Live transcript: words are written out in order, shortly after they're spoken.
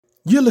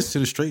You're listening to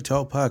the Straight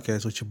Talk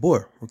Podcast with your boy,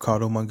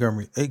 Ricardo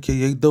Montgomery,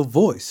 aka the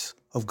voice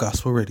of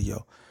gospel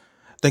radio.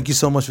 Thank you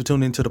so much for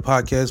tuning into the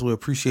podcast. We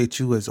appreciate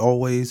you as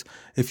always.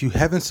 If you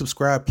haven't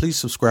subscribed, please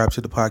subscribe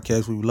to the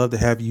podcast. We would love to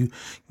have you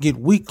get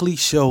weekly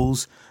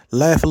shows,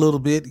 laugh a little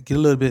bit, get a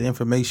little bit of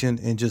information,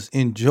 and just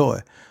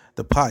enjoy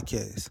the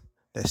podcast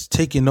that's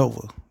taking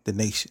over the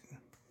nation.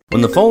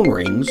 When the phone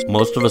rings,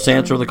 most of us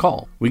answer the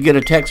call. We get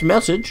a text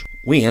message,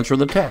 we answer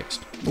the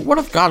text. But what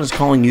if God is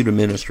calling you to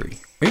ministry?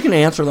 Are you going to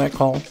answer that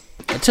call?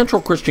 At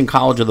Central Christian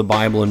College of the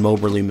Bible in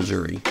Moberly,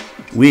 Missouri,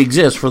 we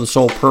exist for the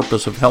sole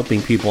purpose of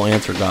helping people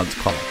answer God's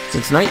call.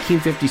 Since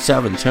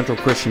 1957, Central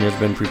Christian has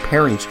been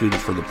preparing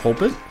students for the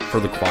pulpit, for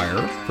the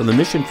choir, for the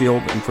mission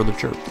field, and for the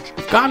church.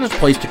 If God has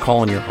placed a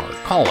call in your heart,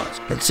 call us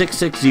at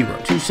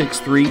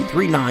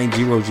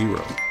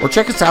 660-263-3900 or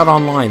check us out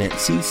online at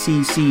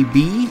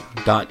cccb.edu.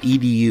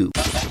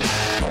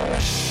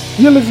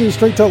 You're listening to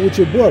Straight Talk with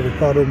your boy,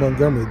 Ricardo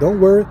Montgomery. Don't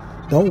worry.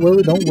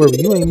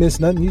 You ain't missed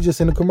nothing. You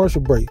just in a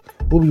commercial break.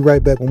 We'll be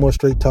right back with more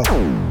Straight Talk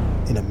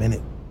in a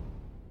minute.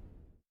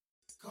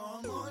 Come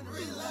on,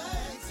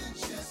 relax and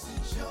just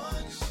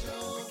enjoy the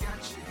show. We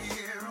got you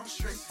here on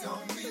Straight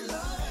Talk. Don't be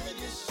lying,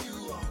 yes, you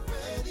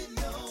already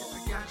know. We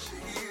got you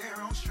here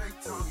on Straight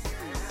Talk,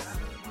 yeah.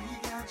 We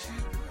got you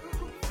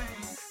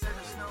grooving. Let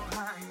us know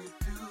how you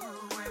do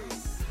it.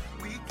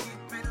 We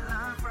keep it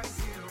live right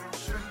here on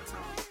Straight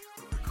Talk.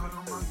 Ricardo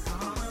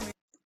Montgomery.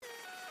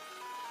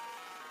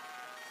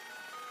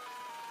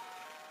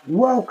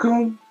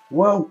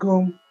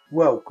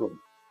 Welcome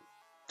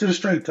to the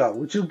Straight Talk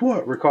with your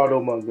boy,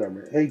 Ricardo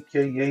Montgomery,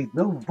 aka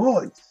the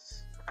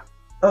voice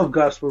of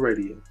gospel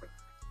radio.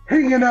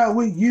 Hanging out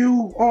with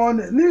you on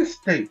this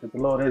day that the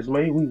Lord has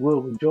made, we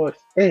will rejoice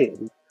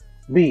and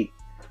be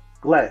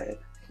glad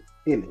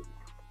in it.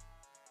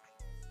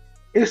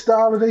 It's the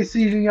holiday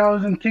season, y'all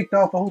done kicked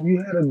off. I hope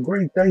you had a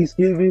great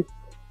Thanksgiving.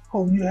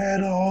 Hope you had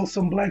an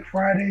awesome Black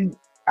Friday.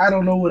 I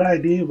don't know what I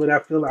did, but I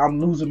feel like I'm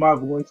losing my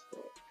voice.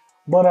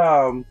 But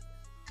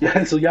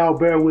yeah, so y'all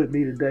bear with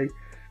me today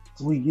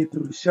as we get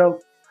through the show.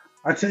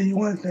 I tell you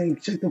one thing,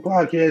 check the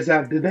podcast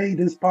out. Today,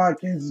 this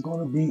podcast is going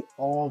to be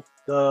off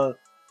the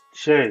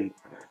chain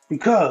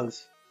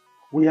because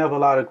we have a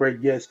lot of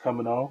great guests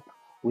coming on.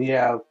 We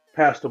have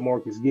Pastor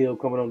Marcus Gill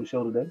coming on the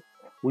show today.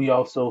 We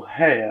also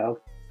have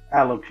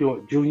Alan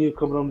Pure Jr.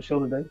 coming on the show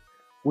today.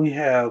 We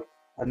have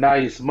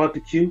Anais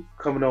Montague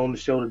coming on the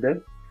show today.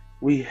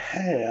 We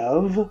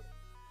have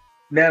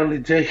Natalie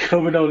J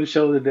coming on the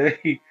show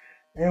today.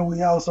 And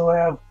we also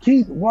have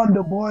Keith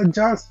Wonderboy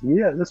Johnson.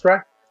 Yeah, that's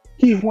right.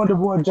 Keith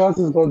Wonderboy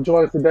Johnson is going to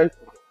join us today.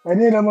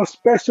 And then I'm a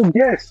special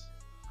guest.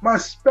 My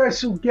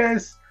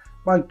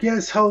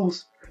guest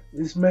host.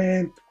 This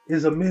man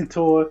is a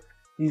mentor.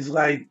 He's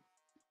like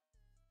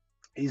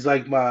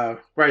my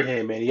right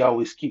hand man. He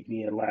always keep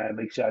me in line,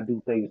 make sure I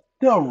do things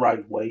the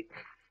right way,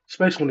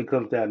 especially when it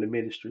comes down to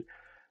ministry.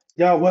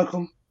 Y'all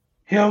welcome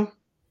him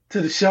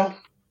to the show.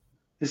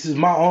 This is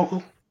my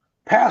uncle,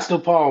 Pastor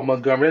Paul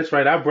Montgomery. That's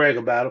right, I brag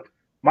about him.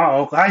 My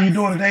uncle. How you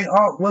doing today,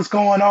 Uncle? What's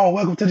going on?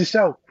 Welcome to the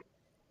show.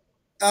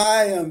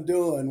 I am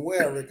doing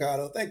well,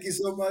 Ricardo. Thank you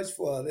so much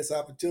for this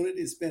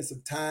opportunity to spend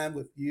some time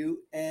with you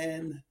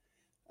and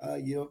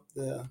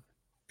the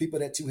people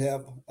that you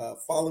have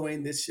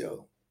following this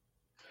show.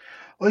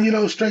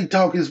 Well, Straight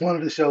Talk is one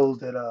of the shows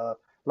that a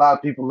lot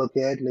of people look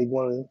at and they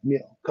want to,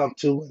 come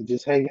to and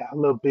just hang out a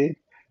little bit.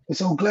 And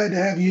so glad to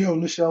have you here on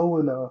the show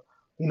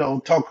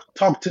and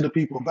talk to the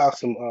people about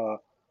some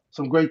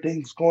great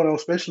things going on,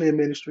 especially in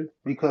ministry,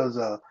 because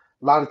a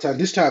lot of times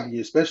this time of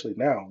year, especially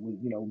now,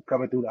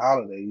 coming through the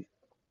holidays,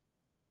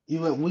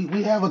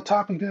 we have a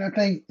topic that I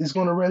think is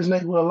going to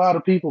resonate with a lot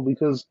of people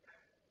because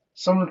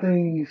some of the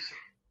things,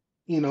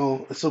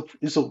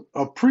 it's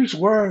a preached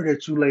word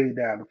that you laid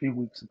down a few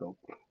weeks ago.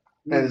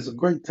 That is a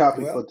great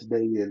topic for Well,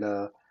 today, and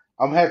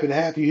I'm happy to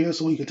have you here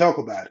so we can talk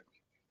about it.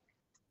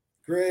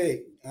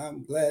 great.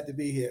 I'm glad to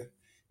be here.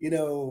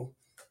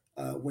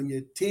 When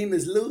your team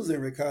is losing,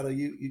 Ricardo,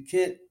 you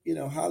can't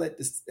holler at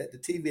the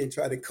TV and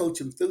try to coach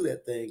them through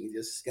that thing. You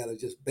just gotta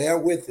just bear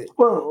with it.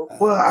 Well,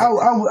 Uh,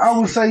 I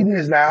will say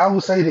this now. I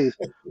will say this.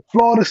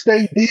 Florida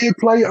State did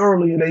play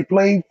earlier. They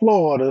played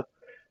Florida,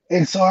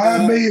 and so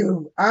uh,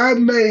 I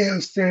may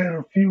have said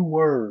a few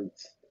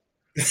words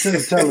to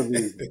the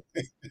television.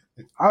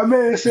 I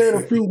may have said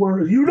a few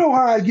words. You know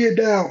how I get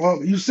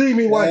down. You see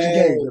me watching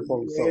hey, games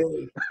before,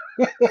 so.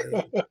 hey,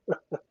 hey,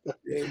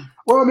 hey.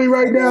 Well, I mean, I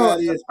right know how now,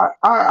 it is.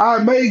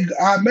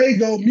 I may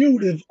go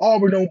mute if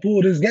Auburn don't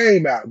pull this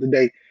game out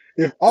today.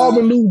 If Uh,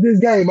 Auburn lose this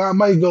game, I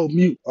may go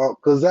mute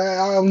because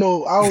I don't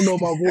know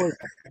my voice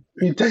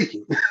can take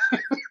it.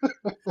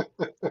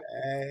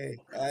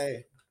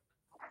 hey.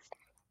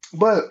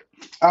 But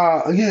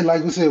again,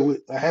 like we said, we're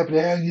happy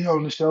to have you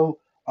on the show.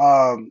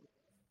 Um,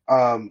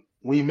 I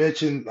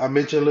mentioned a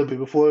little bit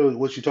before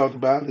what you talked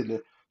about, and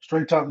the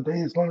straight talk today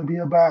is going to be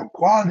about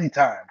quality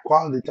time.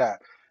 Quality time.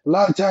 A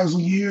lot of times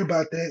when you hear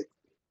about that,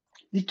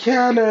 you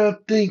kind of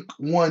think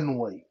one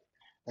way.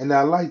 And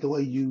I like the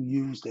way you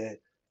use that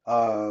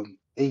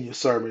in your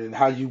sermon and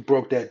how you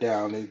broke that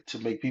down and to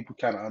make people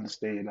kind of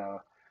understand,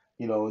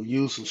 and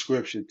use some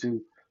scripture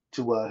to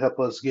help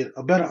us get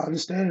a better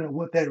understanding of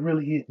what that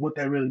really is, what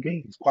that really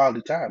means,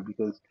 quality time.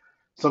 Because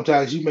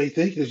sometimes you may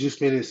think that you're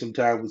spending some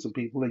time with some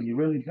people, and you're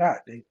really not.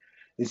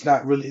 It's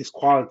not really as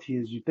quality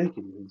as you think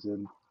it is.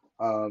 And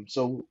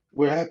so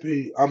we're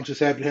happy. I'm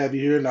just happy to have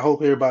you here, and I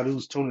hope everybody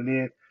who's tuning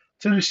in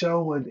to the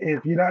show. And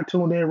if you're not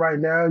tuned in right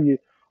now,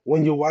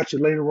 when you watch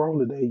it later on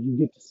today, you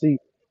get to see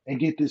and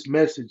get this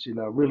message, and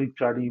really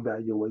try to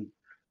evaluate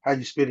how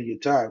you're spending your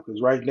time.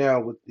 Because right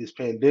now with this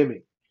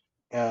pandemic,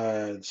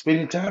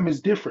 spending time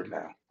is different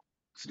now.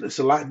 It's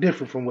a lot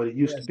different from what it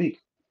used to Yes, be.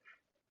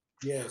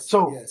 yes,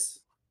 So, yes.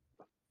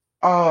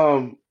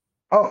 um,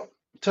 oh,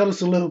 tell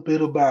us a little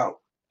bit about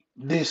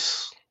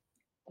this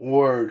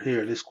word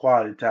here, this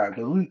quality time.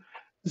 Because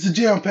it's a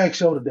jam-packed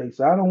show today,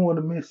 so I don't want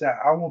to miss out.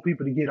 I want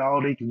people to get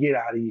all they can get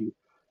out of you,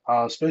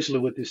 especially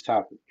with this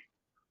topic.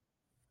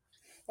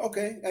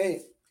 Okay.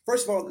 Hey,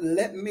 first of all,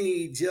 let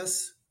me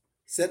just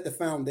set the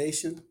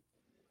foundation,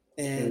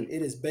 and Mm,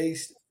 it is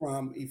based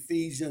from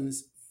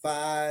Ephesians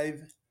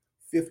 5:15.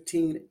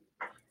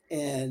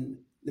 And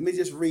let me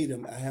just read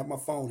them. I have my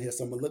phone here,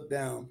 so I'm going to look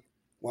down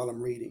while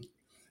I'm reading.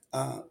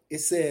 It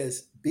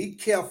says, be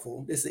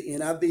careful. This is the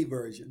NIV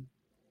version.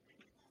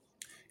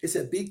 It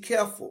said, be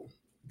careful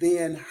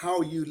then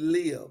how you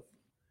live,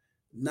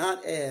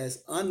 not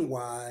as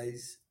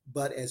unwise,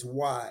 but as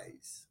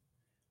wise,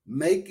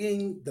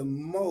 making the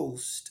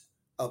most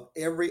of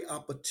every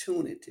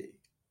opportunity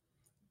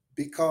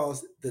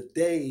because the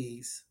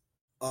days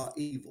are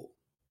evil.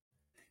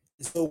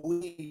 So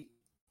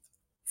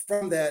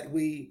from that,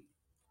 we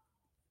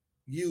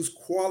use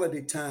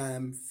quality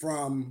time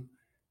from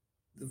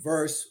the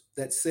verse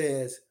that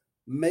says,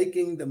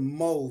 making the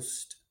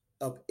most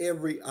of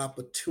every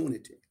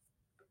opportunity.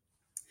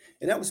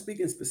 And that was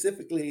speaking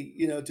specifically,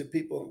 to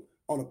people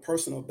on a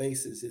personal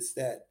basis. It's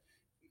that,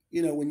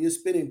 when you're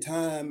spending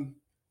time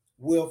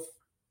with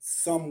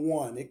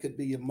someone, it could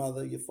be your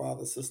mother, your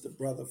father, sister,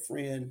 brother,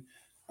 friend,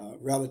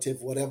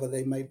 relative, whatever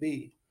they may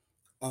be,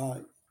 uh,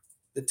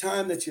 the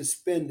time that you're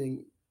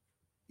spending,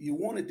 you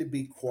want it to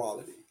be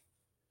quality.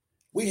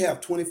 We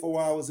have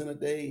 24 hours in a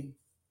day,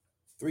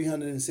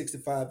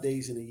 365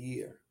 days in a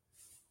year.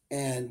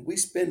 And we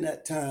spend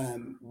that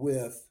time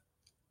with,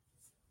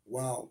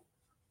 wow,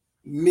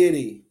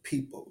 many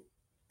people,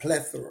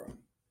 plethora,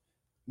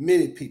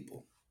 many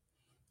people.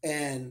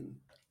 And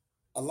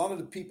a lot of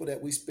the people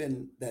that we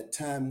spend that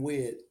time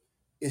with,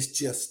 it's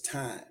just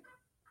time.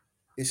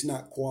 It's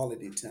not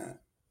quality time.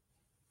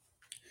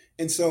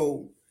 And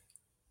so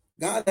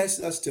God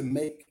asks us to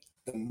make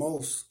the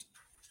most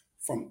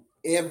from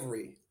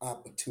every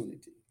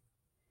opportunity.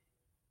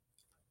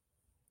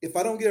 If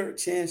I don't get a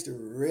chance to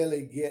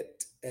really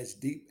get as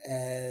deep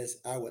as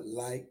I would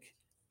like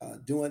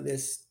during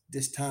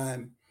this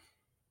time,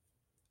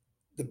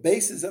 the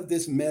basis of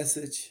this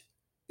message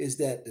is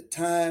that the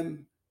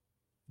time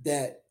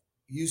that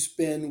you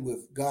spend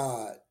with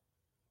God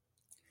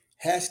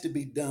has to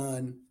be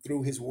done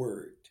through His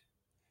Word.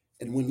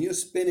 And when you're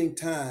spending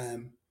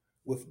time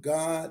with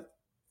God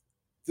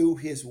through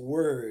His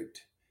Word,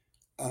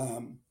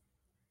 um,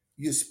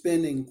 you're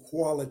spending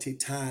quality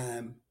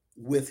time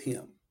with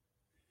Him.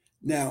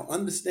 Now,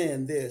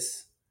 understand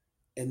this,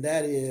 and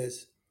that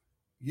is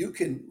you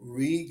can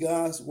read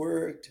God's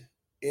Word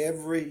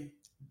every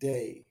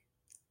day,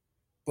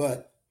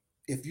 but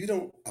if you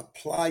don't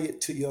apply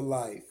it to your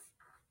life,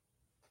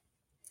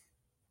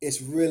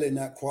 it's really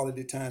not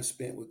quality time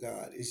spent with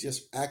God. It's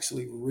just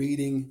actually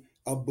reading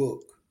a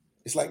book.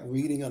 It's like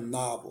reading a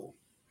novel.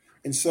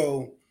 And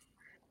so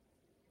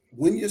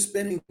when you're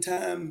spending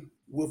time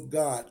with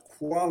God,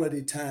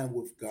 quality time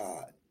with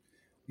God,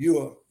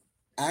 you're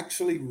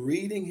actually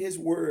reading His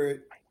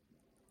Word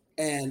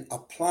and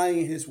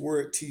applying His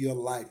Word to your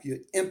life. You're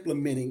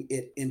implementing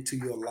it into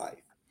your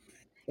life.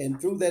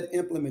 And through that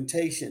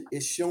implementation,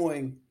 it's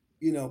showing,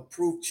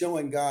 proof,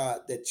 showing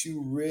God that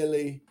you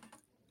really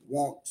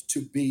want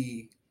to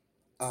be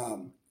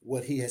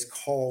what He has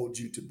called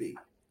you to be,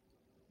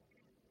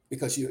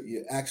 because you're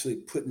actually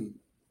putting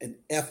an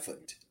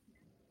effort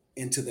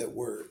into that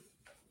word.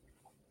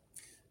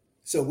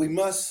 So we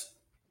must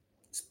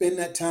spend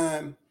that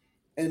time.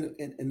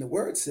 And the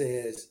word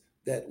says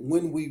that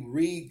when we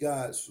read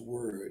God's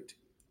word,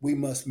 we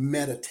must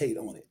meditate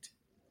on it.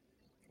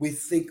 We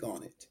think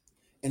on it.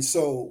 And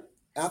so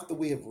after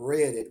we have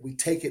read it, we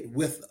take it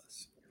with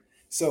us.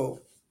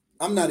 So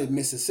I'm not in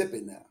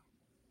Mississippi now.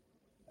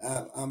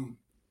 I'm,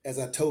 as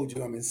I told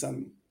you, I'm in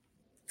some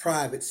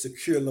private,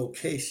 secure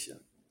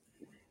location.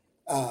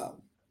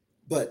 Um,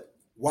 but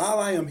while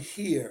I am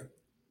here,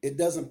 it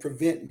doesn't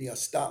prevent me or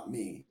stop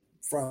me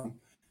from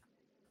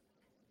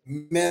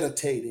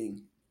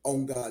meditating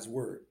on God's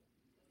word.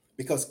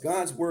 Because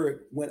God's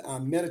word, when I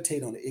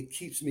meditate on it, it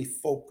keeps me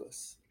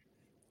focused.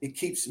 It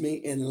keeps me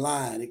in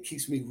line. It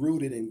keeps me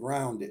rooted and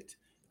grounded.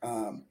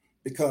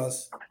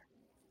 Because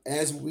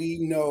as we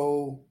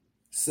know,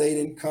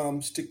 Satan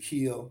comes to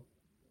kill,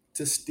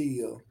 to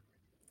steal,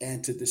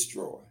 and to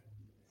destroy.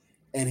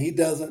 And he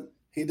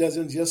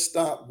doesn't just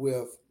stop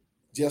with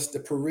just the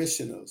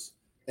parishioners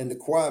and the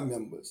choir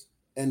members,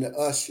 and the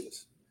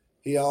ushers.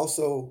 He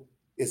also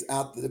is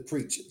after the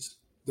preachers,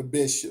 the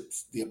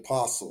bishops, the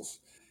apostles,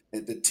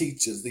 and the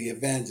teachers, the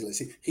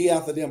evangelists. He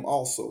after them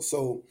also.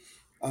 So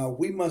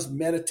we must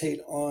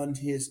meditate on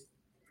his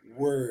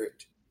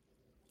word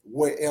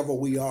wherever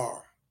we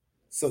are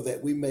so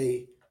that we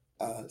may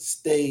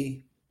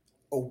stay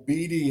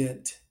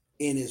obedient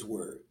in his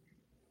word.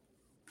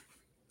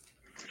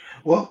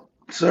 Well,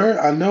 sir,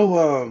 I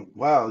know.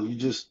 Wow, you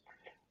just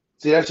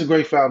see that's a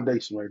great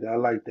foundation right there. I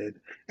like that,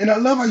 and I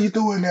love how you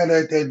threw in that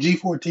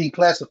G14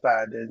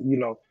 classified. That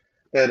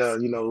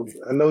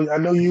I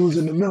know you was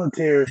in the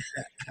military.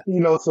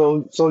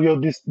 So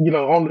you're just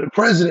only the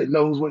president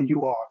knows what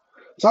you are.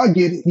 So I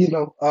get it.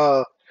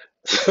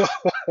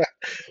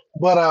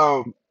 But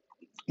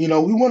we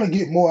want to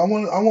get more. I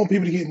want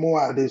people to get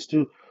more out of this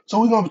too. So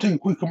we're gonna take a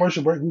quick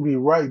commercial break. We'll be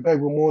right back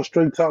with more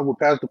Straight Talk with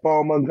Pastor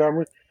Paul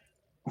Montgomery.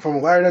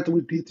 From right after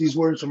we get these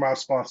words from our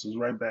sponsors,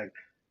 right back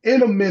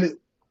in a minute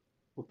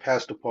with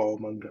Pastor Paul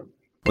Montgomery.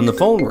 When the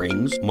phone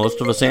rings, most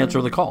of us answer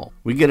the call.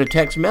 We get a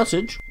text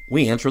message,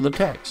 we answer the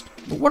text.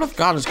 But what if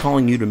God is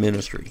calling you to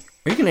ministry?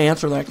 Are you going to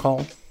answer that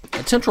call?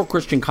 At Central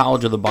Christian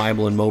College of the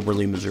Bible in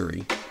Moberly,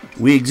 Missouri,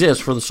 we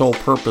exist for the sole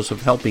purpose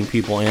of helping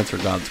people answer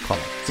God's call.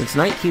 Since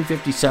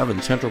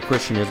 1957, Central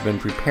Christian has been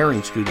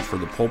preparing students for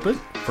the pulpit,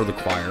 for the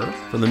choir,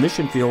 for the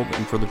mission field,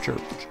 and for the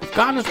church. If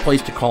God has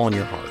placed a call in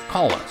your heart,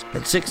 call us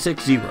at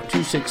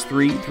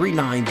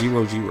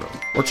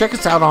 660-263-3900 or check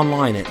us out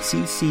online at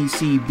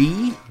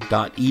cccb.edu.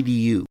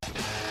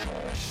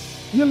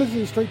 You're listening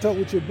to Straight Talk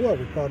with your boy,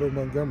 Ricardo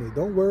Montgomery.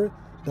 Don't worry.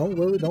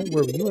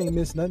 You ain't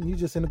missed nothing. You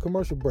just in a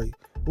commercial break.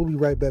 We'll be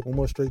right back with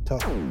more Straight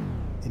Talk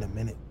in a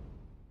minute.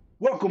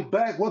 Welcome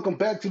back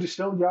to the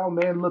show, y'all.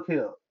 Man, look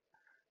here.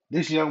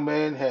 This young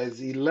man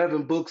has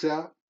 11 books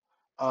out.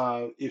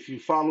 If you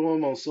follow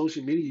him on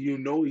social media, you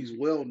know he's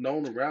well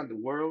known around the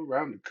world,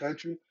 around the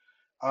country.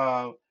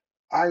 Uh,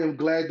 I am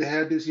glad to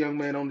have this young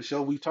man on the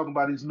show. We talking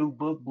about his new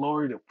book,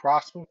 Glory to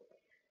Prosper.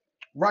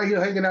 Right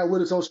here, hanging out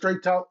with us on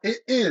Straight Talk, it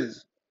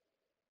is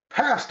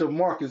Pastor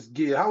Marcus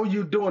Gill. How are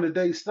you doing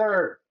today,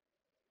 sir?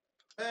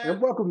 Man,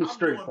 And welcome to I'm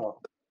Straight doing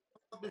Talk.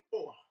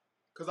 before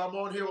because I'm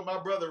on here with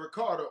my brother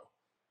Ricardo.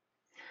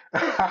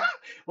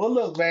 Well,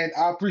 look, man,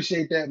 I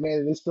appreciate that,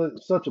 man. It's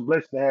such a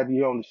blessing to have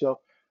you on the show.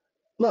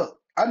 Look,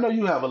 I know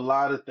you have a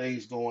lot of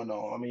things going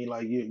on. I mean,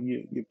 like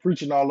you're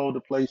preaching all over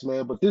the place,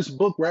 man. But this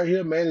book right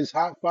here, man, is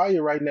hot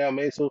fire right now,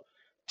 man. So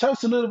tell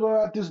us a little bit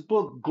about this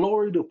book,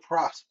 Glory to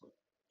Prosper.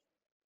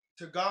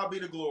 To God be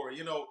the glory.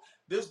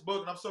 This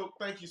book, and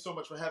thank you so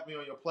much for having me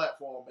on your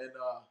platform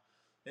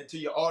and to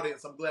your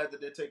audience. I'm glad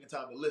that they're taking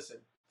time to listen.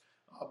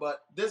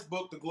 But this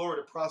book, The Glory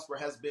to Prosper,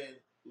 has been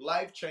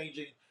life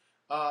changing,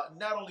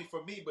 not only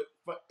for me but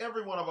for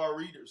every one of our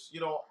readers.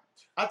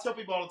 I tell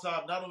people all the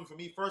time, not only for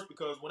me first,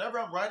 because whenever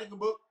I'm writing a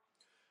book,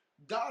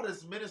 God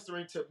is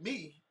ministering to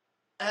me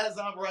as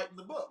I'm writing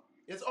the book.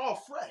 It's all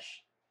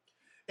fresh.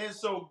 And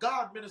so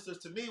God ministers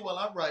to me while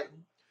I'm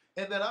writing,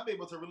 and then I'm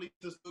able to release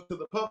this book to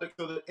the public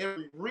so that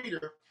every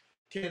reader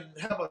can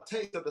have a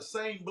taste of the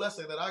same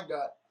blessing that I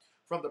got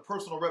from the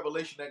personal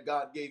revelation that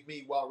God gave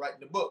me while writing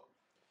the book.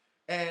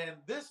 And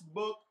this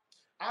book,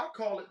 I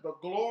call it The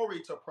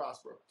Glory to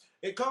Prosper.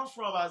 It comes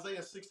from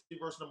Isaiah 60,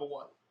 verse number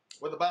 1,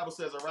 where the Bible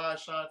says,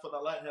 "Arise, shine, for the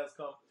light has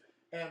come,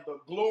 and the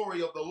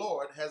glory of the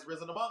Lord has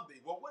risen among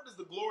thee." Well, what does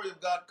the glory of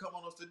God come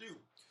on us to do?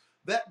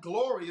 That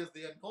glory is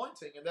the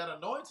anointing, and that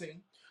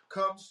anointing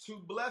comes to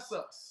bless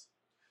us.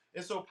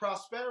 And so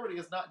prosperity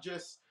is not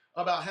just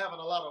about having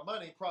a lot of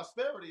money.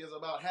 Prosperity is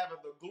about having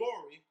the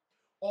glory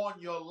on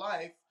your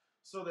life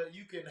so that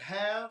you can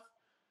have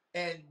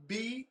and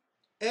be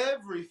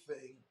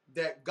everything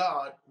that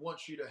God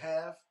wants you to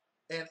have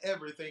and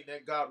everything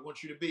that God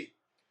wants you to be.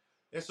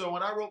 And so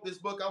when I wrote this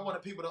book, I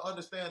wanted people to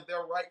understand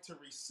their right to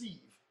receive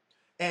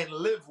and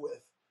live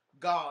with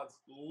God's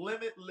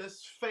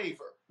limitless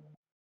favor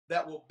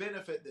that will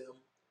benefit them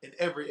in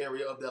every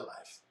area of their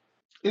life.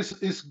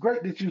 It's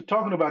great that you're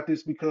talking about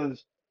this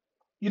because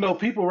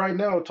people right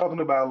now are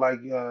talking about like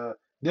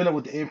dealing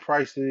with the in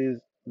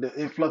prices, the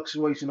in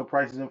fluctuation of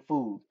prices in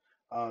food,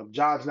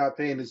 jobs not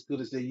paying as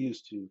good as they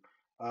used to,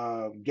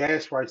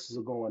 gas prices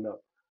are going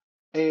up,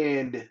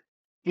 and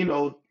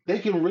they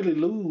can really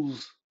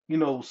lose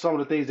some of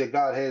the things that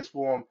God has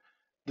for them,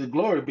 the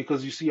glory,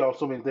 because you see all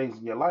so many things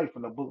in your life,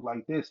 and a book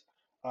like this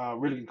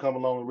really can come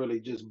along and really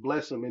just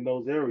bless them in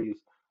those areas.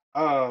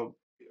 Uh,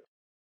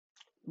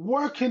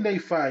 where can they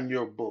find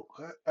your book?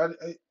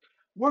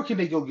 Where can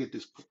they go get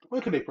this book?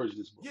 Where can they purchase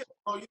this book? Yeah.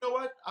 Oh, you know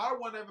what? I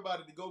want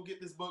everybody to go get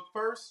this book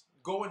first.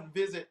 Go and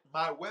visit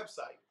my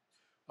website,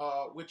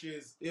 which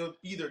is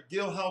either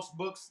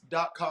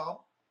gillhousebooks.com,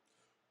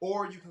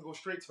 or you can go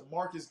straight to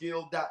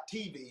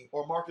marcusgill.tv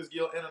or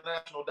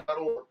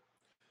marcusgillinternational.org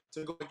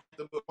to go and get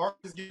the book.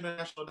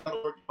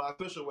 marcusgillinternational.org is my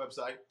official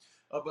website.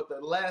 But the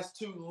last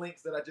two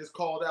links that I just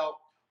called out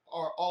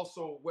are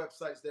also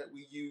websites that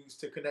we use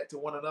to connect to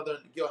one another.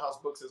 And Gill House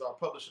Books is our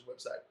publishing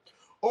website.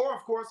 Or,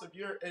 of course, if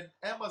you're an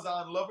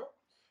Amazon lover,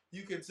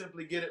 you can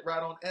simply get it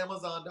right on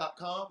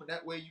Amazon.com, and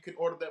that way you can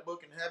order that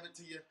book and have it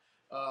to you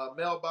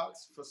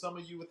mailbox for some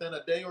of you within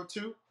a day or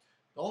two.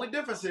 The only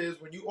difference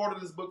is when you order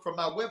this book from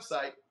my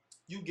website,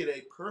 you get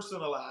a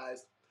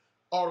personalized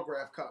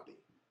autograph copy.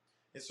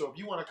 And so if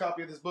you want a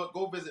copy of this book,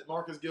 go visit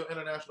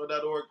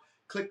marcusgillinternational.org,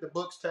 click the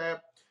books tab,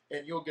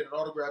 and you'll get an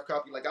autograph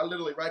copy. Like I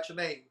literally write your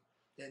name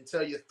and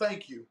tell you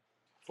thank you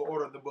for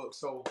ordering the book.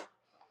 So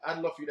I'd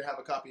love for you to have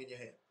a copy in your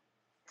hand.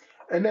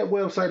 And that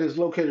website is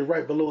located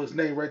right below his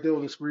name, right there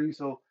on the screen.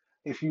 So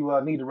if you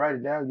need to write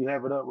it down, you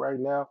have it up right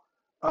now.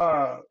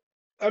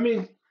 I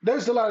mean,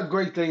 there's a lot of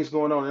great things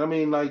going on. I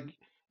mean, like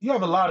you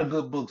have a lot of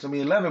good books. I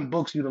mean, 11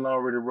 books you done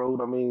already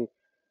wrote. I mean,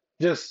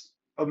 just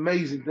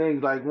amazing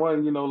things. Like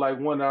one, like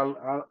one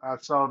I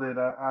saw that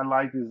I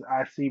like is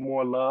I See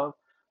More Love,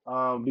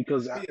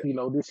 because Yeah.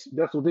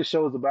 that's what this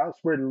show is about,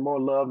 spreading more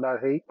love,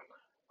 not hate.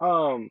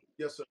 Um,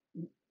 Yes, sir.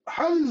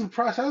 how does the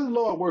process? How does the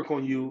Lord work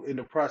on you in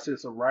the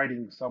process of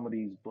writing some of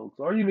these books,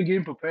 or even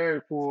getting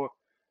prepared for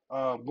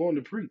going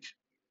to preach?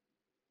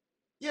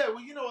 Yeah,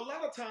 well, a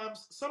lot of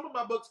times some of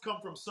my books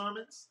come from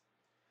sermons,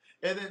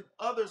 and then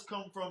others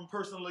come from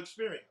personal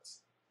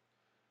experience.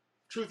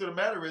 Truth of the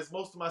matter is,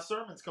 most of my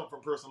sermons come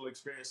from personal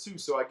experience too,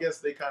 so I guess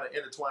they kind of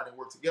intertwine and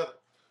work together.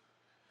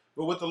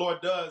 But what the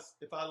Lord does,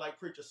 if I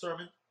preach a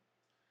sermon,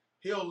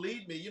 He'll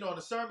lead me. In the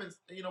sermons,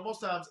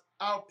 most times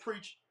I'll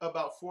preach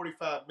about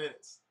 45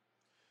 minutes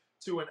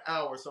to an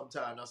hour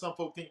sometime. Now, some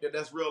folk think that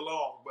that's real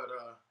long, but,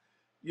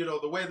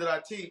 the way that I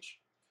teach,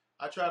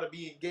 I try to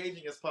be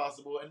engaging as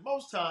possible. And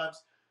most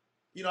times,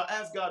 I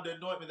ask God to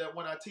anoint me that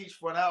when I teach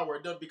for an hour,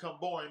 it doesn't become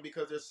boring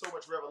because there's so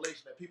much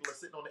revelation that people are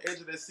sitting on the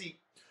edge of their seat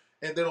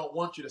and they don't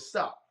want you to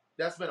stop.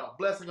 That's been a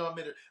blessing on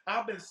me.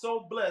 I've been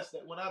so blessed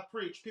that when I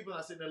preach, people are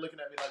not sitting there looking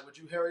at me like, would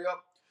you hurry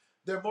up?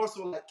 They're more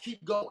so like,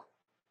 keep going.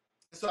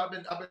 So I've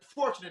been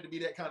fortunate to be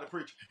that kind of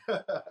preacher.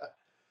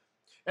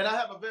 And I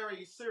have a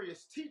very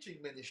serious teaching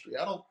ministry.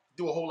 I don't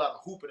do a whole lot of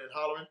hooping and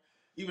hollering,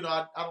 even though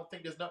I don't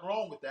think there's nothing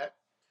wrong with that.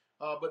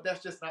 But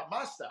that's just not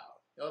my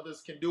style.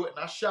 Others can do it, and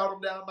I shout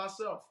them down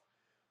myself.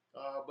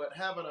 But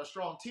having a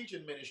strong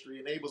teaching ministry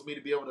enables me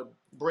to be able to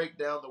break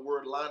down the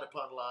word line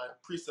upon line,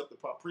 precept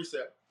upon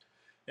precept,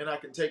 and I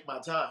can take my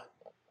time.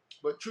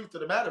 But truth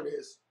of the matter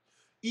is,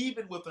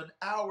 even with an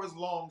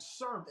hours-long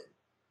sermon,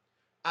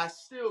 I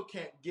still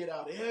can't get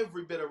out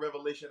every bit of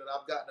revelation that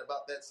I've gotten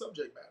about that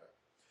subject matter.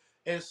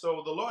 And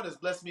so the Lord has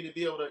blessed me to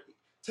be able to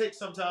take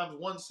sometimes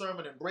one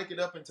sermon and break it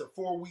up into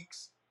 4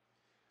 weeks.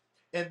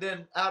 And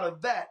then out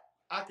of that,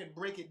 I can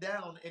break it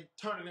down and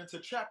turn it into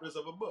chapters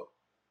of a book.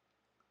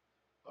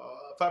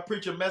 If I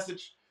preach a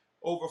message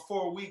over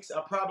 4 weeks, I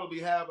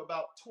probably have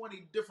about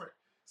 20 different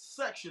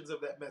sections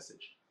of that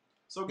message.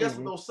 So guess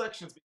what those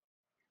sections be?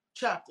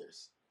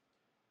 Chapters.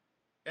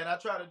 And I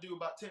try to do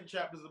about 10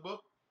 chapters of the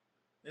book.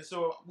 And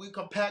so we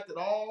compact it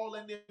all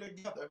in there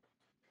together.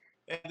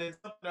 And then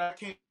something that I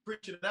can't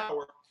preach in an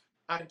hour,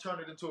 I can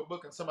turn it into a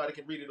book and somebody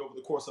can read it over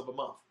the course of a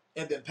month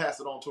and then pass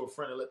it on to a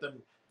friend and let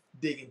them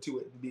dig into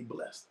it and be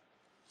blessed.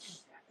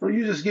 So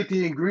you just get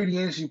the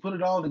ingredients, you put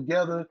it all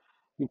together,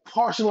 you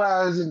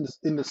partialize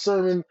in the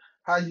sermon,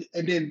 and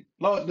then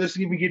Lord, let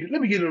me get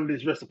into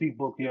this recipe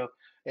book here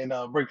and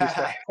break this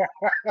down.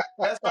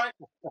 That's right.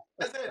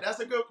 That's it. That's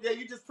a good. Yeah,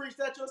 you just preached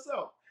that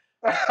yourself.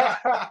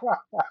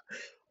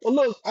 Well,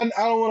 look, I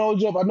don't want to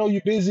hold you up. I know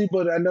you're busy,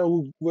 but I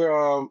know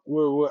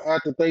we're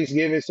after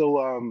Thanksgiving,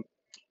 so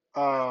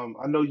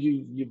I know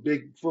you're a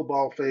big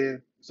football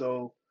fan,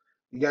 so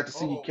you got to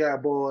see your Oh,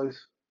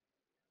 Cowboys.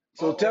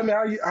 So tell me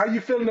how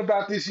you feeling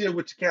about this year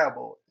with your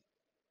Cowboys?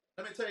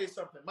 let me tell you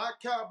something. My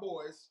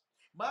Cowboys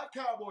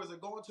are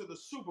going to the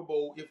Super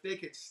Bowl if they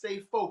can stay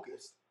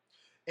focused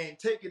and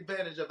take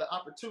advantage of the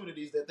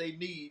opportunities that they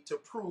need to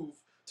prove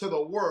to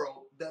the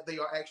world that they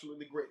are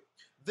actually great.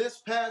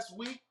 This past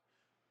week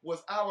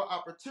was our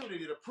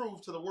opportunity to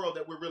prove to the world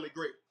that we're really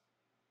great.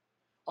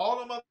 All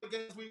them other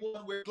games we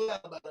won, we're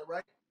glad about it,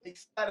 right?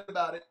 Excited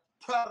about it.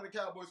 Proud of the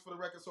Cowboys for the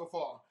record so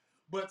far.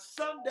 But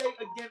Sunday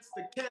against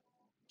the Kansas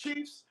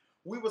Chiefs,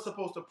 we were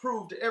supposed to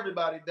prove to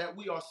everybody that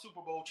we are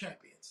Super Bowl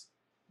champions.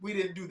 We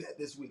didn't do that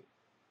this week.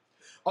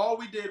 All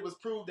we did was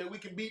prove that we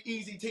can beat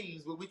easy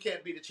teams, but we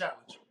can't beat a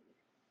challenge.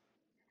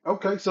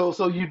 Okay,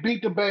 so you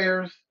beat the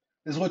Bears,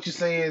 is what you're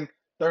saying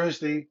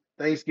Thursday,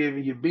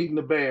 Thanksgiving. You're beating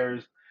the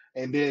Bears,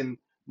 and then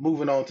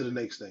moving on to the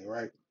next thing,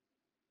 right?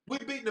 We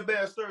beating the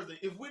Bears Thursday.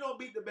 If we don't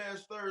beat the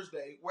Bears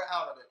Thursday, we're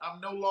out of it. I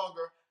am no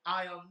longer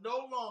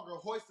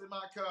hoisting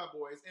my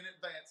Cowboys in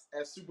advance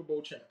as Super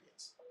Bowl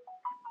champions.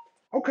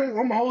 Okay, I'm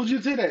gonna hold you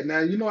to that.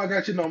 Now you know I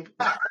got your number.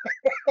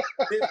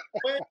 If they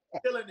win,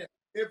 killing them.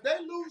 If they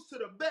lose to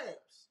the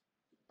Bears,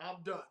 I'm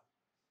done.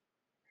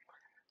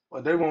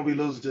 Well, they won't be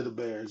losing to the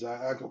Bears.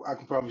 I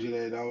can promise you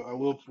that. I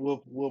will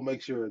we'll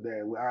make sure of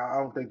that. I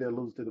don't think they'll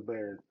lose to the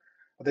Bears.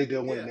 I think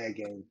they'll win Yeah. that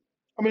game.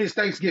 I mean, it's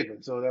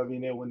Thanksgiving, so I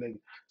mean they'll win that.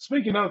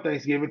 Speaking of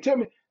Thanksgiving,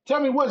 tell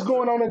me what's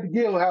going on at the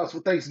Gill House for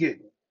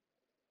Thanksgiving.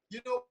 You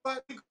know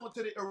what? We going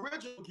to the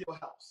original Gill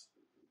House.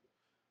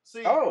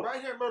 See, Oh,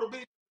 right here in Myrtle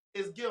Beach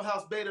is Gill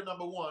House Beta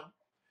number 1.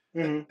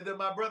 And mm-hmm. then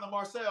my brother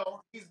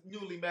Marcel, he's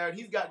newly married.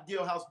 He's got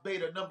Gill House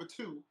Beta number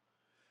 2.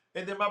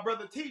 And then my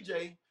brother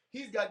TJ,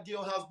 He's got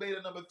Gill House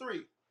Beta number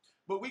 3.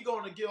 But we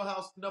going to Gill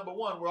House number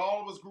 1, where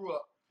all of us grew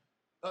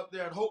up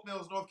there in Hope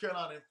Mills, North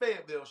Carolina, in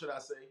Fayetteville, should I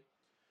say.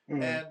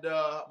 Mhm. And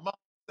Mom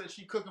said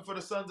she cooking for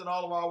the sons and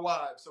all of our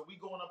wives. So we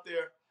going up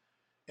there,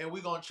 and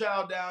we going to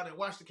chow down and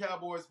watch the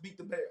Cowboys beat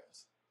the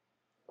Bears.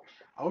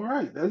 All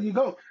right, there you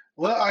go.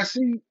 Well, I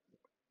see.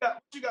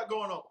 What you got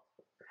going on?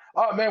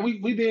 Oh man,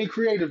 we being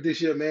creative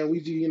this year, man. We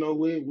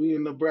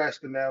in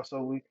Nebraska now,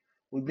 so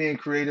we being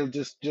creative.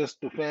 Just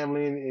the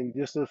family and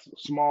just a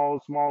small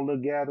little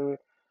gathering.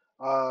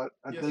 I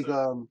Yes, think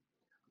sir.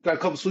 got a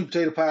couple sweet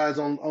potato pies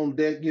on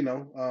deck,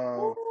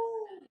 Woo!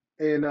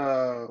 and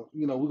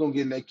we're gonna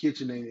get in that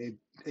kitchen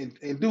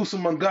and do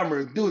some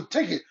Montgomery.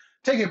 Take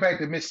it back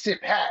to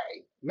Mississippi High,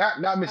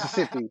 not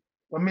Mississippi,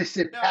 but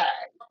Mississippi now, High.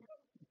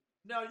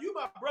 now you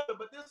my brother,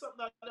 but there's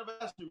something I never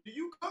asked you. Do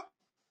you cook?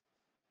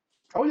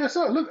 Oh yes,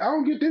 sir. Look, I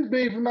don't get this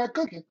big from not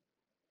cooking.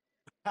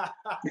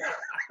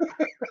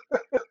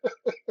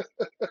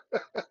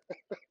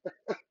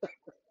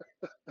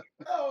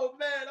 Oh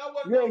man, I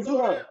wasn't Yes, gonna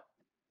go sir.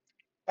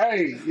 there.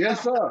 Hey,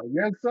 yes, sir.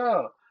 Yes,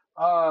 sir.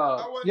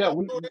 I wasn't Yeah,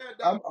 gonna go there,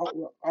 I'm, dog. I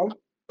I'm, don't I'm,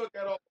 cook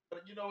at all.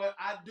 But you know what?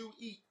 I do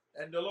eat,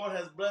 and the Lord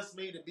has blessed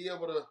me to be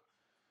able to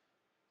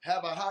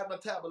have a high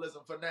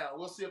metabolism for now.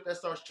 We'll see if that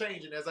starts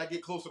changing as I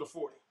get closer to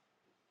 40.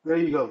 there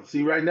you go.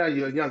 See, right now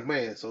you're a young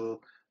man,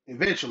 so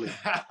eventually.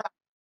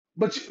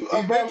 But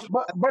Eventually,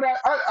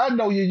 I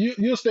know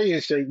you'll stay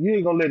in shape. You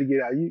ain't gonna let it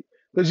get out.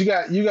 Because you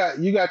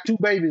got two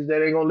babies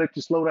that ain't gonna let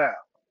you slow down.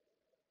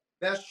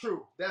 that's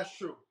true. That's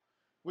true.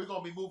 We're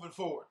gonna be moving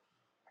forward.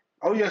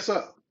 Oh yes,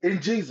 sir.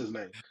 In Jesus'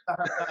 name.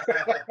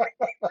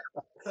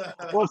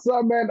 Well,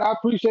 son, man, I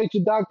appreciate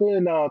you, doctor,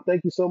 and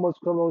thank you so much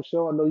for coming on the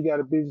show. I know you got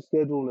a busy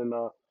schedule, and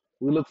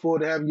we look forward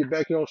to having you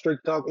back here on Straight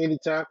Talk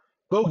anytime.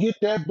 Go get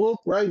that book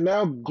right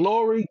now,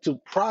 Glory to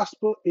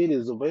Prosper. It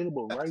is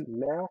available right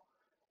now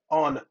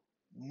on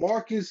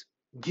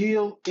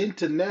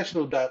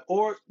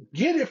MarcusGillInternational.org.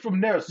 Get it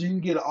from there so you can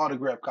get an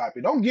autographed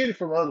copy. Don't get it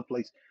from other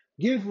place.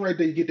 Get it from right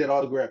there. You get that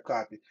autographed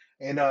copy.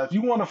 And if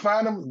you want to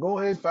find him, go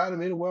ahead and find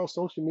him anywhere on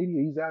social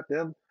media. He's out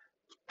there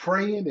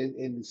praying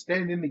and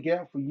standing in the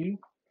gap for you.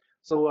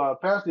 So,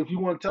 Pastor, if you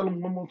want to tell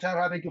them one more time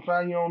how they can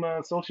find you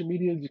on social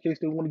media, in case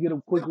they want to get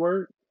a quick Yep,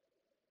 word.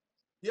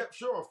 yep,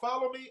 sure.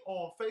 Follow me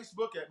on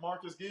Facebook at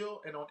Marcus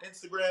Gill and on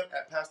Instagram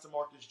at Pastor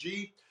Marcus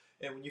G.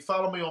 And when you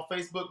follow me on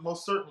Facebook,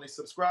 most certainly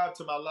subscribe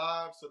to my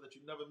live so that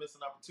you never miss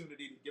an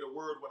opportunity to get a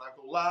word when I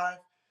go live.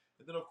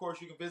 And then, of course,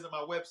 you can visit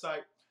my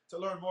website to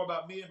learn more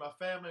about me and my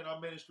family and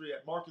our ministry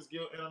at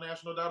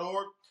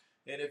MarcusGillInternational.org.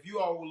 And if you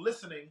are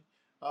listening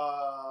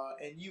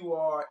and you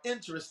are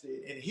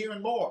interested in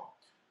hearing more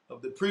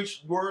of the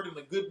preached word and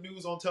the good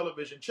news on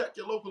television, check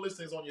your local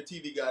listings on your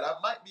TV guide. I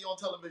might be on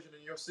television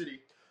in your city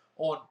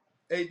on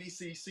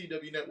ABC,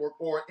 CW Network,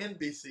 or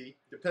NBC,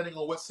 depending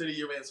on what city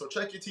you're in. So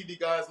check your TV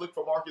guys, look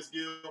for Marcus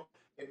Gill,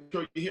 and make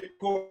sure you hit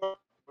record.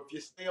 If you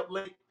stay up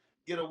late,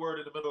 get a word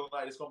in the middle of the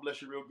night. It's going to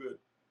bless you real good.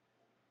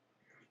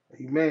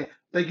 Amen.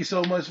 Thank you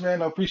so much,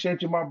 man. I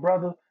appreciate you, my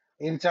brother.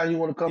 Anytime you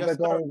want to come Yes, back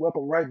sir. on,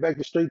 welcome right back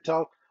to Straight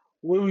Talk.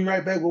 We'll be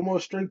right back with more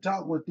Straight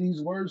Talk with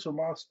these words from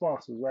our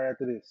sponsors right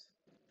after this.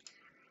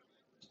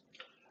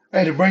 I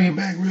had to bring it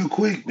back real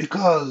quick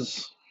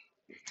because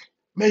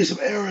made some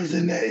errors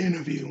in that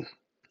interview.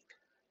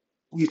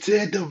 We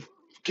said the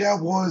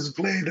Cowboys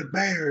played the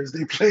Bears,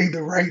 they played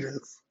the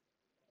Raiders.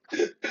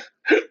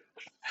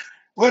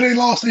 Well, they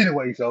lost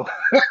anyway, so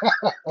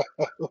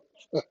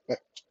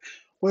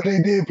but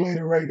they did play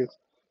the Raiders.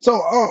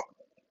 So,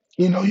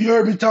 you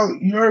heard me talk.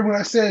 You heard what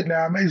I said.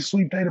 Now I made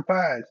sweet potato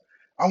pies.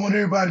 I want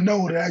everybody to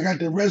know that I got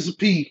the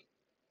recipe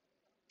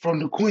from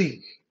the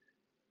Queen.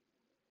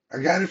 I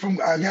got it from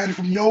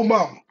your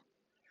mama.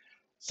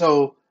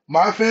 So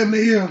my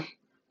family here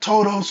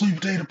tore those sweet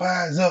potato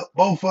pies up,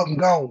 both of them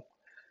gone,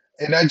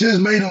 and I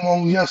just made them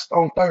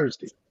on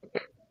Thursday.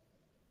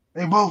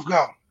 They both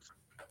gone.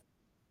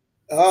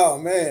 Oh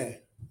man,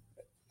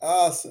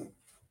 awesome,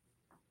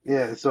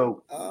 Yeah.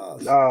 So,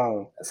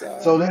 awesome. That's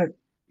all so right.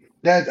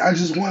 that I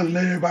just wanted to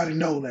let everybody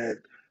know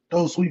that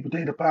those sweet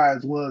potato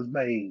pies was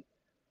made,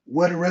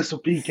 where the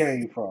recipe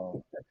came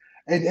from.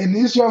 And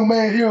this young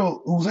man here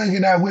who's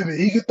hanging out with me,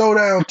 he can throw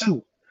down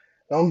too.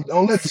 Don't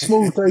let the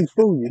smooth taste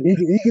fool you.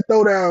 He can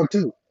throw down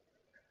too.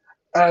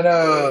 And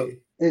Hey,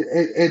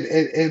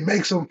 it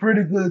makes some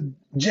pretty good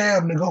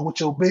jam to go with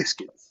your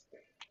biscuits.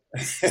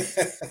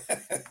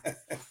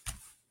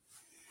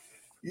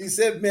 you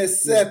said Yeah.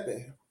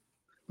 Mississippi.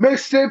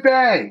 Mississippi,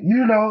 Hey,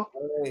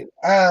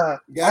 I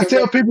gotta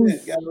tell people,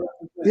 represent. Gotta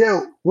represent.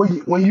 yeah,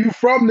 when you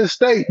from the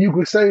state, you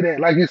can say that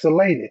like it's a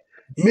lady.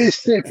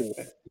 Mississippi,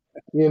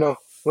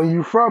 when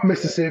you from Yeah,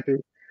 Mississippi.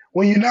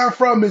 When you're not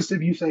from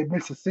Mississippi, you say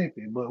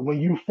Mississippi. But when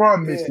you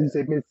from yeah. Mississippi, you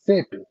say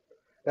Mississippi.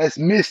 That's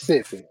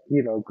Mississippi,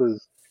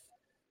 because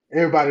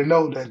everybody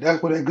know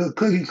that's where that good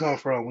cooking come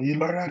from. When you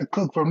learn how to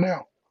cook from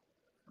now.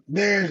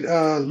 There's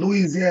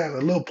Louisiana,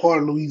 a little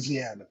part of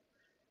Louisiana.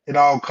 It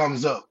all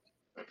comes up.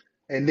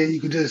 And then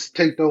you can just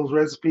take those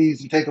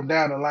recipes and take them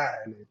down the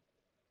line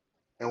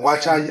and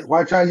watch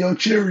Uh-huh. how your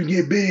children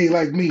get big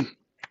like me.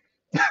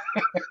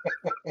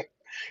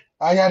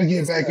 I got to get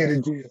Yes, back in sir.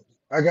 the gym.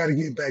 I got to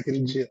get back in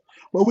the gym.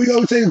 But we're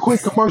going to take a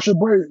quick commercial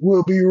break.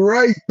 We'll be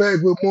right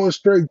back with more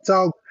straight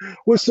talk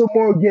with some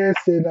more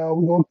guests. And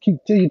we're going to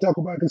continue to talk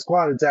about this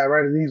quality time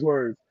right in these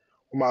words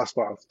from our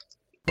sponsor.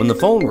 When the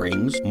phone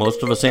rings,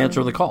 most of us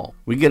answer the call.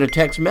 We get a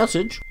text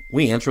message,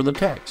 we answer the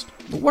text.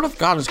 But what if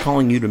God is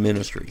calling you to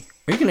ministry?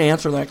 Are you going to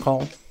answer that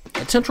call?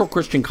 At Central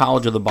Christian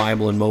College of the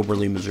Bible in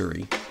Moberly,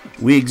 Missouri,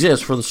 we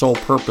exist for the sole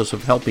purpose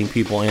of helping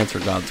people answer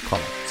God's call.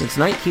 Since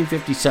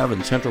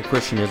 1957, Central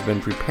Christian has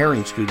been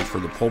preparing students for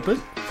the pulpit,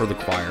 for the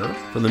choir,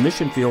 for the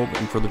mission field,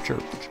 and for the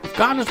church. If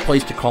God has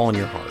placed a call in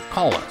your heart,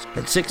 call us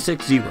at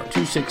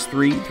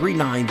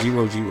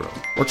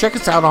 660-263-3900 or check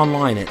us out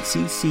online at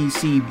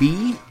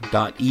cccb.edu.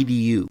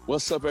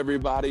 What's up,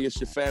 everybody?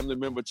 It's your family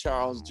member,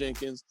 Charles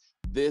Jenkins.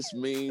 This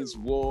means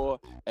war.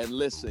 And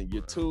listen,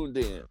 you're tuned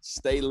in.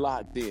 Stay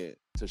locked in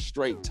to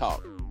Straight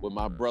Talk with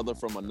my brother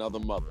from another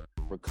mother,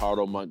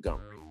 Ricardo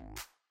Montgomery.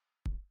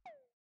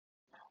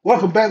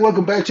 Welcome back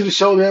to the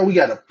show, man. We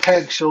got a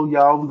packed show,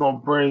 y'all. We're going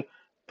to bring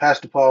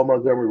Pastor Paul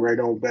Montgomery right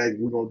on back.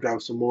 We're going to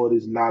drop some more of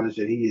this knowledge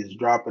that he is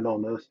dropping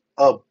on us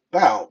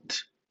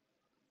about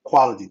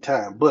quality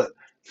time. But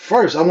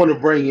first, I want to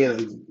bring in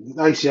a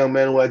nice young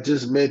man who I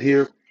just met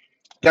here.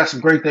 Got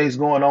some great things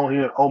going on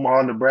here in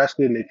Omaha,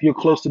 Nebraska. And if you're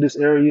close to this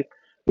area,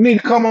 you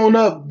need to come on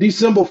up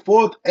December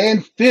 4th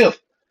and 5th.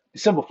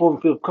 December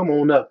 4th and 5th, come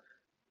on up.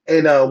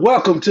 And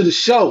welcome to the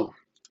show,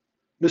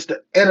 Mr.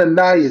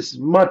 Ananias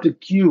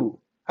Montague.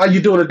 How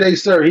you doing today,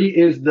 sir? He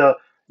is the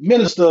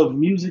Minister of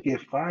Music and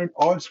Fine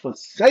Arts for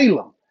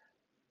Salem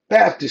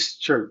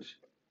Baptist Church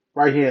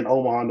right here in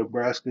Omaha,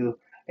 Nebraska.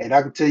 And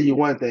I can tell you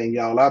one thing,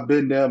 y'all. I've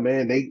been there,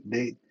 man. They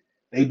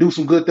do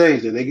some good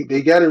things.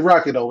 They got it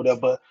rocking over there.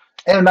 But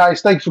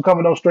Ananias, thanks for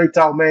coming on Straight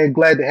Talk, man.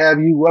 Glad to have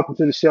you. Welcome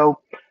to the show.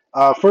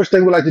 First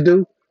thing we like to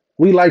do,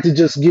 we like to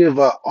just give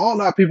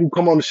all our people who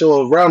come on the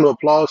show a round of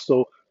applause.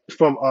 So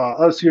from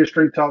us here,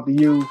 Straight Talk to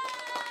you,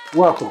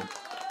 welcome,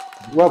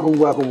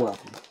 welcome.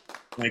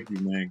 Thank you,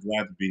 man.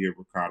 Glad to be here,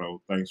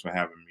 Ricardo. Thanks for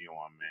having me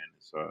on, man.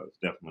 It's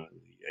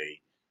definitely a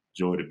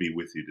joy to be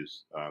with you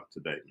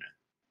today, man.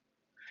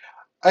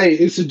 Hey,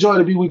 it's a joy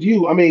to be with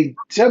you. I mean,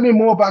 tell me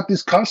more about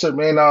this concert,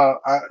 man. I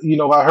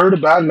heard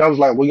about it and I was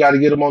like, we got to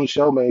get him on the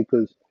show, man,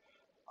 because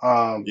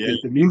Yeah,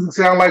 if the music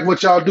sound like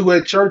what y'all do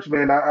at church,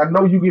 man, I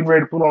know you getting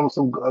ready to put on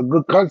a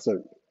good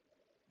concert.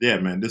 yeah,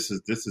 man. This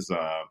is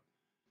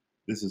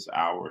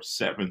our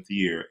seventh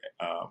year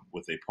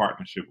with a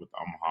partnership with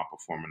Omaha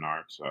Performing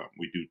Arts.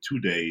 We do 2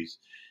 days,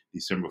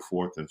 December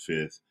 4th and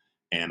 5th,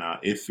 and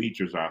it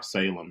features our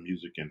Salem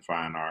Music and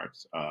Fine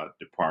Arts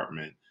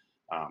department.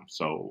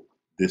 So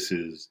this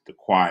is the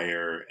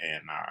choir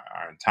and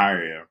our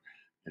entire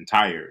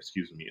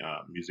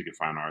music and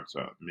fine arts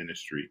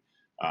ministry,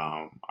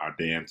 our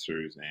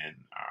dancers and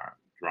our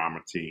drama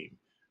team.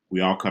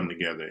 We all come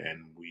together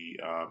and we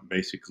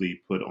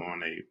basically put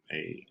on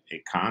a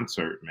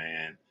concert,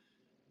 man,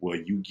 where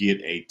you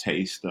get a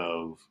taste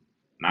of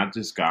not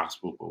just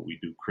gospel, but we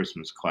do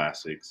Christmas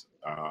classics,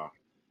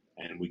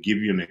 and we give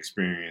you an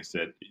experience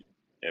that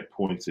at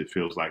points it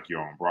feels like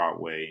you're on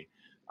Broadway.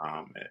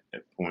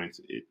 At points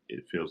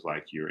it feels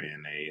like you're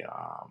in a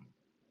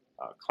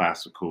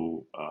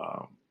classical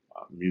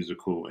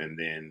musical, and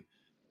then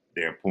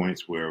there are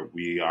points where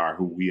we are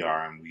who we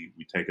are, and we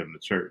take them to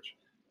church.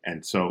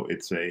 And so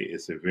it's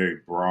a very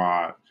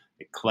broad,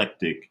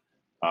 eclectic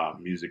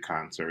music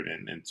concert,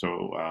 and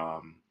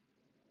so.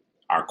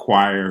 Our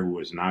choir, who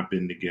has not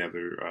been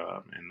together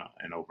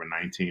in over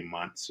 19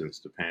 months since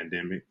the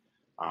pandemic,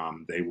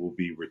 they will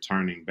be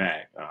returning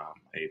back.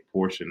 A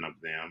portion of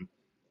them,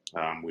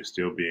 we're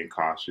still being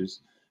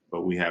cautious,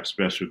 but we have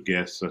special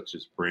guests such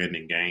as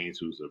Brandon Gaines,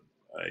 who's a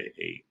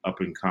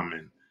up and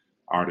coming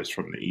artist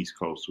from the East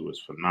Coast who is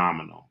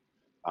phenomenal.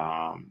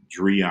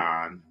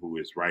 Dreon, who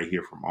is right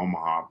here from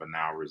Omaha, but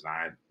now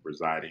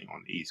residing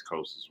on the East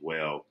Coast as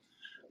well.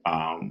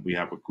 We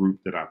have a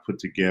group that I put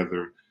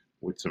together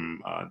with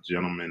some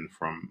gentlemen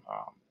from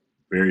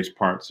various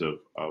parts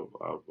of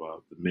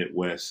the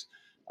Midwest,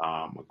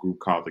 a group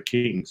called the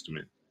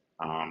Kingsmen.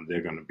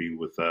 They're going to be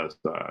with us,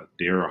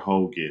 Dara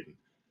Hogan,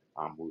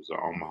 who's an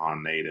Omaha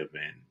native,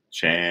 and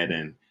Chad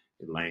and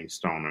Elaine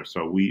Stoner.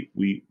 So we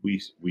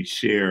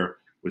share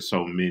with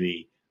so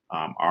many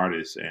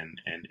artists, and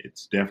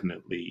it's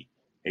definitely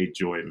a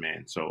joy,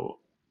 man. So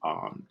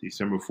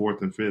December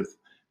 4th and 5th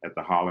at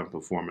the Holland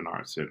Performing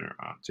Arts Center.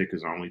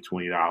 Tickets are only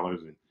 $20,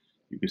 and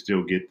you can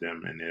still get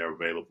them, and they're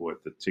available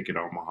at the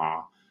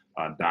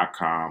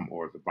ticketomaha.com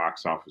or the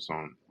box office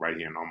on right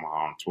here in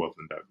Omaha on 12th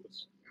and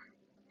Douglas.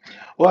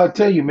 Well, I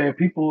tell you, man,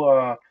 people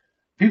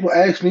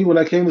ask me when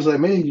I came, it's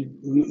like, man,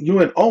 you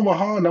in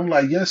Omaha? And I'm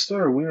like, yes,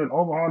 sir, we're in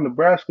Omaha,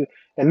 Nebraska,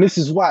 and this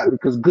is why,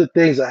 because good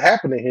things are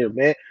happening here,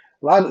 man.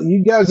 A lot of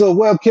you guys are a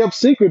well kept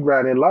secret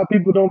right here. A lot of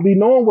people don't be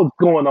knowing what's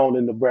going on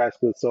in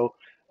Nebraska, so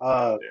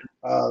uh,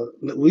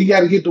 we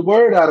got to get the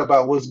word out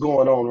about what's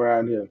going on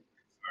around here.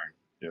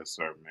 Yes,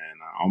 sir, man.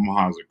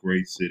 Omaha is a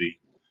great city.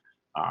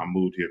 I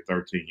moved here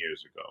 13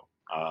 years ago.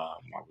 I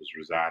was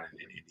residing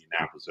in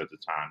Indianapolis at the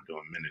time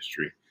doing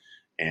ministry.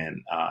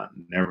 and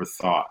never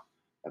thought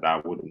that I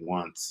would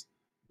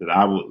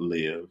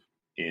live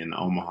in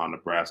Omaha,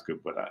 Nebraska.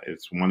 But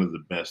it's one of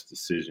the best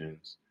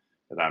decisions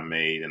that I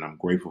made, and I'm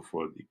grateful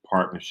for the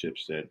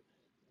partnerships that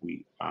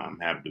we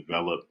have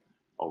developed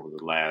over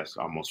the last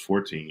almost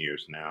 14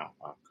 years now,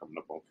 coming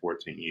up on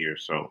 14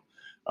 years. So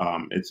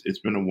it's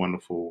been a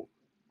wonderful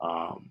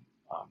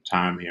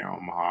time here in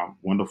Omaha.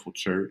 Wonderful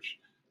church.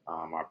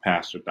 Our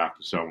pastor,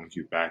 Dr. Selwyn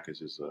Q.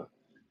 Backus, is an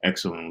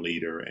excellent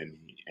leader, and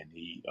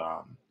he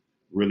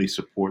really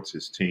supports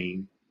his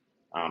team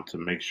to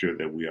make sure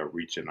that we are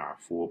reaching our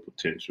full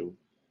potential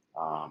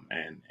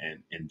and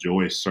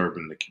enjoy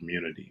serving the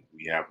community.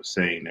 We have a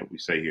saying that we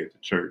say here at the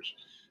church: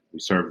 we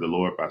serve the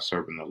Lord by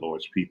serving the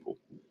Lord's people.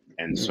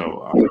 And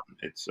so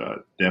it's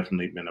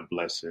definitely been a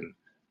blessing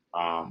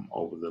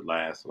over the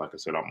last, like I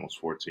said, almost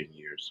 14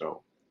 years.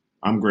 So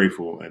I'm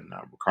grateful. And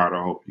Ricardo,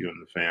 I hope you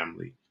and the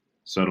family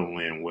settle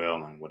in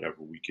well, and whatever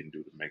we can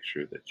do to make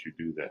sure that you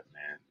do that,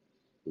 man.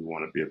 We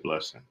want to be a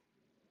blessing.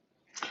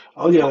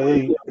 Oh yeah,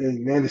 hey,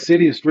 man, the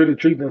city is really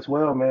treating us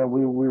well, man.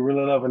 We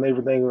really loving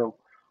everything that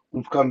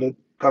we've come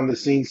to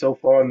see so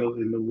far in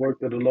the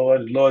work of the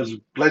Lord. The Lord is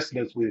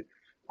blessing us with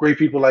great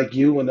people like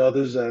you and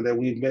others that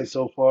we've met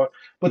so far.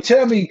 But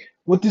tell me,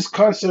 with this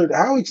concert,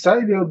 how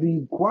excited are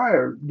the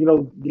choir? You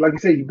know, like you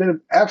said, you've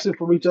been absent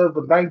from each other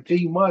for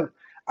 19 months.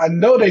 I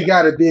know they Yeah.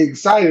 got to be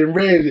excited and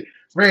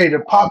ready to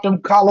pop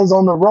them collars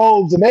on the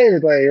robes and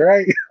everything,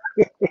 right?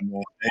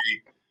 Man,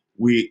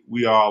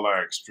 we all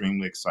are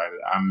extremely excited.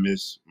 I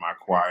miss my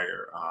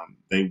choir.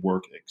 They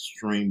work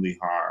extremely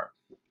hard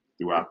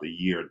throughout the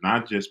year,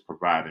 not just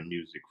providing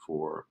music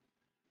for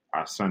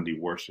our Sunday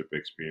worship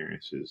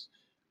experiences,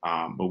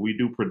 but we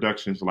do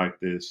productions like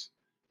this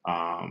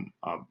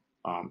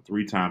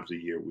 3 times a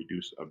year. We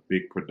do a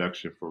big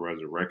production for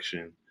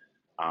Resurrection.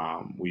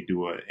 We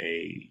do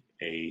a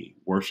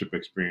worship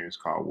experience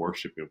called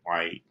Worship in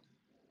White,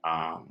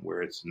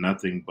 where it's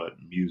nothing but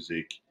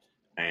music,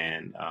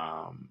 and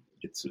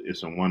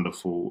it's a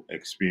wonderful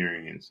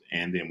experience.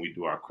 And then we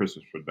do our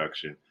Christmas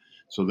production.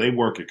 So they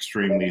work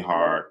extremely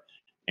hard,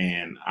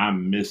 and I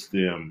miss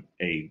them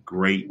a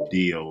great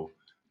deal,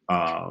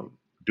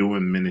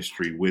 doing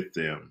ministry with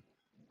them.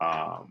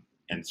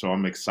 And so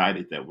I'm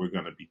excited that we're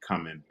going to be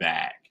coming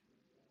back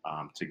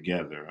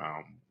together.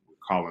 We're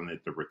calling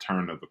it the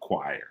Return of the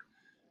Choir,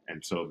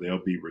 and so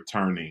they'll be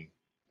returning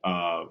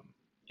uh,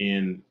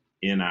 in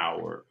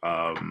our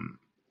uh,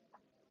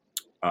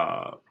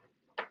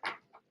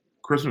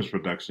 Christmas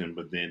production,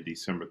 but then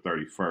December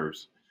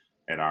 31st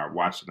at our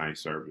Watch Night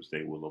service,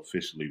 they will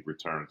officially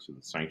return to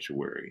the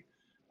sanctuary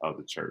of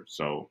the church.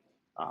 So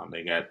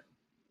they got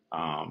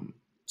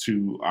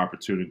 2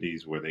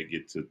 opportunities where they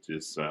get to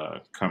just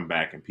come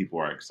back, and people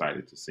are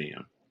excited to see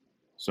them.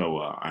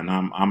 So and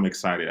I'm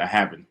excited. I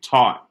haven't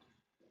taught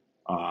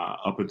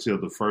up until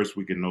the first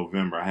week in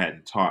November. I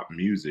hadn't taught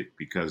music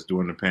because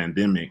during the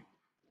pandemic,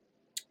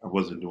 I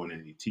wasn't doing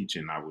any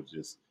teaching. I was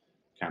just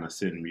kind of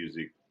sending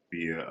music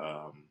via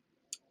um,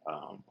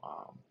 um,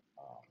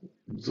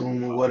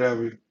 Zoom or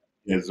whatever.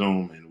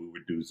 Zoom, and we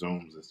would do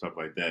Zooms and stuff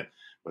like that.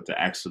 But to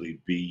actually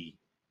be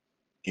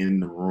in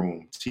the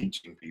room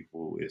teaching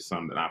people is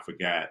something I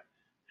forgot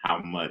how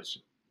much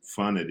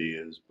fun it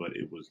is. But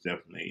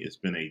it's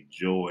been a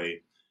joy,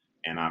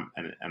 and I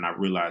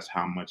realized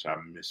how much I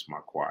miss my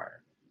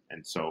choir,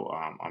 and so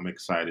I'm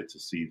excited to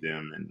see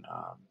them, and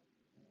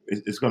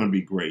it's going to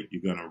be great.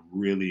 You're going to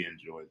really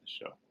enjoy the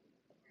show.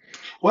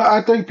 Well,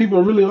 I think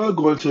people really are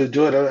going to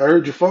enjoy it. I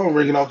heard your phone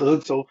ringing off the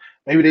hook, so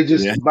maybe they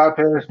just Yeah,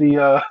 bypass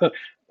the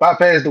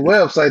bypass the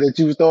website that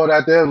you was throwing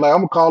out there. Like, I'm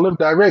gonna call them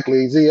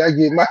directly. See, I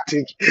get my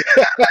ticket.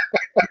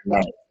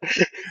 right,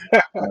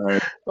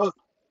 right.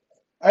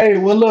 Hey,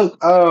 well, look,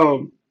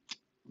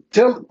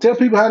 tell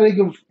people how they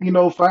can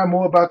find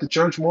more about the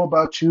church, more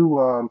about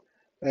you.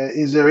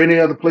 Is there any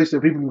other place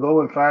that people can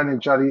go and find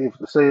and try to if,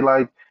 say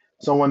like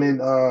someone in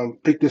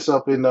pick this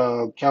up in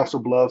Council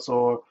Bluffs,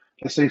 or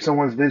let's say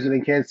someone's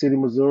visiting Kansas City,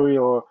 Missouri,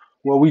 or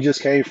where we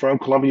just came from,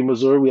 Columbia,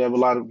 Missouri. We have a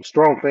lot of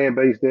strong fan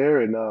base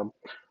there, and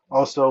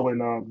also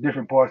in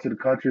different parts of the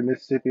country,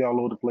 Mississippi, all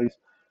over the place.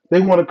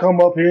 They want to come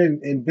up here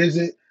and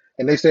visit,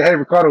 and they say, "Hey,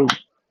 Ricardo,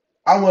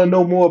 I want to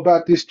know more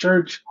about this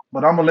church,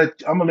 but I'm gonna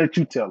let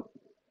you tell it."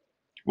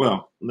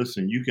 Well,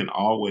 listen, you can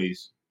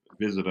always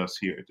visit us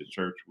here at the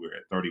church. We're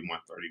at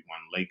 3131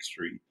 Lake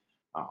Street,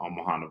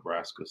 Omaha,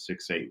 Nebraska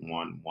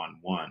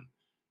 68111.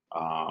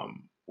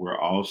 We're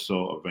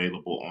also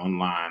available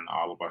online.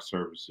 All of our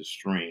services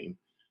stream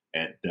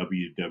at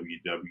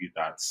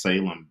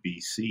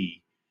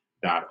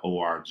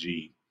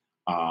www.salembc.org.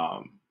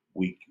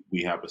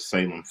 We have a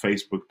Salem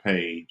Facebook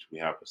page. We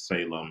have a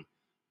Salem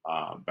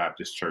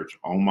Baptist Church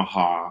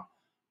Omaha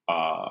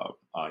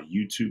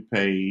YouTube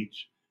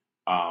page.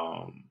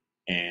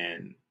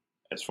 And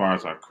as far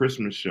as our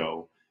Christmas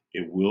show,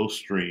 it will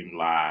stream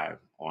live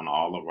on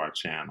all of our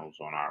channels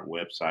on our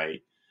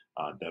website,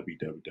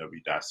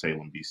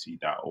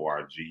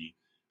 www.salembc.org,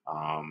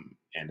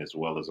 and as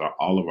well as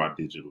all of our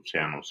digital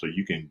channels. So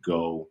you can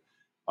go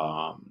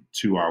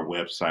to our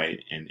website,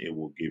 and it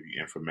will give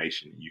you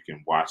information. You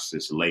can watch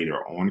this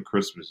later on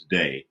Christmas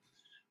Day.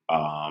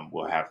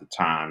 We'll have the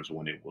times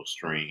when it will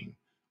stream.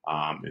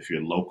 If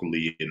you're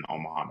locally in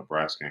Omaha,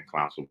 Nebraska, and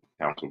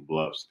Council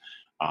Bluffs,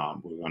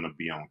 we're going to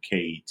be on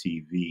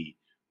KETV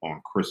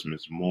on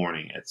Christmas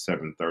morning at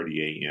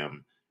 7:30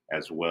 a.m.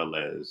 as well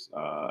as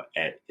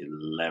at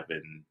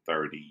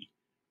 11:30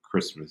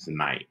 Christmas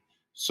night.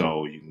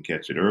 So you can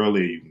catch it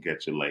early, you can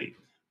catch it late,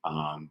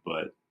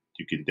 but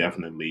you can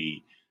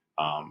definitely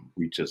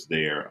reach us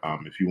there.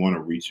 If you want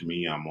to reach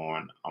me, I'm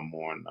on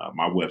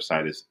my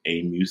website is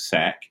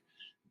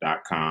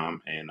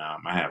amusac.com, and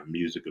I have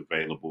music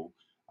available.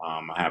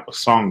 I have a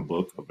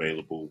songbook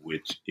available,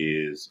 which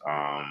is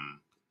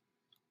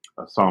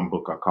a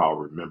songbook I call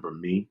Remember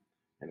Me,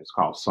 and it's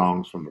called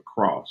Songs from the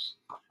Cross.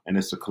 And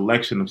it's a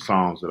collection of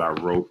songs that I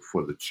wrote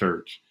for the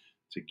church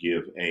to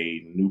give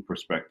a new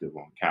perspective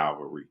on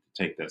Calvary,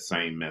 to take that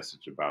same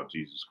message about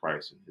Jesus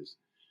Christ and his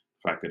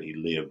fact that he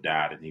lived,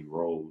 died, and he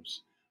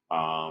rose.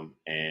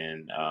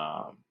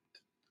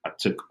 I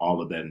took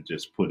all of that and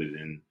just put it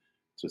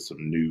into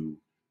some new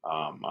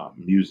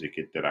music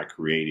that I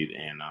created.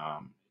 And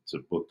it's a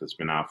book that's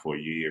been out for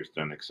years,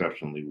 done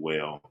exceptionally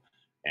well.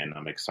 And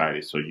I'm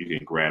excited. So you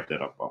can grab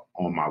that up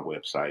on my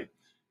website.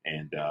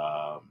 And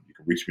you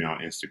can reach me on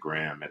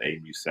Instagram at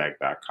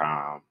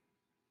amusac.com.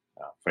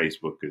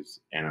 Facebook is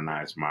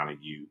Ananias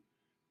Montague.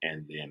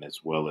 And then as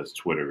well as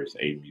Twitter is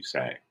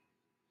amusac.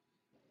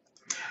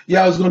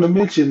 Yeah, I was going to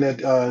mention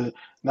that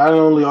not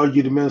only are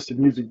you the minister of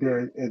music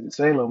there at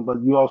Salem,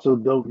 but you also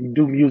you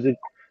do music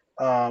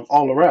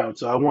all around.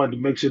 So I wanted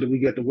to make sure that we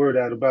get the word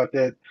out about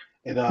that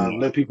and Yeah.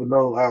 let people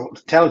know how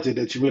talented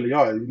that you really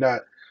are. You're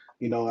not,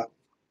 you know,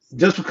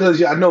 just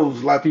because I know a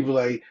lot of people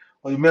like,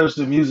 well, you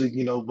minister music,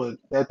 but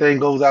that thing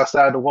goes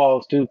outside the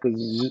walls too,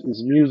 because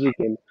it's music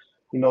and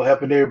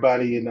helping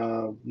everybody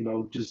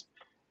and just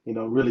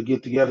really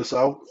get together.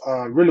 So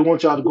I really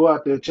want y'all to go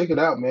out there, check it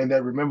out, man.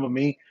 That Remember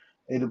Me,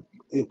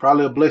 it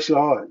probably will bless your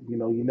heart. You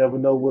never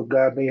know what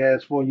God may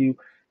has for you,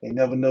 and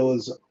never know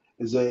as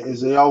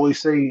they always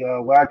say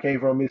where I came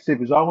from, Mississippi,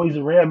 there's always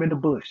a ram in the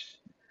bush.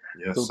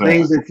 Yes, So sir.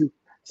 things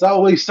it's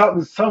always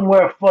something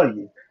somewhere for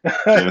you.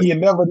 Yes, You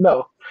never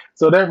know.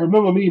 So that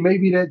Remember Me,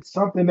 maybe that's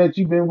something that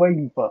you've been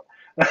waiting for.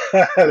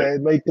 yes, That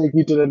may take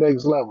you to the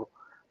next level.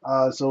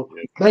 So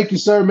yes. thank you,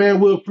 sir, man.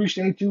 We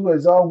appreciate you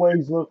as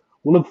always. We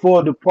look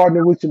forward to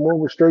partnering with you more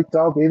with Straight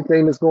Talk.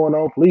 Anything that's going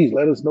on, please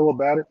let us know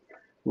about it.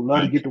 We'd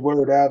love to Thank get you. the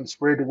word out and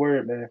spread the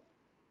word, man.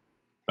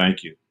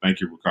 Thank you.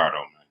 Thank you, Ricardo,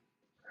 man.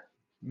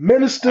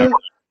 Have Minister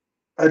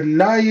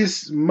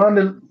Ananias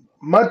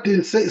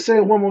Monte, say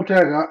it one more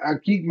time. I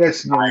keep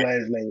messing your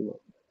last name up.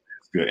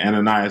 it's good.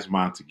 Ananias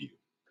Montague.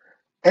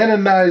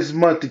 Ananias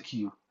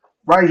Montague,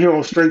 right here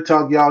on Straight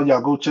Talk, y'all.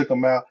 Y'all go check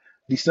them out.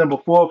 December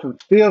 4th and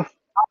 5th,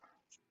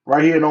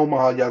 right here in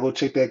Omaha. Y'all go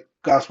check that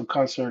gospel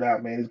concert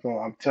out, man. It's going.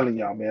 I'm telling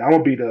y'all, man. I'm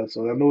gonna be there,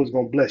 so I know it's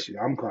gonna bless you.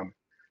 I'm coming.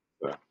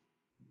 So,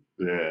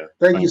 yeah.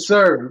 Thank you, Thanks for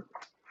sir.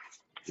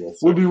 yes,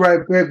 We'll sir. be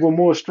right back with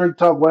more Straight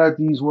Talk right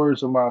after these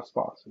words from our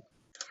sponsor.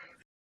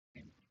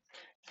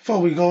 Before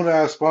we go to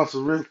our sponsor,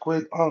 real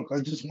quick, Unc, I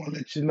just want to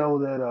let you know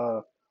that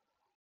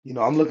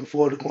I'm looking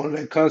forward to going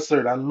to that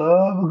concert. I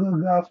love a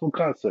good gospel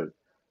concert.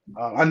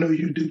 I know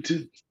you do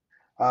too.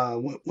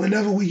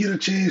 Whenever we get a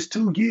chance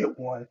to get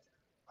one,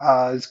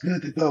 it's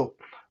good to go.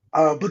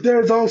 But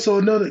there's also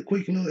another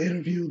quick little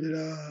interview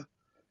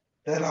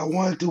that I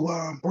wanted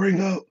to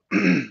bring up.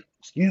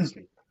 Excuse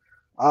me.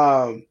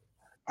 Um,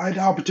 I had the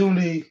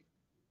opportunity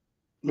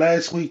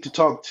last week to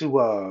talk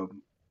to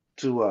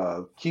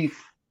Keith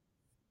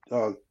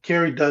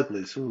Kerry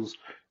Douglas, who's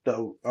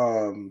the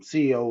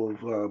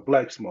CEO of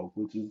Black Smoke,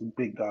 which is a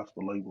big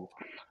gospel label,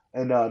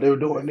 and they were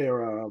Okay.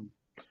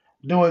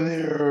 doing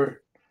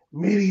their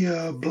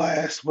media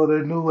blast for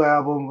their new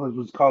album. It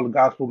was called the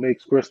Gospel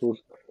Mix Christmas.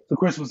 It's a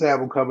Christmas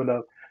album coming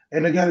up,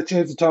 and I got a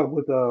chance to talk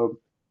with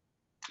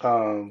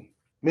um,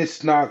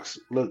 Miss Knox,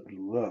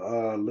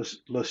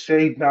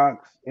 Lachey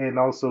Knox, and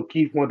also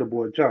Keith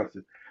Wonderboy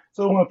Johnson.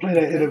 So I want to play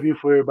that Okay. interview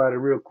for everybody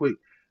real quick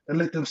and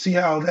let them see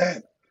how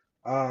that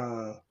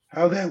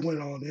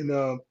went on.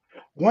 And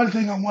one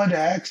thing I wanted to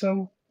ask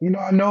them,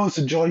 I know it's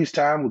a joyous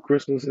time with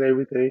Christmas and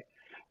everything,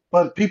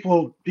 but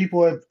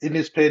in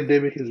this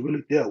pandemic has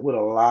really dealt with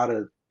a lot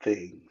of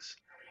things.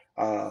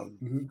 Um,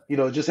 Hmm.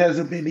 it just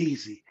hasn't been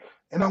easy.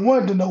 And I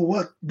wanted to know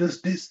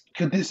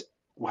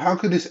how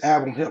could this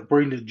album help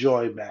bring the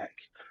joy back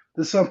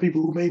to some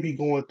people who may be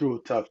going through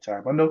a tough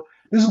time? I know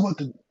this is what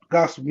the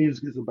gospel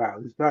music is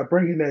about. It's about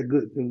bringing that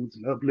good news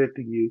and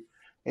uplifting you.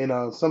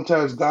 And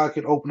sometimes God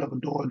can open up a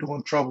door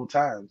during troubled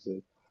times.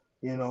 And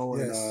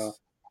Yes.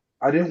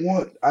 I didn't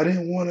want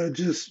to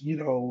just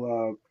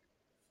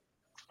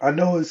I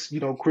know it's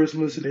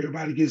Christmas and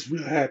everybody gets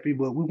real happy,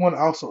 but we want to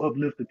also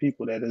uplift the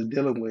people that is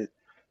dealing with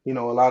a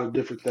lot of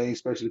different things,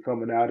 especially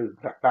coming out of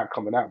not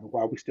coming out, but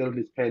while we're still in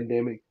this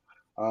pandemic,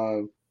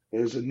 um,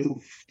 there's a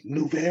new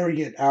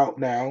variant out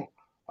now,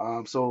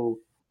 so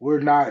we're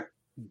not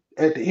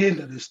at the end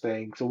of this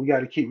thing, so we got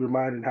to keep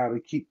reminding how to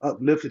keep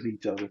uplifting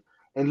each other.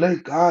 and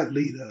let God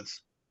lead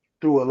us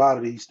through a lot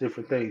of these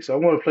different things. So I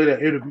want to play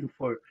that interview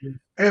for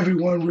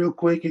everyone real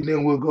quick, and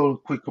then we'll go to a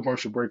quick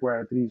commercial break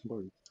right after these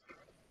words.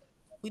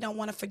 We don't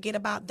want to forget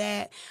about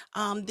that.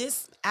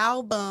 This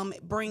album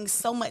brings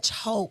so much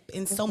hope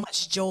and so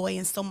much joy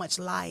and so much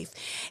life.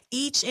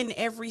 Each and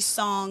every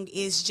song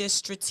is just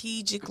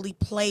strategically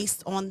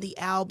placed on the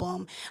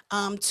album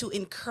to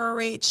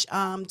encourage,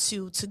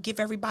 to give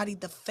everybody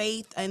the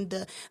faith and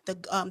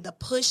the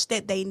push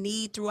that they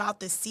need throughout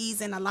the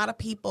season. A lot of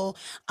people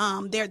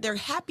they're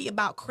happy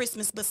about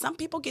Christmas, but some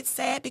people get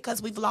sad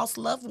because we've lost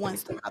loved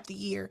ones throughout the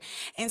year.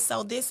 And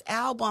so this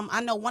album, I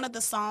know one of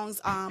the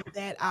songs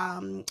that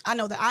I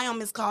know that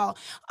I'm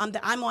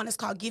on is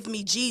called "Give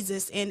Me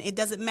Jesus," and it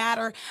doesn't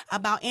matter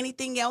about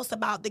anything else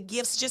about the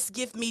gifts. Just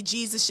give me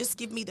Jesus. Just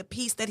give me the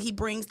peace that He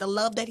brings, the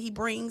love that He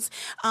brings,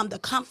 the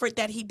comfort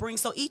that He brings.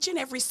 So each and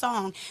every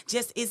song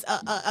just is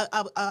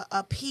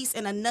a piece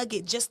and a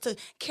nugget just to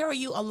carry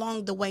you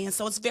along the way. And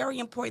so it's very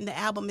important. The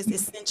album is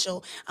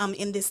essential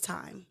in this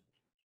time.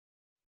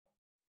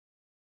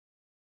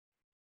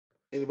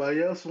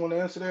 Anybody else want to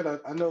answer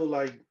that? I know,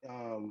 like,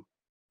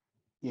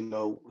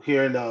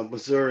 here in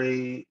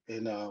Missouri,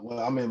 and well,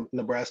 I'm in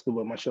Nebraska,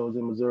 but my show's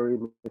in Missouri,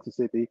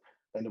 Mississippi,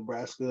 and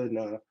Nebraska,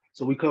 and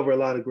so we cover a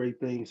lot of great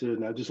things here.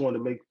 And I just want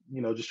to make,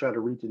 just try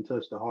to reach and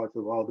touch the hearts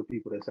of all the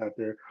people that's out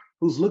there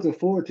who's looking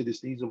forward to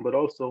this season, but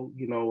also,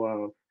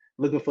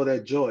 looking for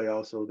that joy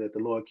also that the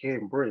Lord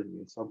can bring.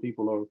 And some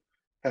people are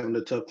having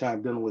a tough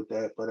time dealing with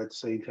that, but at the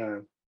same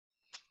time,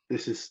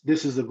 this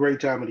is a great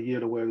time of the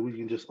year to where we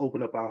can just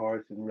open up our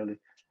hearts and really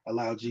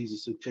allow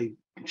Jesus to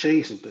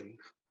change some things.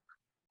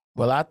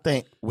 Well, I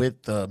think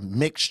with the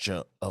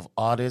mixture of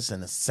artists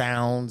and the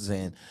sounds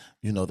and,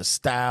 the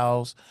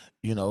styles,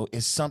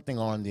 it's something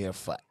on there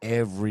for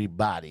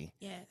everybody.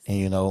 Yes.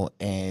 And,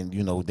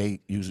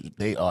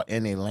 they are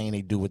in their lane,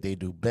 they do what they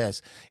do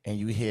best. And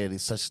you hear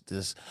this,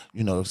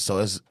 so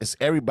it's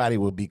everybody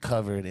will be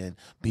covered and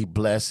be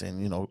blessed.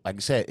 And, like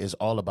you said, it's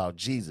all about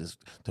Jesus,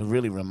 to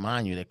really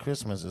remind you that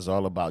Christmas is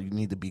all about, you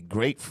need to be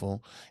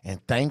grateful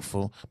and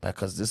thankful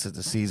because this is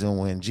the season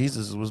when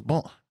Jesus was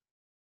born.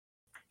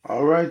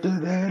 All right,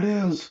 there it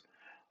is.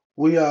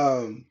 We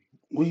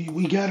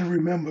got to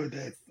remember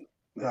that,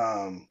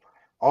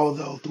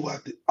 although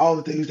throughout all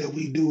the things that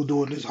we do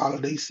during this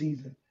holiday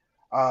season,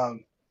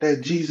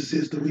 that Jesus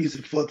is the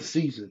reason for the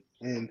season,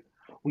 and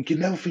we can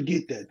never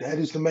forget that. That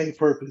is the main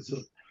purpose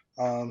of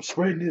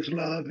spreading this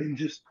love and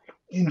just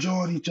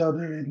enjoying each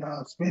other and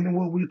spending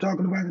what we're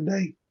talking about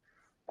today,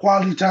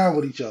 quality time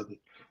with each other.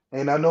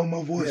 And I know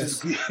my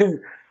voice Yes. is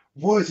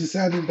voice is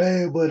sounding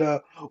bad,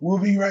 but we'll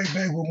be right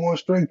back with more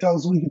straight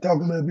talk so we can talk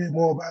a little bit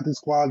more about this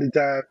quality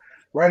time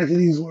right into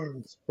these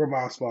words from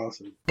our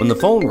sponsor. When the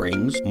phone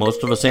rings,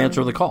 most of us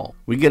answer the call.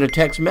 We get a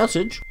text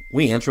message,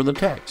 we answer the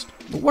text.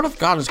 But what if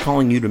God is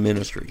calling you to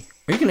ministry?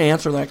 Are you going to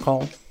answer that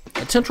call?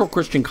 At Central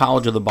Christian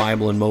College of the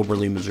Bible in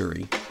Moberly,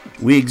 Missouri,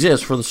 we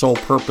exist for the sole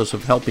purpose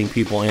of helping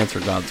people answer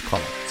God's call.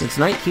 Since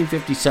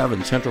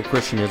 1957, Central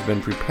Christian has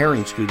been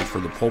preparing students for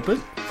the pulpit,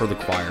 for the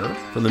choir,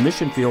 for the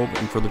mission field,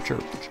 and for the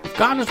church. If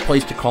God has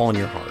placed a call in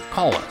your heart,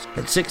 call us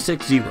at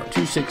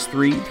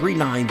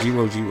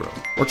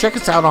 660-263-3900 or check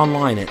us out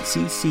online at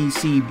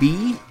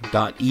cccb.edu.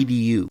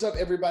 What's up,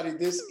 everybody?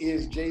 This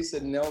is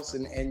Jason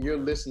Nelson, and you're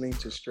listening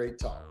to Straight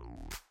Talk.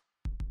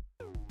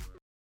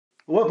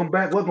 Welcome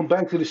back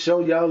to the show,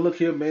 y'all. Look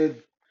here, man.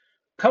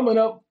 Coming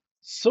up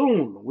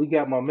soon, we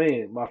got my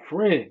man, my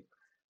friend,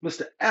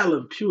 Mr.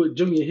 Alan Pewitt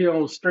Jr. here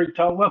on Straight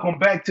Talk. Welcome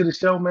back to the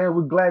show, man.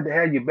 We're glad to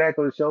have you back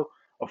on the show.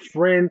 A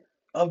friend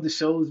of the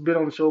show. He's been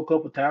on the show a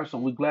couple times, so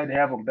we're glad to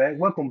have him back.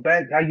 Welcome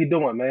back. How you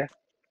doing, man?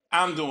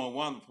 I'm doing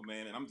wonderful,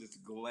 man, and I'm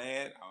just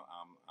glad.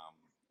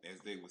 As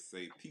they would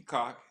say,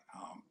 peacock,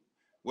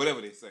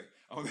 whatever they say.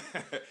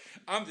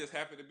 I'm just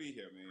happy to be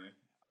here, man.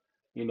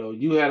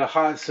 You had a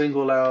hot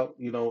single out,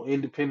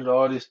 independent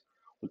artist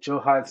with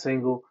your hot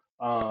single.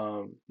 We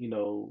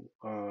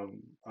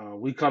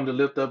come to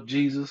lift up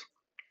Jesus.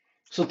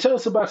 So tell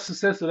us about the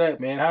success of that,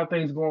 man. How are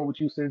things going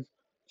with you since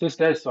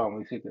that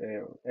song hit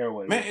the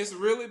airwaves? Man, it's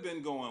really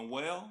been going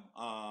well.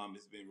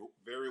 It's been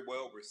very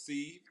well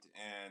received,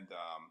 and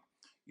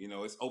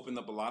it's opened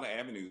up a lot of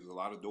avenues, a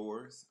lot of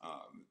doors.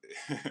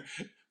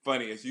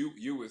 Funny as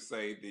you would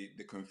say,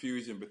 the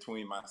confusion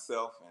between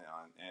myself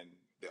and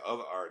the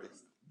other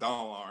artist,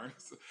 Don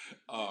Lawrence,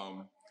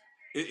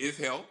 it's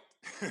helped,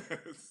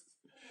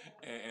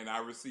 and I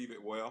receive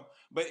it well.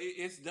 But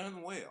it's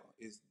done well.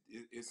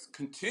 It's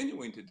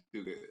continuing to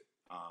do good.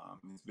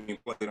 It's being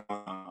played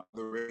on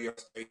the radio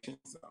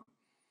stations.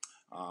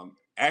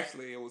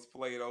 Actually, it was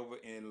played over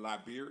in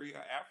Liberia,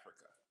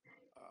 Africa,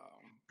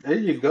 There a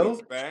you few go.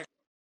 weeks back,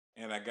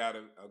 and I got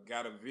a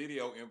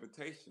video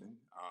invitation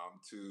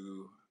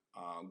to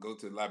go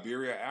to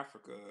Liberia,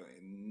 Africa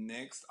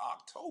next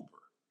October.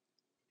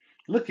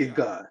 Look at Yeah,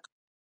 God.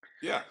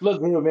 yeah.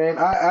 Look here, man.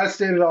 I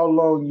said it all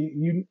along.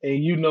 You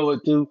know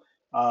it too.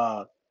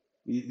 Uh,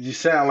 you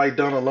sound like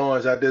Donald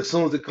Lawrence out there. As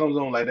soon as it comes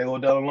on, like that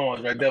old Donald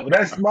Lawrence right there. But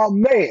that's my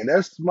man.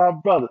 That's my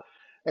brother.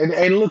 And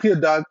look here,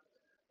 Doc.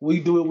 we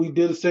do it. We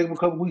did a segment a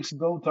couple weeks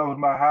ago talking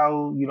about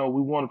how we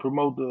want to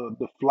promote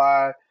the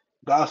fly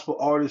gospel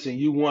artists, and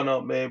you one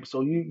up, man.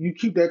 So you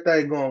keep that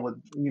thing going with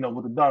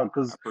with the Donna, I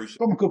because appreciate.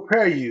 if I'm gonna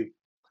compare you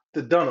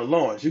to Donna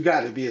Lawrence, you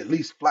got to be at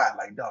least fly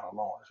like Donna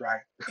Lawrence,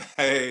 right?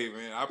 Hey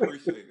man, I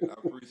appreciate it. I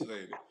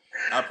appreciate it.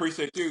 I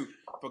appreciate you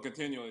for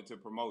continuing to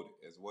promote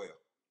it as well.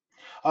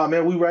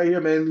 Man, we right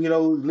here, man.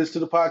 Listen to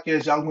the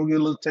podcast. Y'all gonna get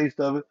a little taste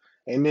of it,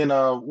 and then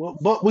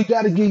but we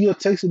got to give you a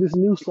taste of this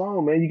new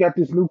song, man. You got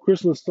this new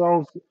Christmas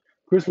songs,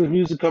 Christmas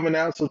music coming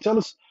out. So tell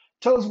us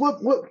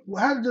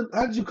how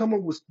did you come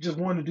up with just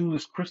wanting to do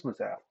this Christmas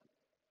album?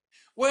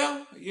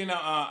 Well,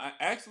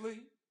 actually,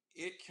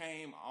 it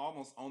came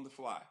almost on the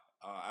fly.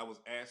 I was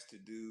asked to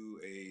do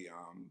a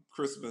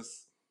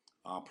Christmas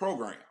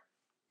program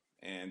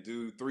and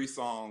do 3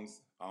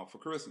 songs for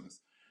Christmas.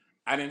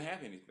 I didn't have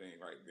anything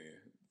right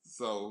then.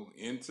 So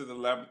into the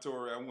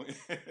laboratory I went,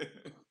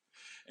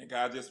 and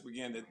God just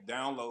began to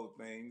download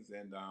things,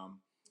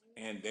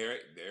 and there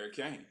it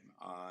came.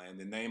 And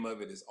the name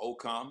of it is O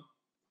Come,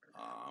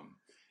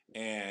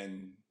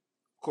 and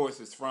of course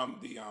it's from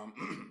the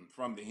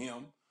from the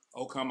hymn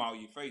 "O Come All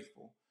Ye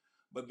Faithful,"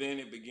 but then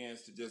it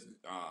begins to just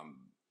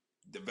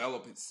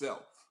develop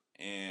itself,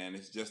 and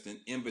it's just an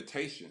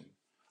invitation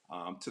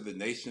to the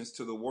nations,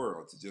 to the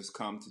world, to just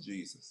come to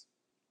Jesus.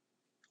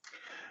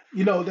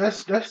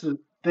 That's the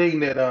thing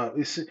that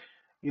it's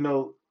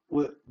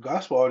with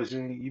gospel artists,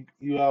 and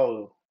you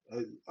all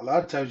a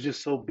lot of times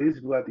just so busy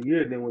throughout the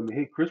year. And then when they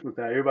hit Christmas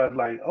time, everybody's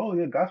like, "Oh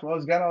yeah, gospel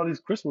artists got all these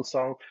Christmas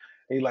songs."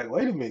 And you're like,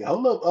 "Wait a minute,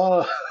 hold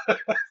up,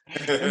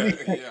 let me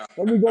Yeah,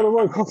 let me go to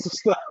work on some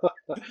stuff."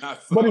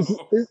 not But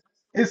so.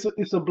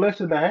 it's a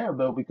blessing to have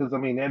though, because I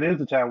mean that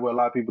is a time where a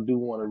lot of people do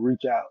want to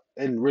reach out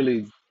and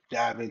really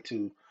dive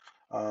into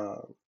uh,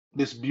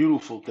 this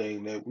beautiful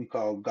thing that we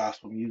call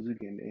gospel music,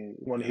 and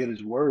want to Yeah. hear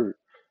this word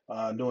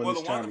during Well, the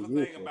this time of wonderful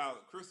year. thing So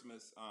about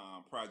Christmas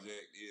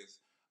project is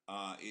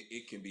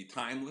it can be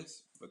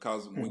timeless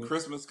because when mhm.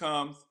 Christmas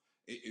comes,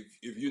 if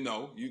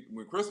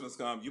when Christmas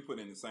comes, you put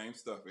in the same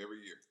stuff every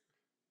year.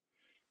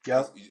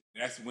 Yeah.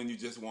 That's when you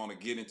just want to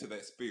get into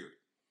that spirit,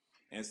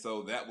 and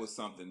so that was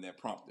something that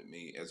prompted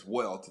me as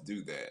well to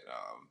do that.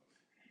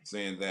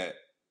 Saying that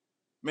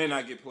may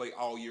not get played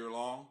all year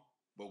long,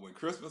 but when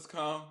Christmas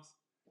comes,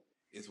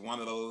 it's one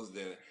of those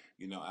that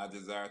I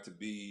desire to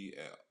be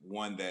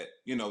one that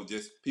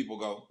just people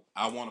go,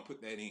 I want to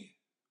put that in.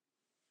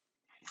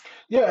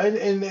 Yeah,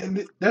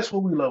 and that's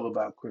what we love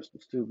about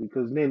Christmas too,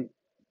 because then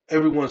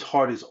everyone's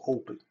heart is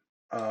open,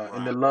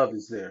 and the Right. love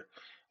is there,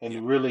 Yeah.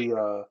 and really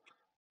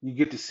you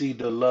get to see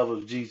the love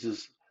of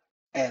Jesus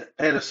at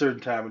a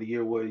certain time of the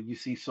year, where you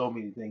see so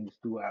many things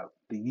throughout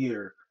the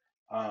year.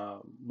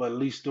 But at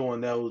least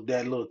during that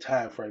little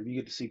time frame, you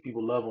get to see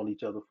people love on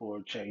each other for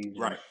a change,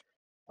 and Right.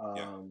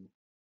 Yeah. um,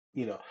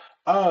 you know.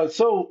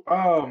 So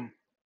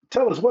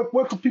tell us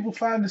what can people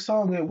find the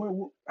song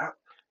at?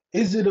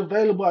 Is it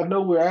available? I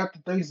know we're after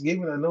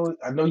Thanksgiving. I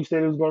know you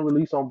said it was going to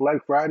release on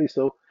Black Friday.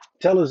 So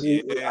tell us.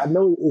 Yeah. I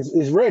know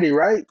it's ready,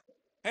 right?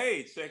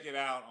 Hey, check it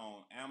out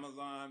on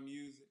Amazon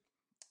Music,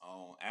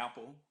 on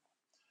Apple,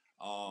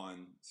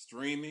 on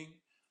streaming,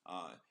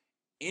 uh,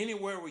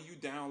 anywhere where you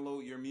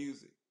download your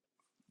music,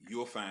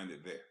 you'll find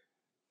it there.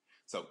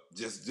 So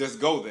just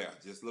go there.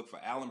 Just look for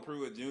Alan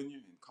Pruitt Jr.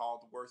 and Call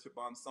to Worship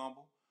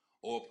Ensemble,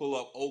 or pull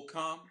up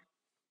OCOM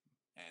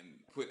and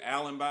put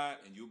Alan by it,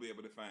 and you'll be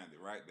able to find it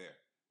right there.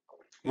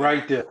 And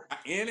Right there.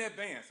 in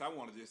advance, I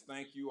want to just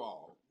thank you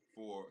all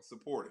for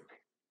supporting.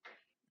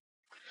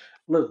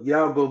 Look,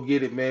 y'all go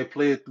get it, man.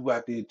 Play it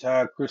throughout the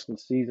entire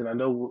Christmas season. I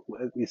know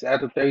it's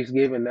after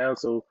Thanksgiving now,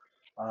 so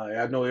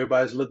I know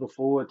everybody's looking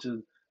forward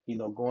to,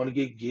 going to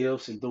get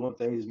gifts and doing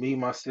things. Me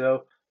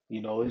myself,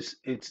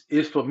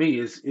 it's for me.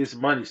 It's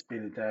money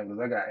spending time because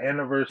I got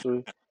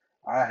anniversary,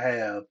 I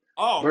have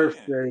Oh man,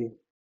 birthday,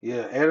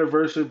 yeah,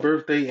 anniversary,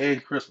 birthday,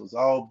 and Christmas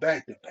all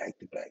back to back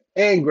to back,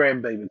 and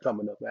grandbaby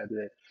coming up after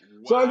that.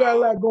 So I got a wow!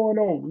 lot going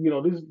on.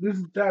 This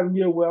is the time of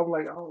year where I'm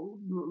like, oh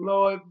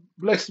Lord,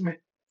 bless me,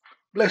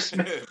 bless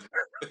me.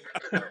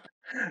 Yeah,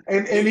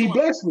 And you he want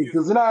blessed me to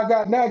because now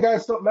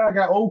I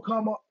got old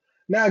come up.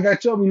 Now I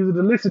got your music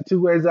to listen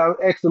to as I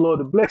ask the Lord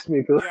to bless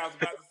me because Yeah, I was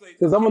about to say,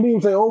 I'm just gonna keep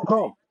even say playing old for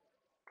come.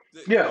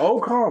 me. Yeah, Oh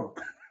old come! come.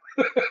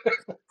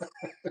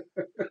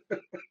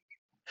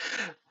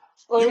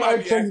 You Well, might I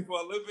be tell asking you, for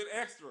a little bit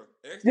extra,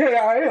 yeah,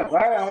 yeah, I but am.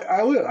 old come.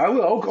 I will. I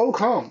will. Old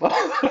come.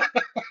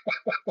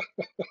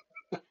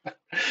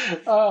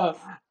 uh,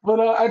 but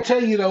I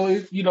tell you,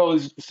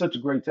 it's such a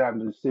great time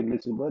to sit and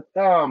listen. But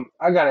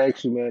I gotta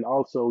ask you, man.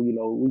 Also,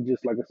 we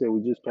just like I said,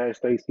 we just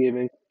passed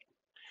Thanksgiving.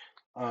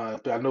 I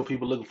know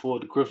people looking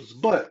forward to Christmas,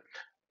 but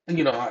I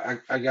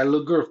got a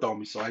little girth on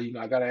me, so I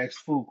gotta ask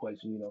the food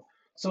question.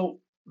 So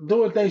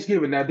during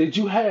Thanksgiving, now,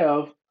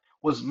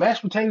 was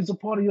mashed potatoes a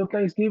part of your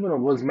Thanksgiving, or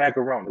was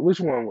macaroni? Which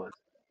one was?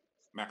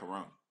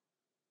 Macaroni.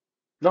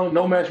 No,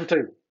 no Oh mashed mac.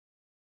 potato.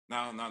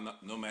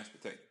 No mashed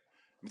potato.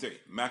 Let me tell you,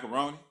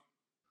 macaroni,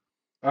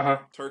 Uh-huh.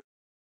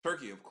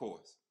 turkey, of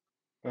course.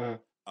 Uh-huh.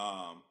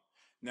 Um,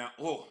 now,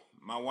 oh,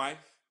 my wife.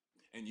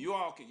 And you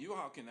all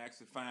can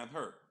actually find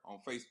her on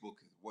Facebook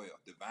as well.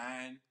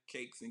 Divine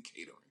Cakes and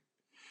Catering.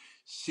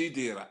 She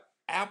did an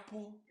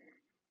apple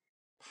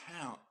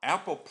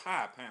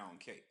pie pound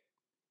cake.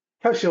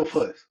 Hush your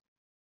fuss.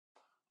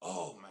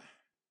 Oh man.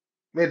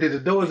 Man, did the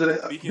doors of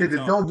Speak in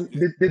tongues.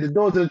 did the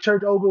doors of the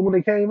church open when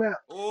they came out?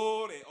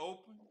 Oh, they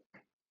open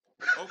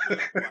up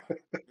wide.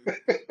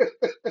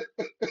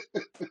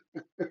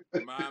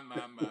 My.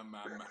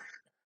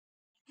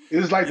 It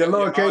was like the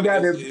Lord came Y'all,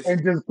 down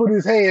and just put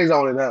his hands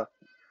on it now.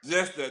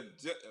 just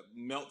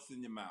melts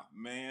in your mouth,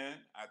 man.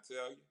 I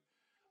tell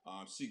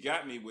you, she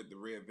got me with the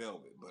red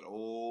velvet, but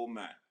oh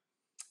my,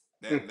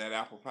 that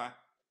apple pie,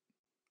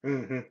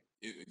 Mm-hmm.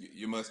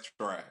 you must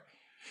try it.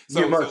 You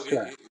So must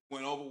try. it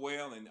went over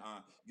well, and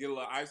get a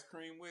little ice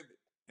cream with it,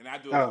 and I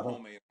do a little Uh-huh.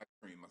 homemade ice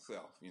cream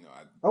myself. You know,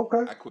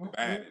 Okay. I quit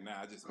buying it now.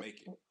 I just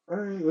make it. All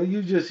right. Well,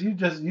 you just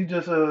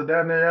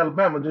down there in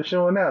Alabama just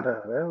showing out,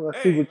 huh?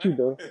 I see Hey what you man,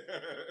 do.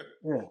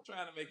 Yeah.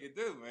 trying to make it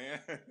do, man.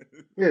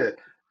 Yeah.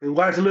 And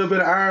watch a little bit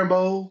of Iron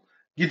Bowl.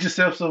 Get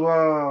yourself some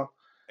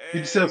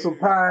Hey,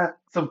 pie,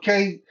 some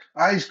cake,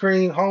 ice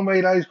cream,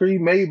 homemade ice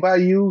cream made by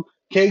you,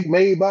 cake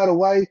made by the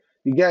wife.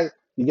 You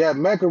got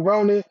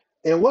macaroni.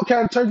 And what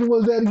kind of turkey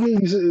was that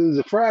again? You said it was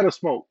a fried or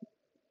smoked?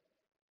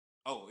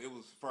 oh, it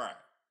was fried.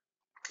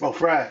 Oh,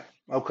 fried.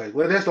 Okay.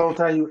 Well, Yeah, that's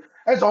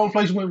the only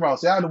place you went wrong.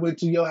 See, I'd have went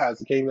to your house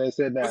and came there and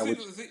sat but down see, with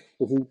see,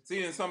 you.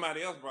 see, and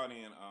somebody else brought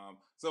in.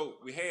 So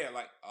we had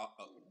like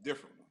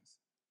different ones,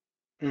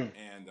 Mm.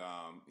 and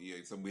yeah,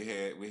 so we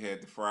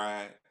had the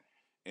fried,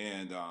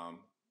 and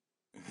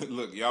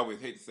look, you always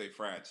hate to say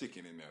fried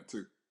chicken in there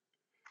too.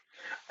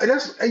 And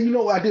you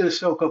know what? I did a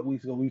show a couple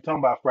weeks ago. We were talking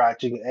about fried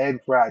chicken, adding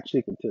fried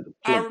chicken to the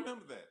I plate.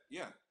 remember that.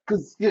 Yeah.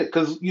 Cause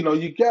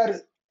you got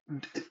it.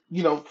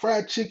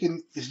 Fried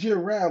chicken is year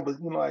round, but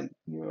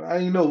I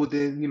didn't know what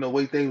the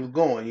way things was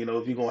going.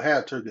 If you're gonna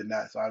have turkey or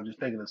not. So I was just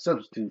thinking a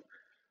substitute,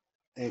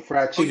 and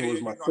fried Oh yeah, chicken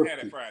was my you're gonna have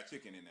that substitute. fried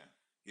chicken in there.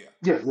 Yeah,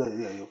 Yeah, yeah,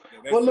 yeah, yeah.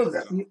 that Well, sets it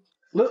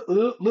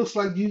off. looks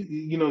like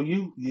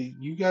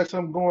you got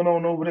something going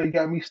on over there. You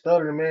got me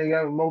stuttering, man. You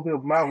got me over here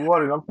mouth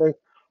watering. I'm thinking,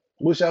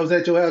 wish I was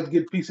at your house to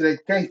get a piece of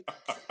that cake.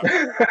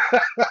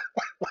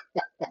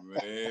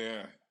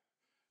 Man,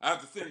 I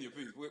have to send you a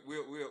piece.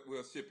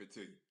 We'll ship it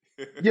to you.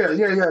 Yeah,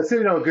 yeah, yeah.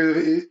 Send it on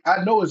because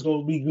I know it's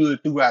gonna be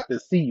good throughout the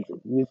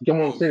season. Just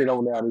come on, Oh send it yeah.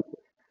 on now.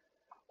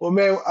 Well,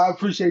 man, I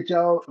appreciate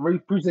y'all. Really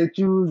appreciate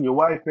you and your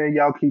wife, man.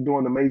 Y'all keep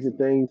doing amazing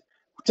things.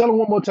 Tell them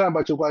one more time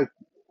about your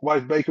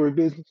wife bakery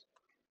business.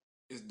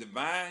 It's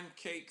Divine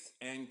Cakes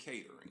and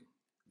Catering.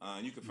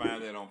 You can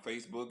find that on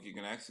Facebook. You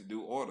can actually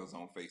do orders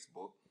on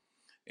Facebook,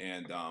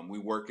 and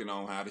we're working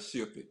on how to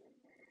ship it.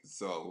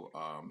 So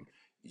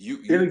you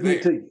It'll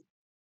get there. to you.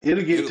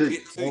 It'll get It'll to you.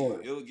 get to Don't you.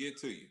 worry. It'll get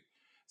to you.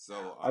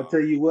 So I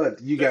tell you what,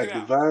 check it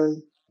out.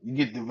 you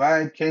get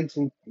divine cakes,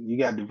 and you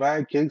got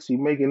divine cakes. You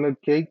making a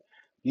cake.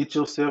 Get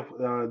yourself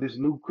this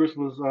new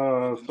Christmas Get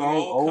the new song,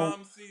 Old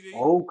Come CD.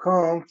 old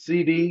come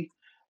CD.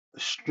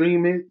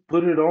 Stream it,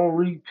 put it on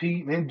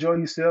repeat, enjoy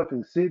yourself,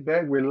 and sit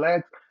back,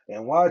 relax,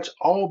 and watch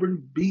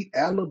Auburn beat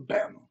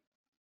Alabama.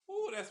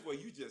 Oh, that's where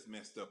you just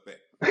messed up at.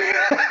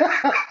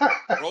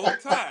 Roll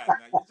Tide.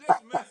 Now you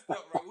just messed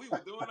up, right? We were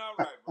doing all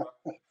right, bro.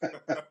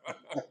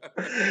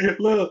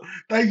 Look,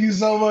 thank you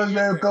so much,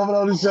 man, for Yeah. coming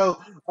on the show.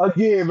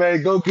 Again,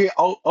 man, go get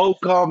Old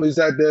Commons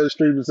out there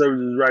streaming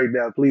services right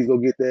now. Please go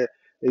get that.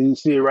 And you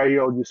see it right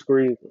here on your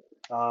screen.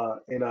 Go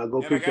And I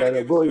pick gotta that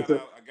up. give a Go ahead, shout sir.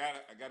 out.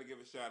 I gotta give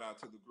a shout out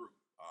to the group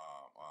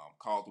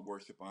called the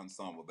Worship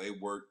Ensemble. They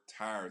work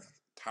tirelessly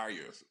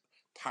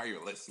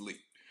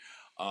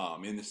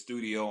in the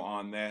studio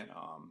on that.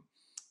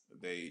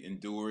 They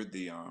endured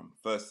the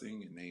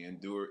fussing, and they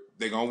endured.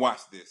 They're gonna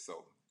watch this,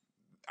 so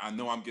I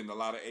know I'm getting a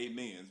lot of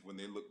amens when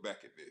they look back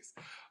at this.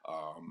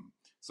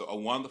 So a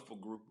wonderful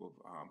group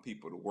of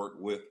people to work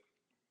with,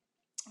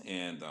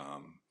 and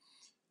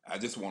I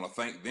just want to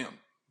thank them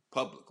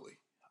publicly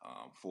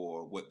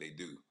for what they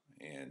do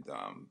and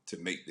to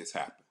make this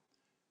happen.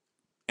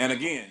 And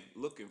again,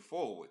 looking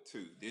forward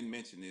to, didn't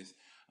mention this,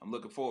 I'm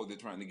looking forward to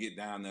trying to get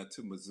down there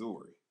to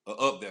Missouri,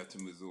 or up there to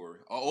Missouri,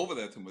 or over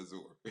there to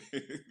Missouri.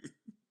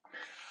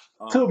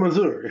 To um,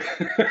 Missouri.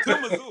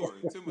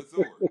 to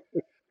Missouri.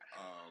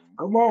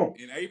 Come on.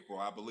 In April,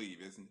 I believe,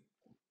 isn't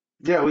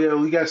it? Yeah,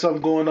 we got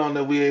something going on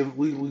that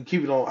we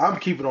keep it on. I'm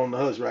keeping it on the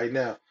hush right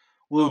now.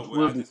 We'll Oh, well,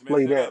 we'll I just messed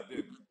display that that. up,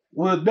 didn't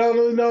Well,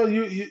 no.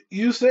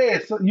 You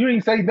said so, you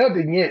ain't say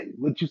nothing yet,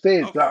 but you I?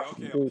 said Okay,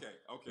 something. okay, You okay,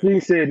 okay,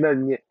 ain't okay. said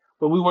nothing yet,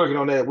 but we working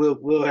on that.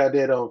 We'll have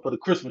that on for the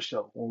Christmas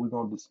show when we're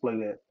gonna display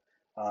that.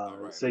 All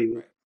right,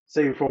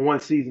 Save it from one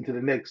season to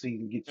the next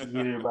season. all Get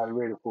right. everybody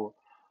ready for it.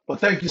 But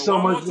thank you So so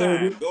one much, more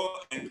time, man. go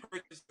and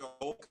purchase your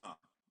whole comp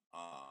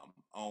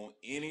on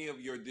any of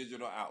your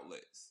digital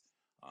outlets,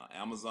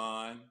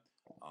 Amazon,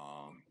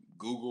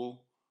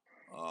 Google,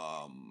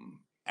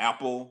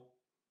 Apple,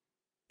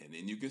 and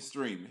then you can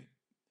stream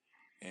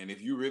it. And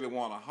if you really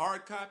want a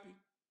hard copy,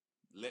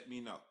 let me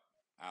know.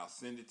 I'll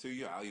send it to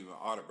you. I'll even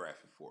autograph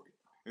it for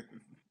you.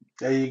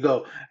 There you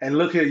go. And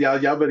look here,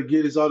 y'all. Y'all better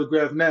get his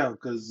autograph now,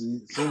 because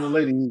sooner or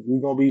later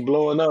he's gonna be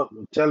blowing up.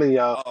 I'm telling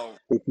y'all. Oh,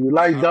 If you man,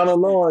 like I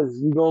Donald receive Lawrence,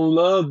 you're gonna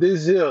love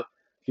this here.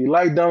 If you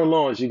like Donald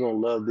Lawrence, you're gonna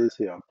love this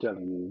here. I'm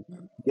telling you. it.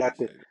 You got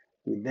to, Appreciate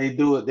it. they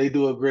do it. They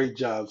do a great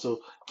job.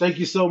 So thank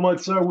you so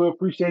much, sir. We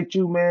appreciate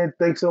you, man.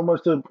 Thanks so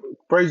much to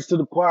praise to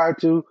the choir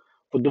too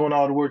for doing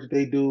all the work that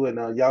they do, and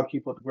y'all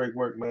keep up the great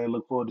work, man.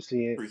 Look forward to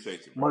seeing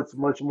Appreciate you, bro.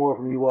 much more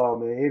from you all,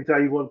 man.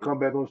 Anytime you want to come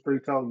back on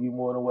Straight Talk, you're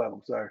more than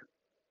welcome, sir.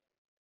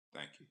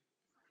 Thank you.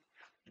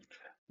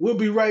 We'll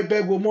be right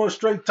back with more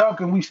Straight Talk,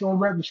 and we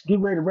gonna get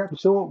ready to wrap the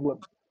show up with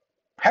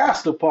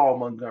Pastor Paul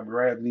Montgomery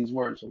right after these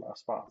words from our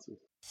sponsors.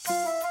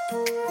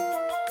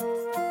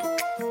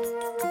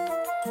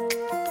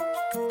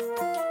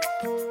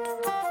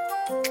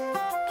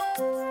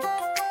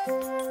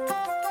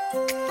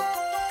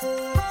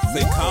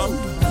 Say, come.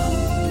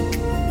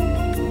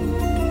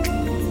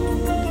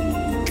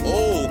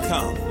 Oh,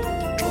 come.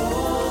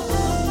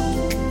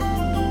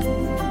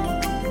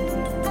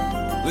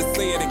 Let's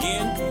say it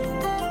again.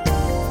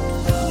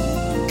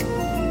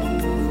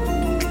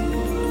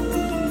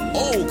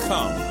 Oh,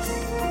 come.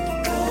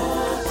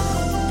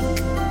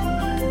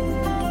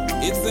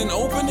 It's an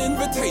open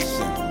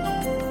invitation.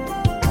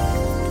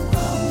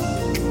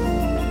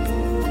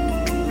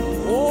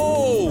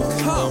 Oh,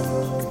 come.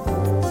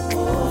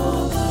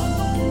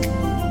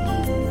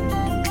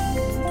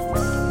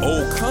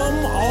 Oh,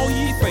 come, all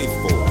ye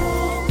faithful.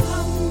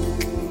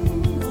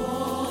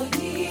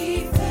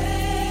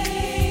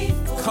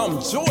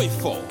 Come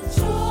joyful.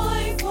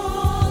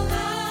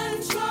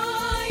 And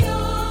triumphant.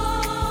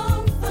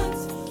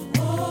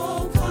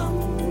 Oh,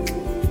 come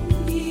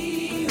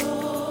ye to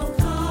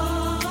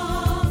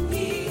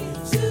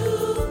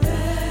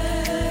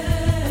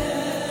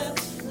Bethlehem.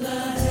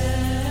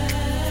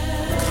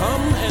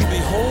 Come and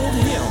behold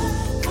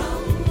him.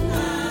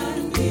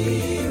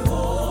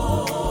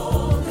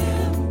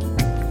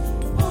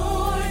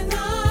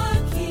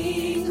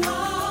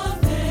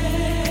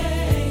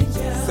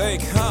 Say,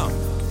 come.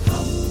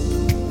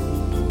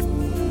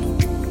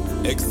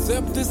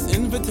 Accept this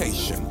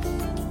invitation.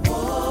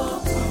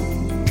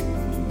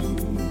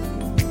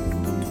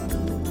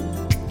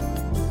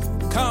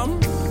 Come.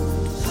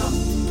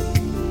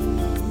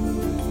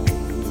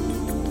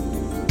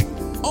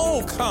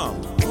 Oh,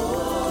 come.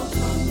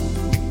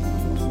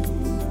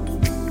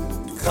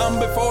 Come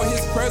before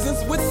his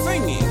presence with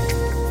singing.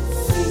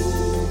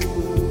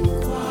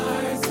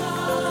 Choirs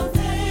of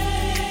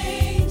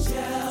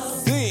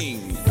angels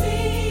Sing.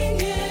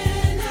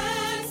 singing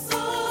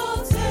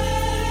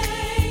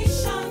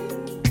exaltation.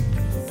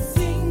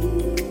 Sing,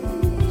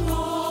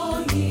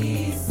 all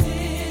ye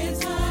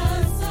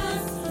citizens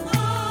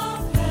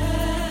of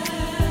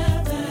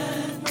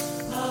heaven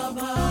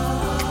above.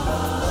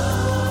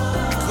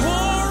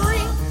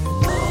 Glory.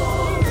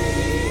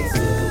 Glory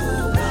to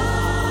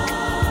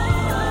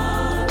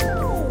God.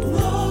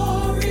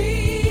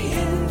 Glory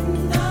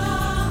in the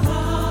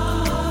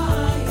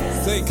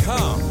highest. Say,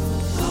 come.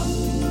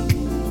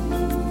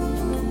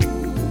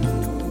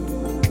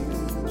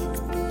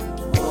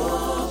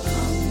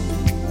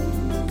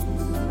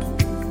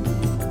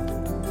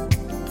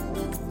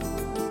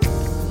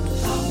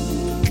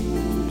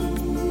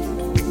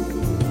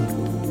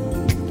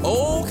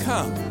 Oh,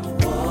 come.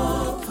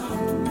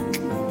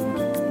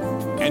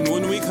 And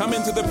when we come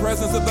into the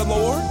presence of the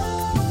Lord,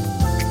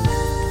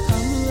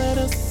 come, let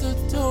us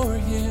adore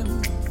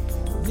him,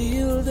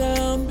 kneel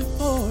down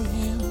before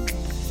him,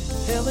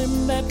 tell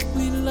him that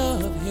we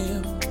love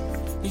him.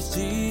 He's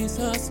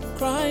Jesus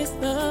Christ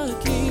the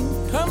King.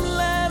 Come,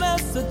 let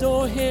us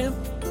adore him,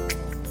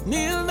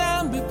 kneel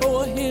down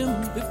before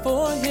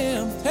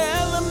him,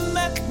 tell him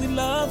that we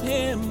love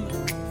him.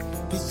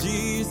 He's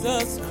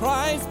Jesus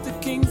Christ the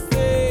King.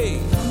 Say,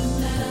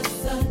 Let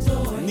us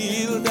adore him.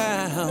 kneel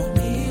down,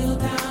 Kneel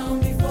down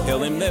before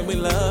tell him that we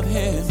love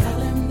him. Tell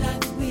him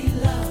that we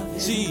love him.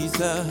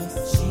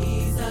 Jesus.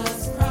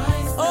 Jesus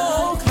Christ.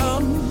 Oh,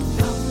 come,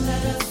 Come,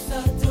 let us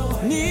adore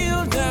him.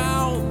 kneel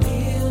down,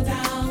 Kneel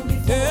down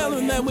before tell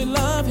him that we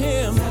love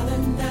him. Tell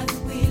him that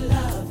we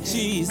love him.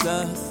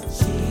 Jesus.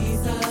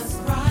 Jesus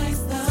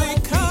Christ. Say,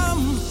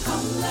 come,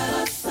 Come, let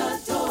us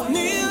adore him.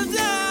 kneel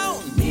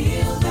down,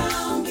 Kneel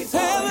down before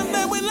tell him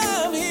that we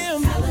love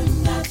him. Tell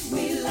him that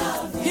we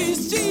love him.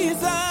 He's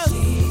Jesus.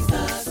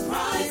 Jesus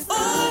Christ.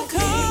 Oh,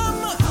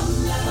 come,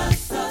 Come, let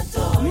us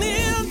adore him.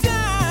 kneel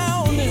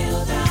down,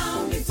 Kneel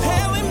down before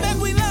tell him that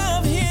we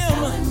love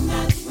Tell him. him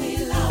that we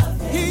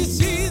love him. He's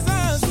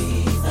Jesus.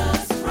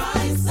 Jesus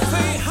Christ.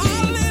 Say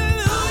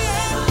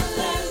hallelujah.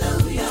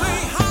 Hallelujah. Say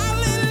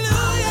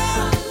hallelujah.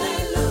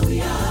 Hallelujah.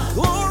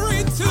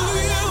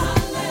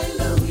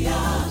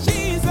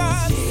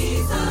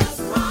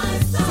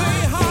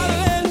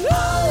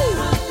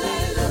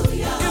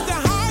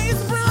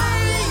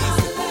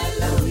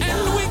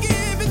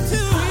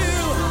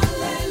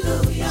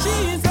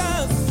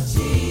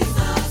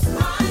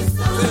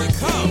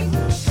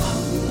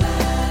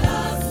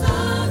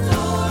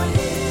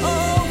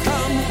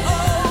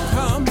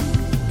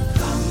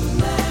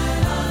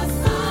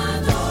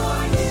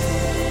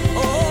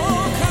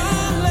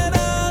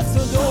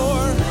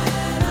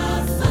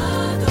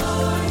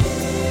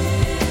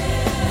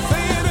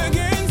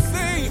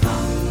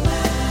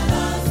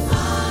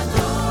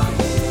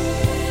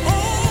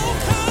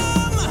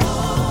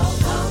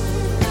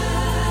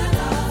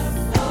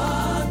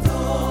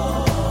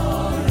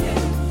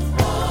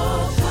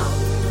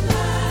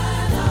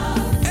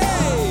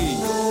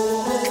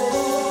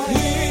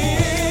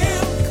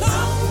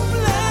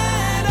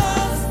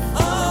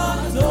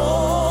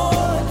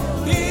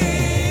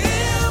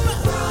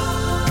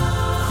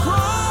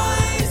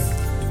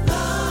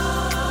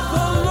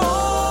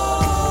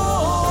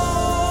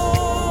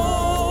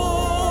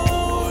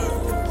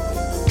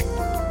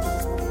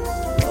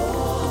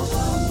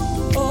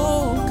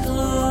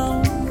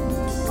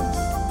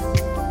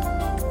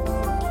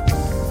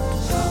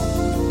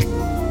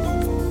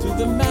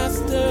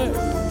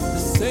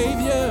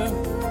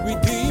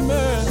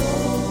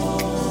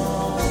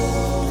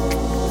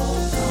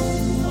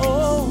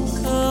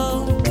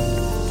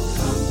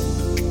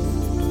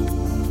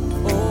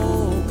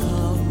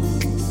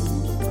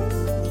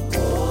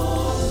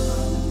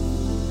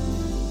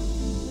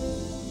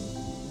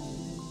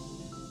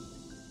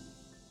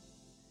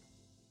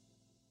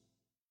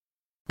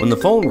 When the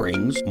phone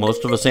rings,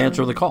 most of us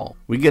answer the call.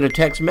 We get a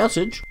text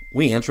message,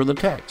 we answer the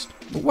text.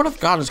 But what if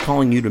God is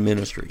calling you to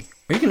ministry?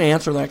 Are you going to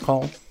answer that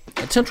call?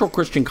 At Central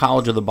Christian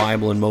College of the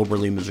Bible in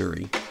Moberly,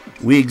 Missouri,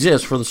 we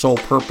exist for the sole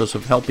purpose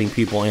of helping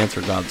people answer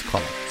God's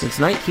call. Since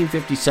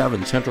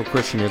 1957, Central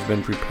Christian has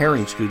been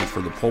preparing students for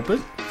the pulpit,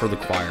 for the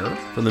choir,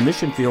 for the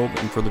mission field,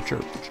 and for the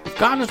church. If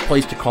God has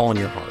placed a call in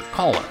your heart,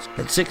 call us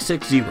at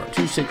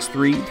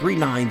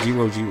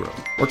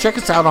 660-263-3900 or check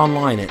us out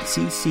online at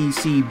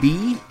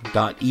cccb.edu.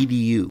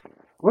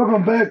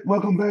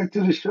 Welcome back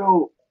to the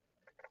show.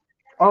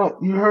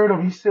 You heard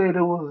him. He said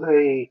it was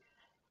a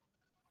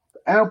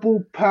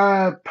apple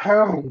pie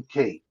pound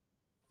cake.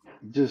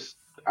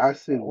 I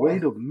said,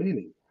 wait a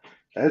minute.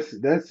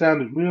 That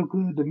sounded real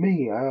good to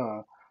me.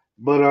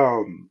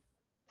 But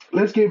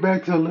let's get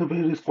back to a little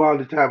bit of this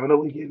quality time. I know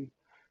we're getting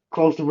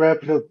close to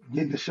wrapping up,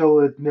 getting the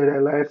show at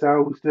that last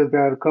hour. We still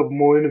got a couple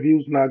more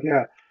interviews to knock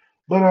out.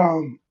 But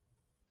I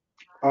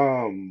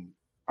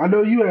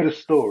know you had a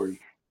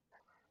story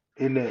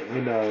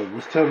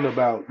was telling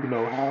about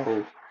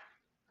how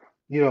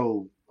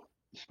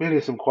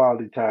spending some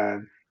quality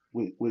time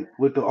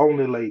with the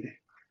only lady,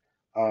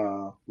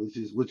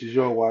 which is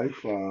your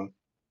wife, and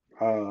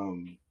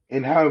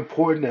how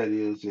important that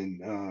is,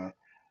 and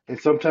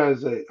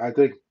sometimes I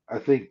think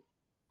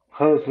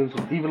husbands,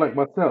 even like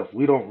myself,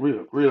 we don't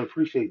really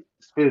appreciate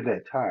spending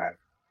that time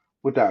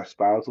with our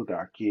spouse, with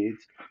our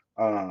kids.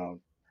 Um,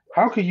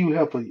 how can you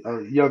help a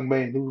young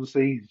man who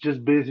say he's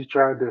just busy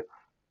trying to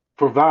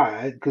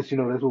provide? Because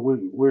that's what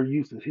we're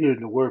used to hearing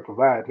the word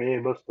provide.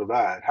 Man must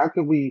provide. How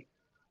can we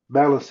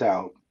balance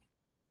out,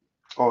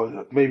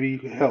 or maybe you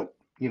can help?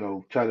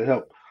 Try to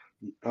help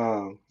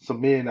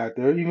some men out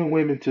there, even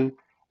women too,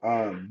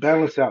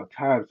 balance out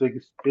time so they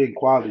can spend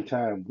quality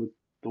time with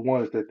the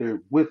ones that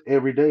they're with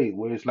every day,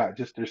 where it's not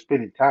just they're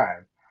spending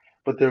time,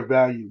 but they're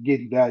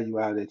getting value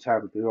out of that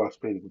time that they are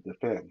spending with their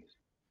families.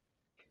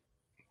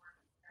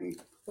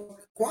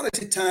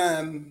 Quality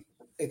time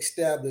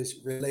establish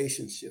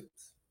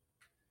relationships.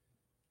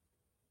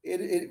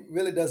 It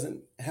really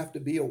doesn't have to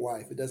be a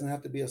wife. It doesn't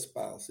have to be a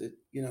spouse. It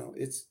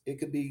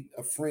could be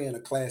a friend, a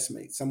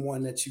classmate,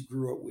 someone that you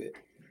grew up with.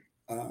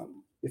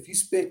 If you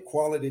spent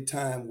quality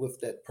time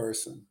with that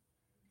person,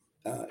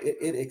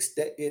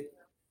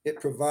 it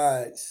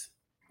provides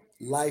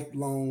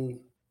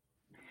lifelong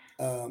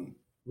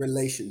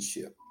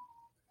relationship.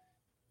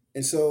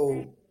 And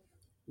so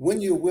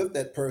when you're with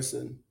that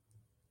person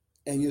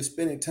and you're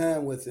spending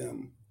time with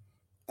them,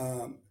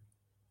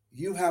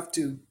 you have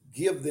to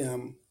give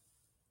them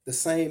the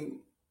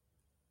same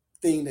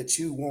thing that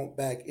you want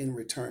back in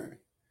return.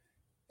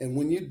 And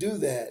when you do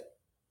that,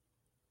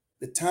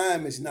 the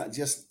time is not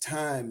just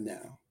time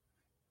now.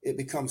 It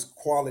becomes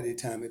quality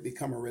time. It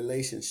becomes a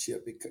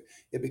relationship.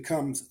 It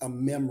becomes a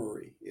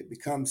memory. It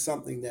becomes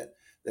something that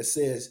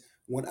says,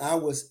 when I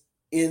was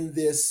in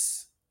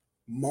this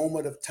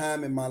moment of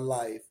time in my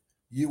life,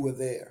 you were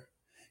there.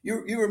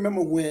 You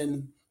remember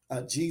when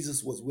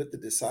Jesus was with the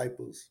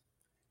disciples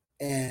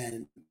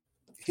and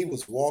he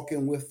was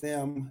walking with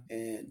them,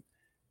 and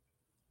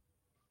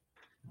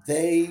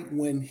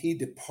when he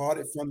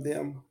departed from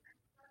them,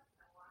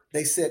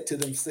 they said to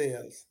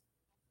themselves,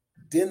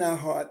 "Didn't our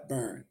heart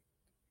burn?"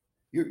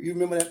 You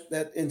remember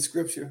that in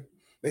scripture?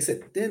 They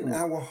said, "Didn't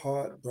our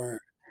heart burn?"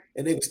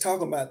 And they was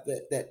talking about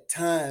that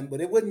time,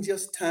 but it wasn't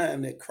just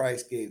time that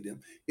Christ gave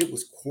them. It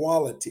was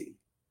quality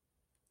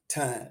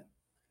time.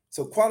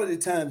 So quality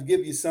times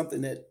give you something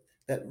that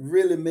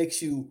really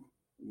makes you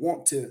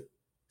want to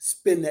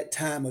spend that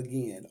time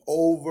again,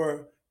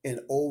 over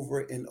and over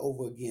and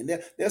over again.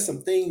 There's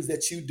some things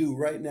that you do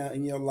right now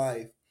in your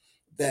life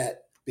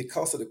that,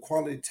 because of the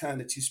quality time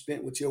that you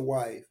spent with your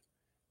wife,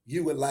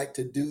 you would like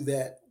to do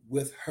that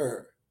with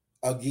her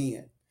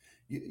again.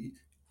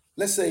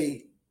 Let's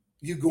say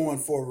you're going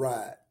for a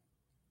ride,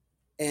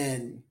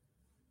 and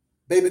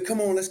baby,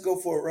 come on, let's go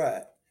for a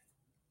ride.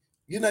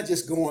 You're not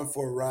just going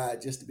for a ride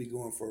just to be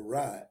going for a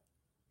ride.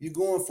 You're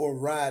going for a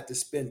ride to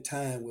spend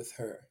time with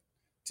her,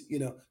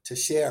 to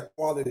share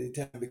quality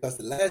time, because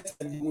the last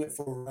time you went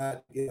for a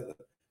ride together,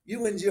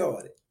 you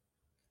enjoyed it.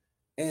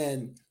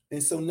 And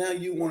so now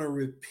you want a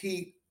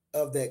repeat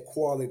of that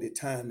quality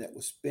time that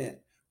was spent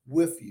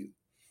with you.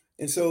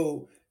 And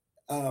so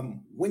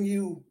when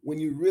you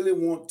really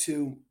want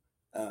to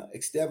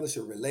establish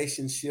a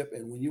relationship,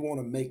 and when you want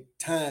to make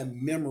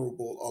time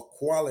memorable or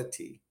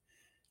quality,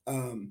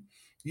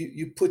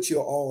 you put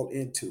your all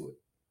into it.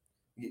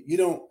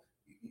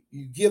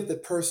 You give the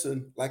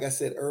person, like I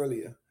said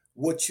earlier,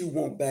 what you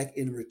want back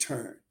in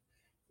return.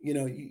 You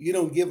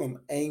don't give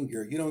them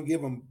anger. You don't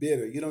give them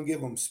bitter. You don't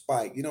give them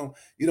spite. You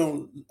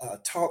don't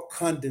talk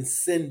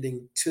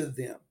condescending to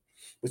them,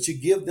 but you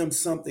give them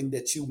something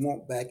that you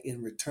want back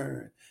in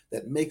return,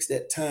 that makes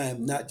that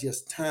time not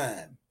just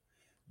time,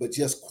 but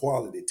just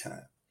quality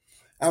time.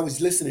 I was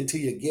listening to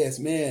your guest,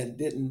 man.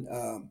 Didn't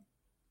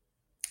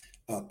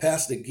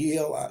Pastor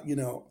Gill? I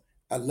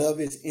love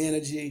his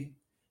energy.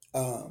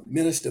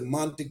 Minister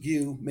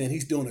Montague, man,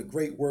 he's doing a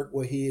great work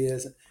where he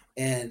is,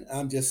 and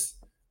I'm just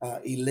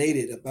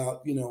elated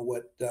about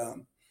what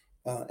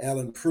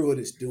Alan Pruitt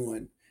is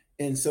doing.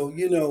 And so,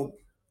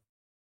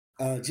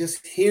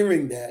 just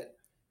hearing that,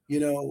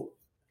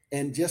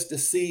 and just to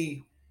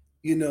see,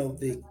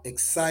 the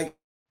excitement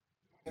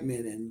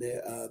and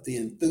the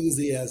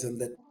enthusiasm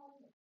that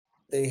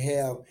they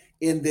have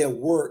in their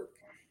work,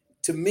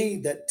 to me,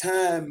 that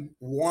time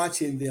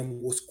watching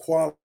them was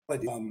quality.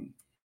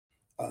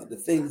 The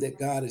things that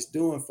God is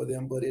doing for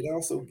them, but it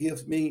also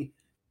gives me,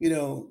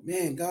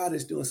 man, God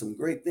is doing some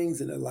great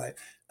things in their life,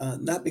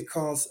 not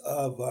because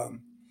of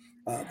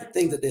the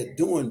things that they're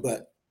doing,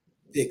 but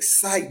the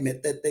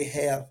excitement that they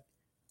have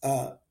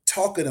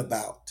talking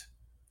about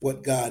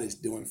what God is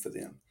doing for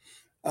them.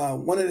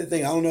 One of the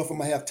things, I don't know if I'm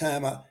gonna have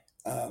time.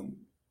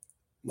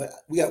 But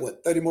we got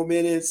what, 30 more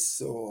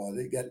minutes, or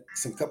they got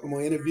some couple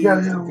more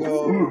Yeah, interviews yeah, to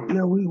go.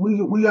 yeah.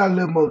 We got a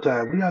little more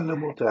time. We got a little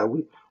more time.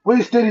 We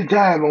extended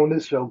time on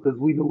this show because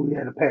we knew we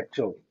had a packed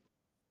show.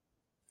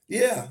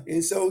 Yeah,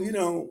 and so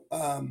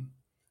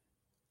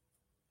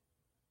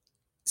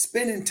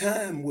spending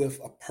time with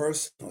a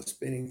person or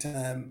spending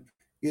time,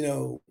 you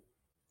know,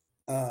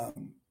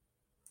 um,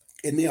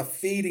 and they're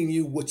feeding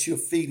you what you're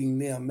feeding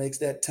them makes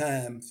that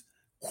time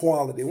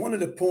quality. One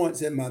of the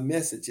points in my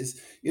message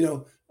is,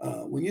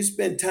 when you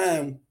spend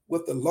time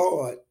with the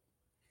Lord,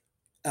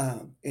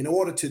 in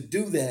order to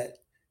do that,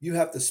 you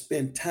have to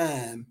spend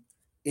time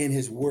in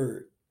His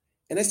Word.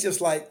 And it's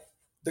just like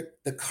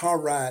the car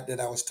ride that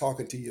I was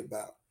talking to you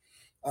about.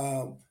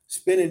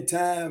 Spending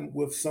time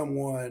with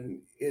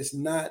someone is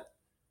not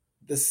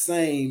the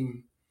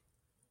same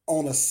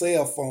on a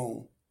cell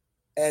phone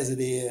as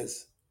it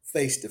is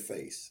face to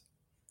face,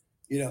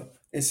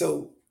 And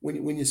so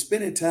when you're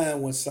spending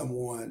time with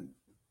someone,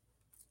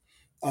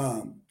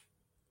 um,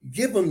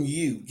 give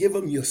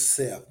them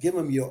yourself, give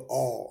them your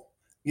all.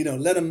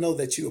 Let them know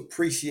that you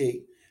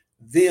appreciate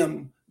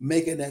them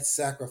making that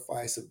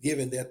sacrifice of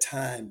giving their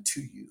time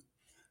to you.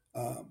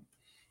 Um,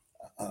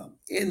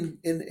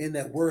 in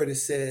that word, it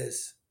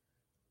says,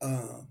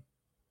 um,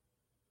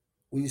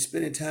 when you're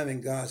spending time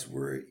in God's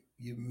word,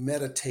 you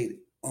meditate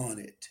on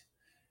it,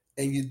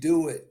 and you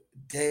do it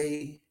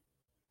day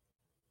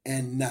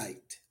and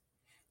night.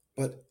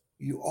 But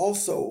you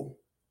also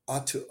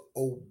are to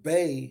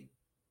obey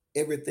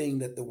everything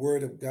that the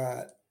word of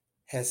God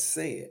has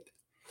said.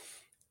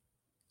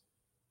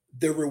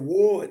 The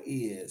reward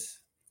is,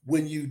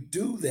 when you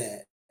do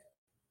that,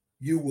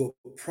 you will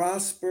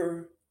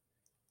prosper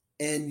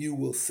and you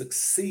will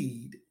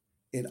succeed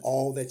in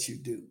all that you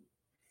do.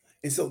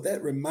 And so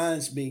that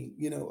reminds me,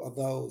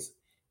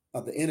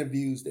 of the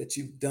interviews that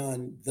you've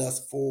done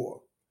thus far,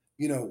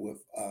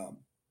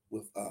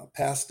 with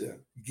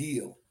Pastor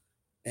Gill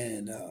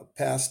and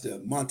Pastor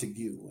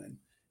Montague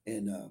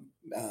and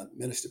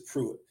Minister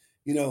Pruitt.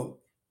 You know,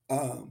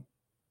 um,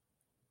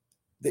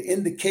 the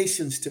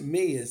indications to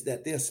me is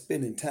that they're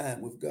spending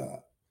time with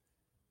God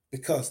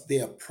because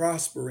they are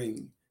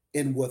prospering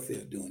in what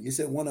they're doing. You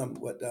said one of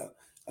them,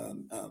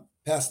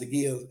 Pastor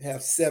Gill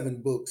have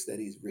 7 books that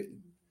he's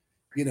written,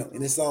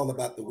 and it's all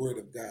about the Word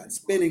of God,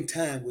 spending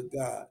time with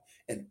God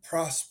and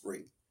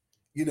prospering,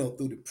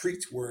 through the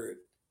preach word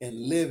and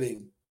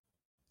living,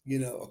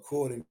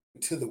 according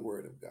to the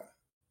Word of God.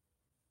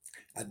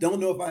 I don't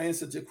know if I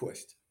answered your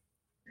question.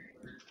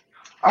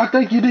 I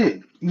think you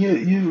did.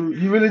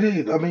 You really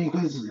did. I mean,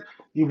 because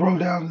you broke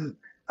down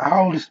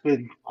how to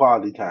spend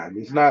quality time.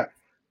 It's not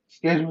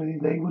scheduling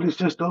anything, but it's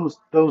just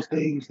those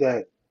things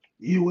that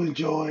you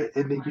enjoy,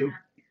 and then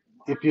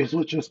if you're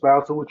with your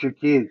spouse or with your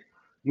kids,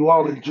 you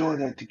all enjoy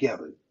that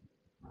together.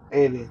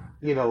 And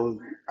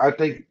I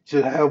think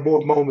to have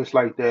more moments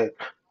like that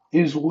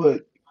is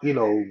what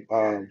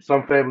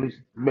some families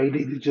may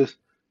need to just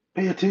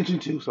pay attention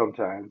to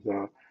sometimes.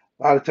 A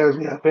lot of times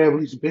we have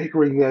families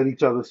bickering at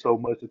each other so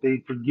much that they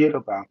forget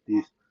about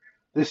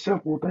this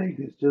simple thing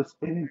is just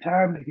spending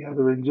time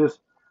together and just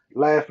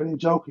laughing and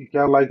joking,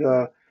 kind of like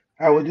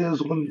how it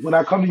is when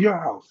I come to your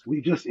house.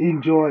 We just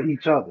enjoy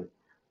each other,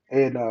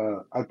 and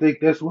I think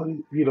that's what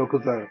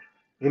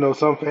because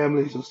some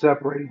families are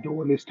separated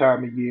during this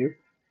time of year,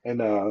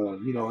 and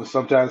and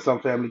sometimes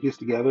some family gets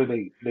together,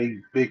 they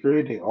bicker,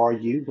 and they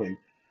argue, and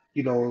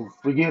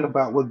forget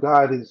about what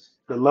God is,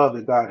 the love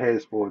that God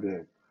has for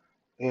them,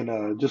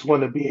 and just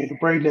want to be able to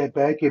bring that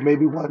back, and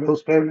maybe one of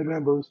those family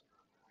members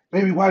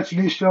maybe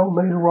watching this show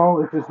later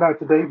on, if it's not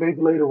today,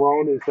 maybe later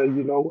on, and say,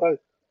 you know what,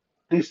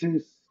 this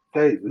is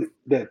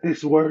that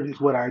this word is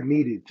what I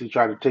needed to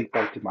try to take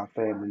back to my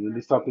family, and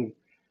it's something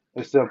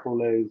as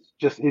simple as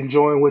just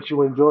enjoying what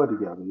you enjoy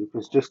together. If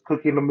it's just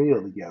cooking a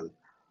meal together,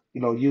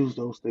 use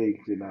those things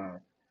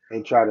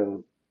and try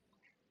to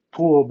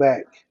pull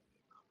back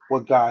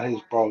what God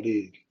has brought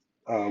in,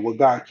 what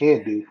God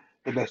can do,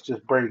 and that's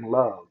just bring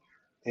love,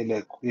 and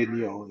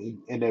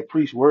that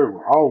priest word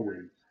will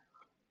always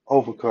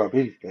overcome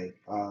anything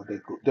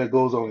that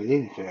goes on in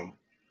any family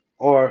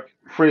or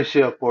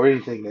friendship or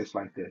anything that's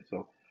like that.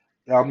 So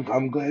yeah,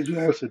 I'm glad you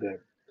answered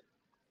that.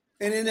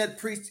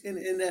 And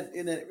in that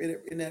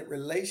in that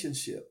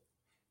relationship,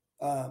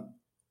 um,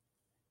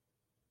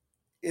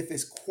 if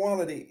it's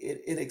quality,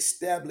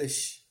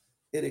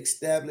 it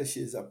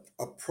establishes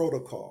a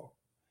protocol.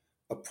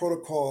 a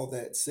protocol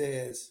that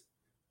says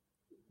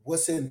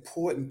what's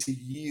important to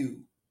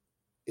you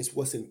is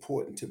what's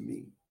important to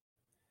me.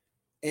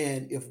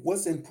 And if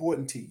what's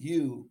important to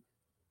you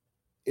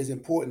is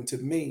important to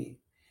me,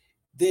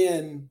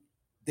 then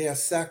there are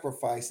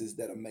sacrifices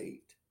that are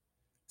made.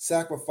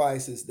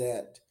 Sacrifices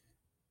that,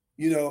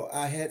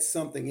 I had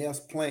something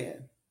else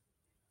planned,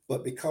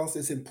 but because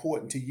it's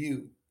important to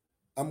you,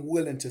 I'm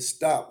willing to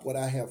stop what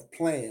I have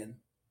planned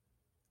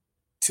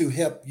to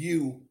help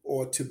you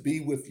or to be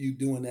with you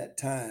during that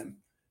time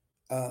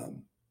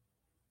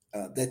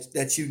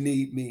that you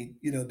need me,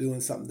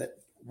 doing something that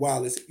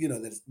while it's,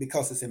 that's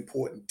because it's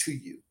important to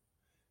you.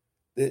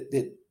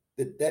 Did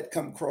that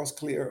come across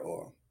clear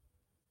or?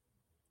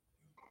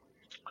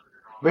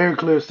 Very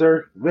clear,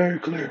 sir. Very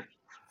clear.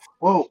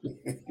 Well,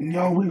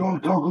 we're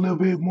gonna talk a little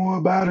bit more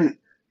about it.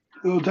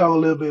 We'll talk a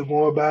little bit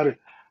more about it.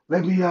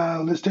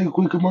 Let's take a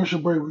quick commercial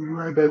break. We'll be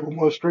right back with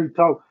more straight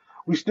talk.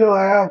 We still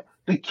have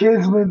the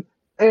Kinsman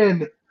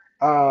and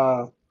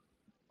uh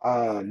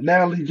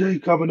Natalie J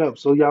coming up.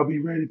 So y'all be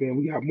ready, man.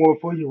 We got more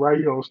for you right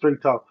here on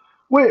Straight Talk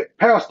with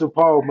Pastor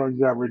Paul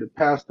Montgomery, the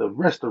pastor of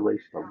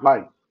Restoration of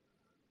Life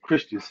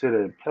Christian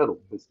Center in Petal,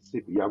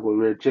 Mississippi. Y'all go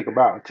ready to check him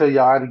out. I'll tell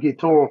y'all how to get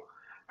to him,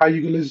 how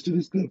you can listen to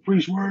this good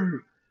preached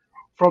word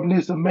from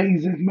this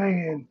amazing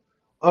man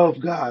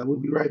of God. We'll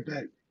be right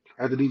back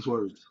after these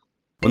words.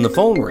 When the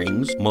phone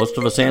rings, most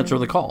of us answer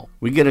the call.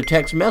 We get a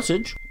text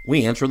message,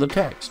 we answer the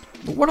text.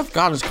 But what if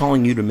God is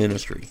calling you to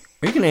ministry?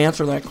 Are you going to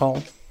answer that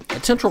call?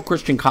 At Central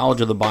Christian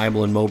College of the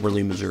Bible in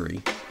Moberly,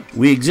 Missouri,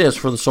 we exist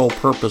for the sole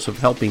purpose of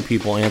helping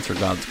people answer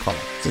God's call.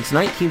 Since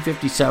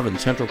 1957,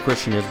 Central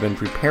Christian has been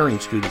preparing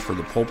students for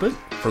the pulpit,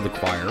 for the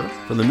choir,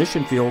 for the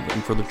mission field,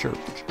 and for the church.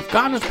 If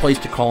God has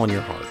placed a call in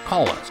your heart,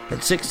 call us at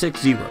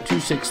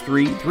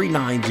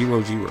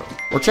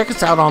 660-263-3900 or check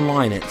us out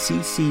online at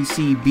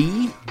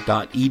cccb.edu.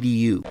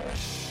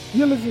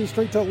 You're listening to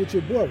Straight Talk with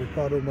your boy,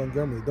 Ricardo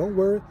Montgomery. Don't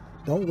worry.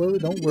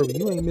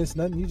 You ain't missed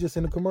nothing. You just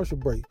in a commercial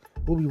break.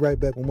 We'll be right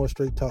back with more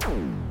Straight Talk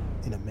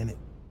in a minute.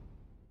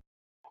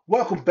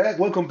 Welcome back,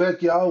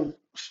 y'all.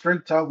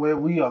 Straight Talk, where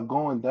we are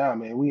going down,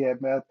 man. We have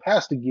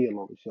Pastor Gill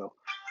on the show.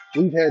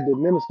 We've had the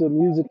minister of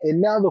music,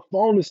 and now the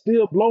phone is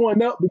still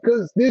blowing up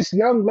because this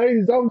young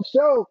lady's on the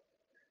show.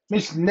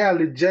 Miss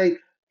Natalie J.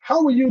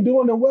 How are you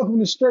doing? And welcome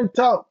to Straight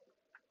Talk.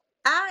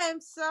 I am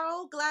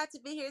so glad to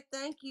be here.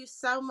 Thank you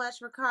so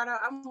much, Ricardo.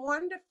 I'm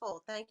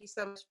wonderful. Thank you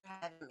so much for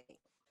having me.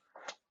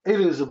 It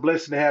is a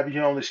blessing to have you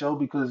here on the show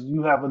because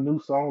you have a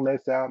new song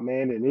that's out,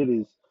 man,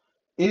 and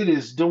it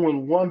is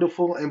doing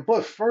wonderful. And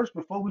but first,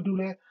 before we do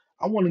that,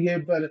 I want to get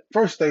everybody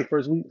first thing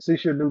first.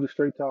 Since you're new to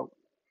Straight Talk,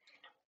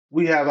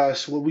 we have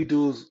what we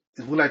do is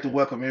we like to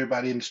welcome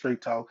everybody in the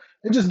Straight Talk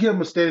and just give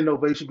them a standing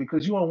ovation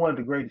because you are one of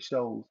the greatest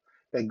shows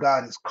that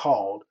God has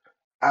called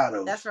out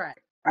of That's right.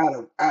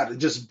 out of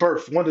just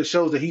birth. One of the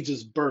shows that He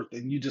just birthed,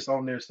 and you just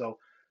on there. So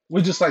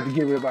we just like to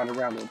give everybody a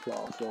round of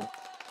applause. So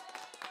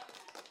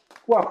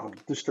welcome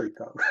to Straight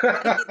Talk.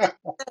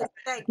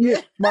 Thank you.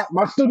 Yeah,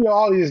 my studio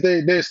audience,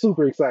 they're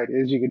super excited,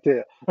 as you can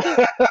tell.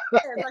 Yes,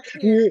 I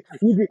can hear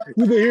you, it.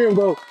 you can hear them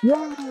go,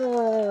 yeah.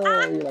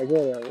 You're like,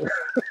 whatever.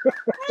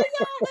 Hey,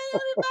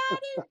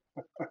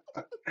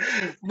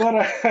 everybody.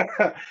 But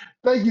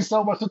thank you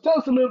so much. So tell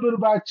us a little bit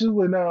about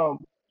you, and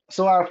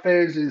so our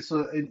fans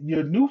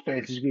your new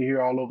fans you can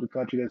hear all over the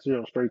country that's here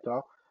on Straight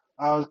Talk.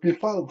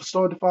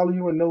 Start to follow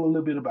you and know a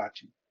little bit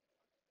about you.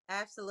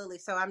 Absolutely.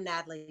 So I'm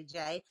Natalie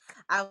J.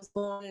 I was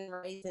born and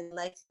raised in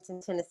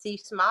Lexington, Tennessee,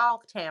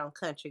 small town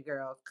country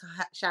girl.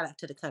 Shout out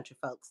to the country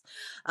folks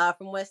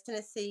from West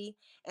Tennessee.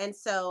 And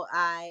so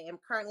I am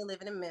currently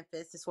living in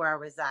Memphis. This is where I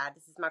reside.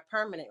 This is my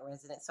permanent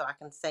residence, so I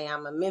can say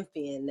I'm a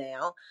Memphian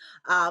now.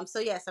 So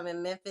yes, I'm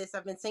in Memphis.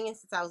 I've been singing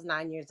since I was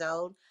 9 years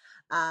old.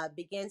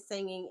 Began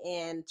singing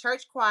in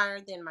church choir.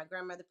 Then my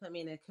grandmother put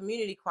me in a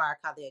community choir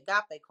called the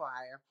Agape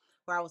Choir,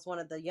 where I was one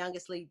of the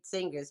youngest lead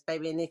singers,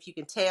 baby. And if you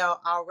can tell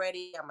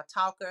already, I'm a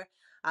talker.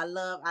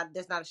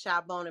 There's not a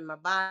shy bone in my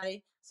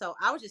body. So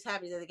I was just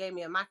happy that they gave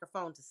me a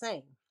microphone to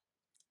sing.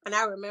 And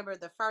I remember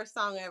the first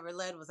song I ever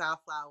led was I'll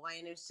Fly Away.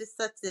 And it was just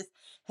such this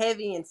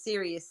heavy and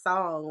serious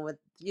song with,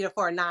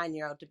 for a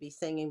 9-year-old to be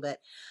singing.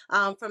 But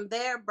from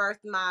there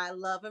birthed my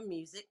love of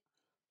music.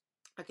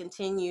 I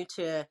continued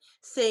to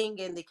sing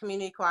in the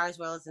community choir as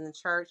well as in the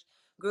church.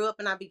 Grew up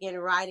and I began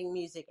writing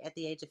music at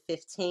the age of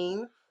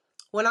 15.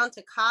 Went on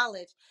to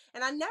college,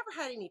 and I never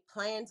had any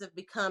plans of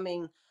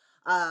becoming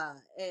a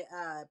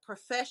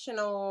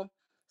professional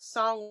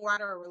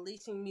songwriter or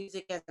releasing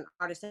music as an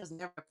artist. It was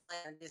never a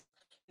plan. I just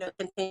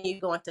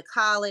continued going to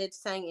college,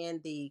 sang in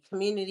the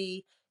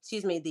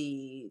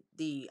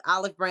the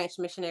Olive Branch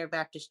Missionary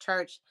Baptist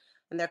Church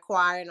and their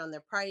choir and on their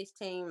praise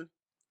team.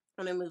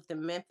 When I moved to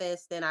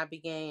Memphis, then I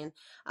began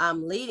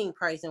leading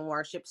praise and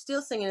worship,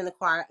 still singing in the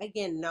choir.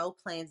 Again, no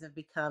plans of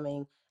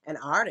becoming an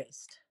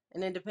artist,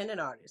 an independent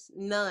artist,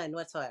 none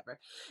whatsoever.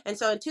 And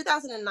so in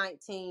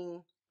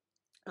 2019,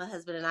 my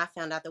husband and I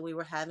found out that we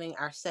were having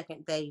our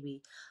second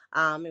baby.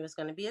 It was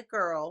going to be a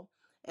girl.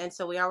 And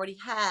so we already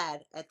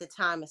had, at the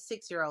time, a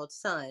 6-year-old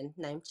son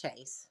named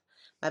Chase.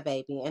 my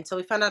baby. And so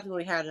we found out that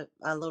we had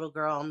a little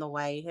girl on the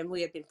way, and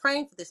we had been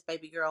praying for this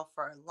baby girl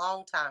for a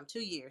long time, 2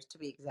 years to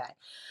be exact.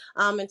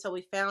 And so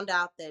we found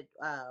out that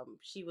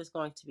she was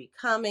going to be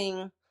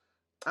coming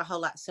a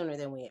whole lot sooner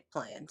than we had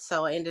planned.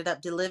 So I ended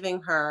up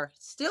delivering her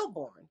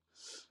stillborn.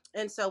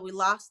 And so we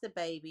lost the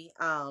baby.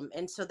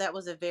 And so that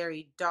was a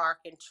very dark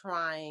and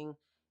trying,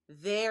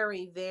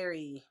 very,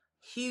 very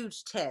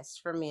huge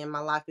test for me in my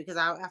life, because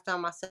I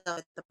found myself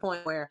at the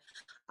point where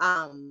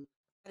I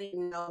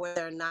didn't know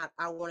whether or not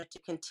I wanted to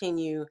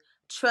continue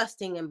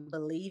trusting and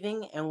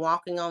believing and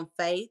walking on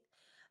faith,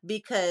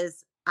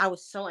 because I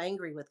was so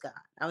angry with God.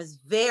 I was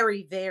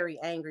very, very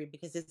angry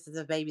because this is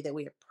a baby that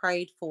we had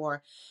prayed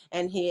for,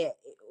 and he had,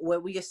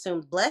 what we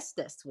assumed blessed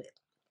us with,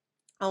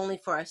 only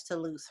for us to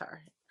lose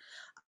her.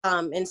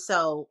 And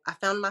so I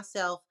found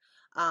myself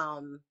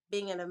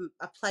being in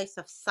a place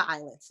of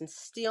silence and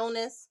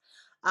stillness,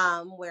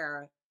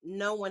 where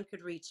no one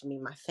could reach me,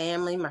 my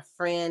family, my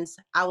friends.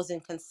 I was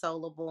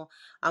inconsolable.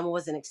 I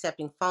wasn't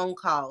accepting phone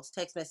calls,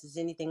 text messages,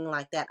 anything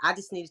like that. I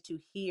just needed to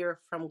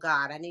hear from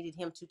God. I needed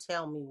him to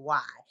tell me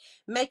why,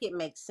 make it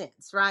make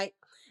sense, right?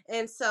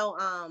 And so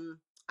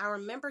I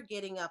remember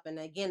getting up, and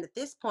again, at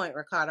this point,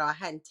 Ricardo, I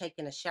hadn't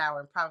taken a shower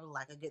in probably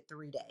like a good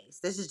 3 days.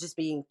 This is just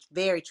being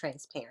very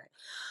transparent.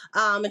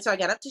 And so I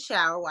got up to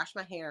shower, washed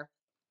my hair,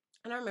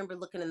 and I remember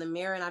looking in the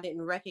mirror, and I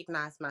didn't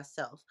recognize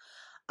myself.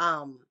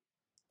 Um,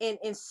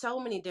 in so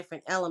many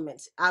different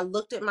elements. I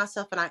looked at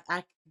myself, and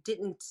I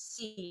didn't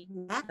see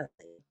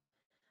Natalie.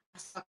 I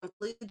saw a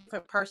completely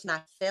different person. I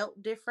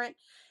felt different.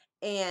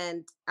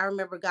 And I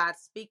remember God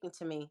speaking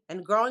to me.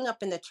 And growing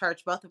up in the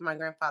church, both of my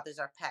grandfathers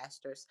are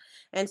pastors.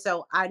 And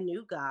so I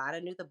knew God, I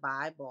knew the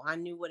Bible, I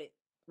knew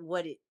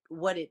what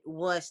it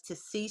was to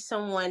see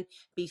someone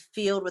be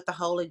filled with the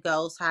Holy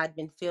Ghost. I had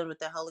been filled with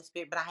the Holy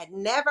Spirit, but I had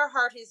never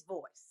heard his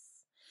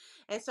voice.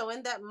 And so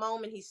in that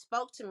moment, he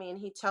spoke to me, and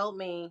he told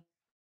me,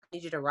 I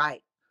need you to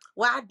write.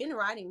 Well, I'd been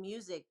writing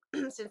music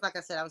since, like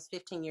I said, I was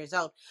 15 years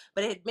old,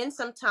 but it had been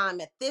some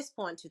time at this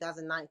point,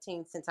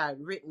 2019, since I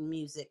had written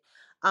music.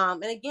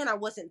 And again, I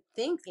wasn't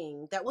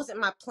thinking, that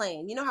wasn't my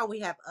plan. You know how we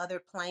have other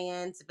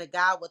plans, but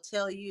God will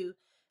tell you,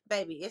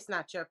 baby, it's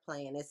not your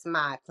plan. It's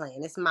my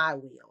plan. It's my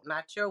will,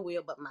 not your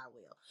will, but my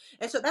will.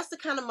 And so that's the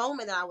kind of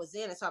moment that I was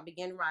in. And so I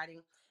began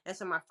writing. And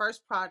so my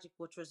first project,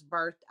 which was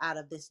birthed out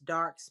of this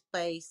dark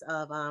space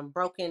of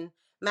broken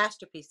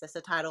masterpiece, that's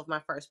the title of my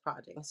first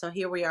project. And so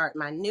here we are at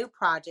my new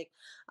project,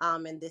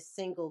 and this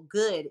single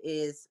Good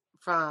is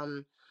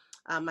from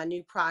my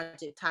new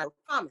project titled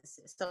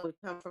Promises. So we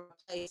come from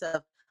a place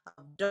of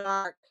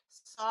dark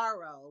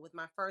sorrow with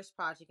my first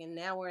project, and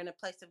now we're in a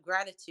place of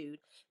gratitude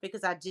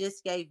because I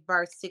just gave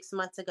birth 6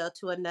 months ago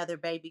to another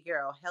baby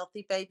girl,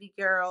 healthy baby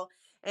girl.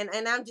 And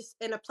I'm just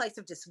in a place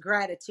of just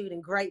gratitude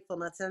and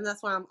gratefulness. And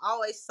that's why I'm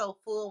always so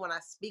full when I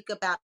speak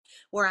about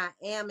where I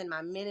am in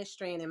my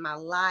ministry and in my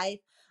life,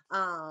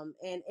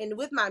 and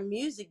with my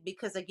music,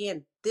 because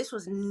again, this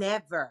was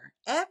never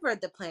ever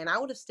the plan. I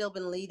would have still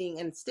been leading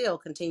and still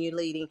continue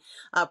leading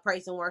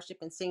praise and worship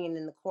and singing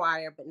in the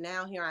choir, but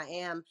now here I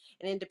am,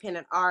 an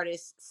independent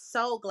artist,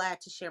 so glad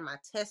to share my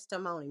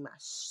testimony, my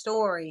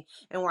story,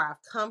 and where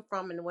I've come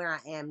from and where I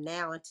am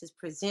now, and to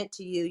present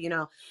to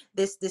you,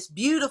 this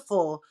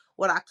beautiful,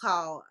 what I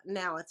call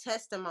now a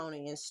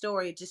testimony and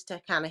story, just to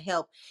kind of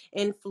help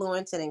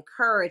influence and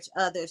encourage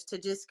others to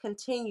just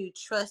continue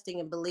trusting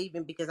and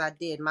believing, because I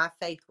did. My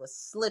faith was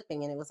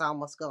slipping and it was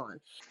almost gone.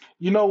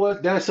 You know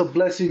what? That's a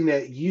blessing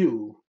that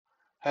you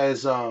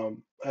has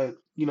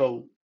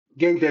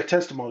gave that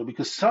testimony,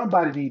 because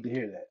somebody need to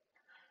hear that.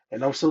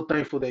 And I'm so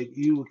thankful that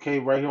you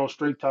came right here on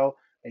Straight Talk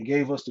and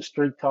gave us the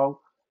straight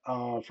talk,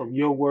 from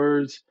your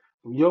words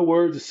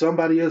to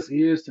somebody else's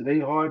ears, to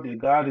their heart, that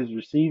God is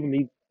receiving.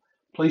 He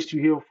placed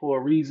you here for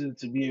a reason,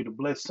 to be able to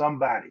bless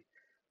somebody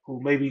who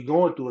may be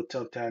going through a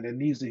tough time, that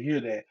needs to hear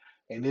that,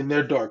 and in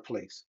their dark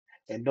place,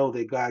 and know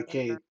that God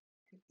can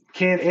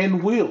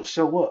and will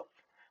show up.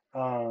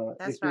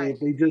 That's right.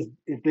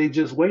 If they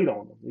just wait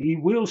on him, he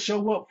will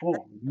show up for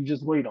them. You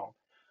just wait on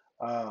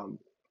him.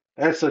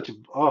 That's such a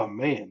oh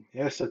man,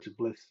 that's such a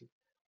blessing.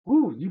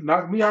 Woo, you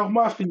knocked me off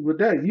my feet with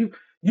that.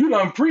 You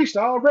done preached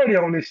already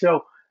on this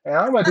show. And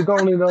I'm about to go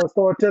on and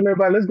start telling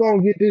everybody, let's go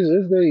and get this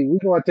day. We're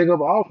gonna take up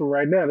an offering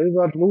right now. Let's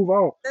go to move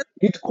on.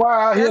 Get the choir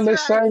out here, That's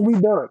let's right. sing, we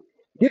done.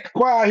 Get the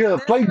choir out here,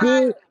 That's play right.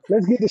 good,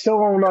 let's get the show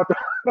on out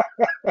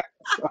there.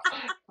 So,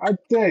 I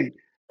tell you,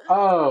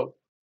 uh,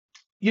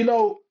 you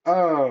know,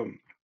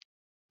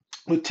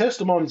 with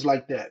testimonies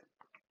like that,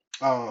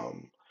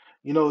 um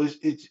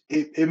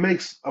it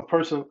makes a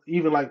person,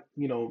 even like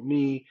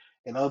me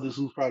and others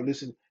who's probably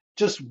listening,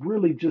 just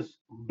really just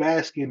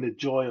bask in the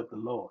joy of the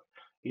Lord.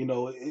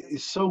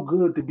 It's so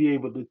good to be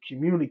able to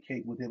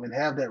communicate with him and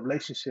have that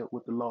relationship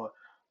with the Lord.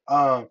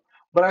 um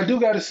but I do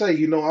got to say,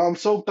 I'm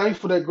so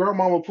thankful that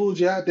grandmama pulled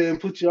you out there and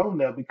put you on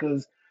there,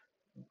 because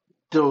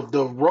the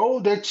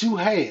role that you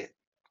had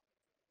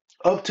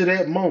up to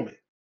that moment,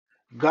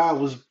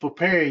 God was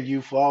preparing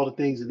you for all the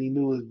things that He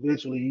knew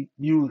eventually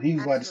He was about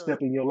to Absolutely.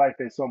 step in your life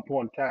at some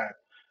point in time.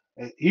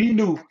 And He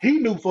knew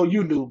Absolutely. before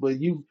you knew,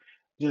 but you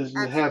just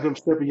have him Absolutely.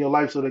 step in your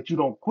life so that you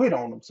don't quit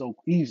on him so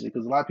easy.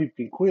 Because a lot of people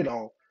can quit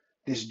on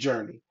this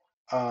journey,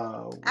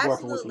 working with the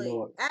Absolutely.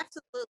 Lord.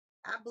 Absolutely.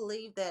 I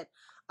believe that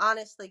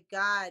honestly,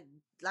 God,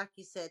 like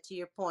you said, to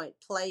your point,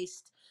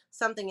 placed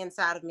something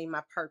inside of me,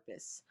 my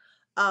purpose.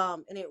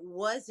 And it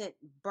wasn't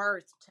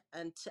birthed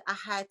until I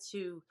had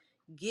to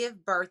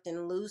give birth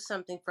and lose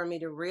something for me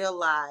to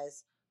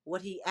realize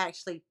what he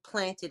actually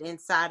planted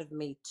inside of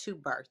me to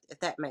birth, if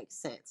that makes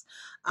sense.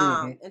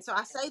 Hmm. And so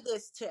I say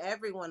this to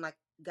everyone, like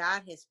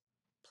God has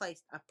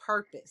placed a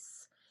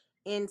purpose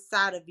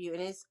inside of you.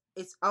 And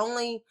it's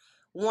only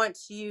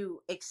once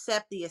you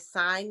accept the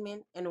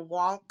assignment and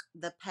walk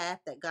the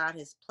path that God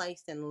has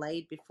placed and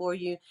laid before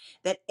you,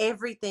 that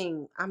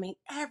everything, I mean,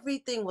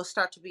 everything will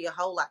start to be a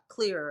whole lot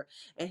clearer.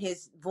 And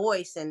his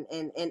voice and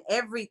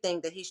everything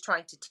that he's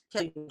trying to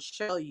tell you and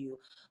show you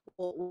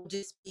will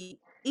just be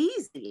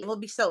easy. It will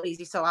be so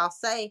easy. So I'll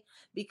say,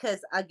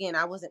 because again,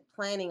 I wasn't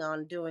planning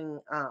on doing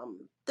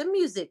the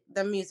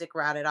music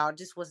route at all. It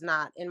just was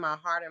not in my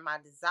heart or my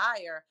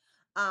desire.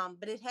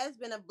 But it has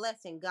been a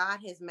blessing. God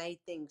has made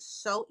things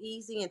so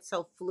easy and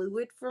so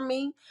fluid for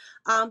me,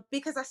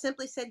 because I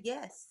simply said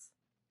yes.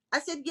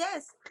 I said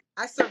yes.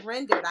 I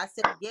surrendered. I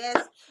said yes,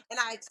 and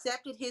I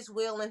accepted His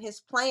will and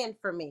His plan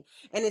for me.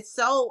 And it's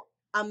so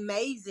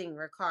amazing,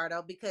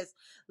 Ricardo, because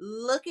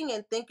looking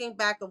and thinking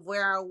back of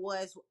where I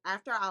was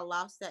after I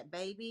lost that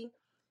baby,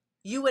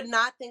 you would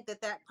not think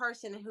that that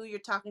person who you're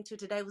talking to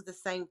today was the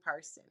same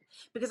person,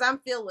 because I'm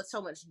filled with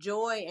so much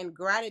joy and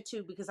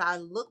gratitude, because I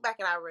look back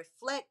and I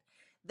reflect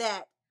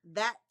that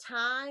that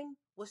time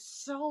was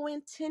so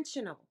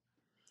intentional.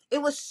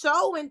 It was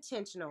so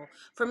intentional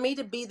for me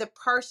to be the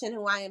person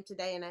who I am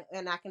today,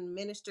 and I can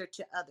minister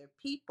to other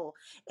people.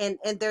 And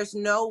there's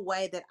no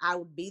way that I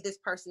would be this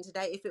person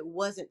today if it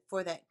wasn't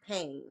for that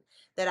pain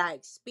that I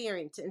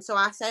experienced. And so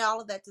I say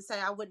all of that to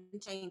say I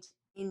wouldn't change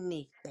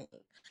anything.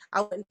 I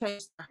wouldn't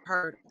change the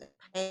hurt, the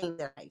pain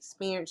that I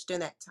experienced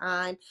during that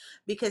time,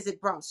 because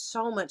it brought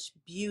so much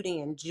beauty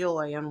and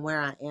joy on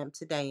where I am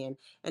today,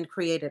 and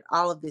created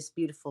all of this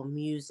beautiful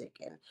music,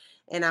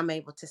 and I'm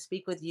able to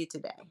speak with you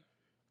today.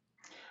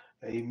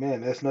 Amen.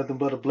 That's nothing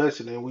but a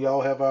blessing, and we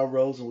all have our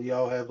roles, and we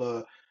all have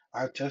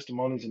our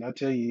testimonies. And I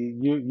tell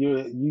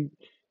you,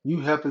 you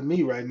helping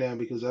me right now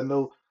because I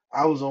know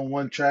I was on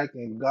one track,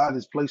 and God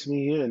has placed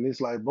me here, and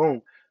it's like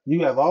boom,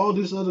 you have all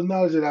this other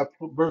knowledge that I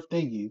birthed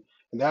in you,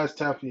 and now it's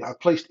time for you. I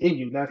placed in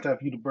you. Now it's time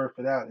for you to birth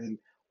it out, and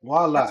That's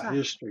voila, right.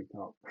 here's straight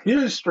talk.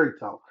 Here's straight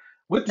talk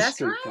with the That's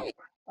straight right.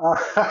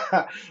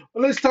 talk.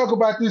 Well, let's talk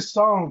about this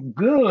song.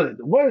 Good.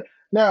 What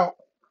now?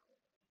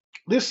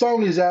 This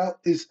song is out.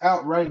 It's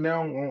out right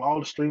now on all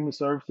the streaming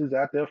services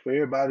out there for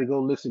everybody to go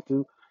listen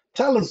to.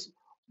 Tell us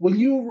when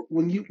you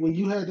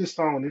had this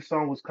song and this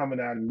song was coming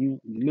out and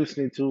you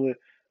listening to it.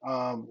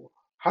 Um,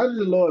 how did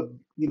the Lord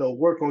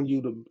work on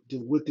you to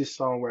with this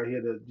song right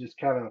here to just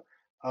kind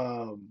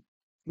of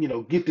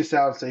get this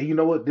out and say you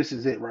know what, this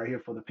is it right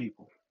here for the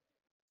people.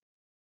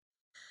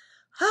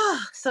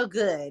 So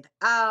good.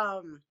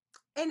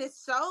 And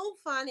it's so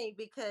funny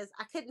because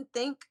I couldn't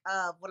think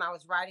of, when I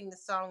was writing the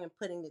song and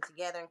putting it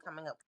together and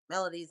coming up with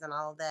melodies and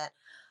all of that,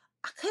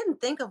 I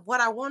couldn't think of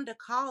what I wanted to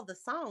call the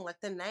song,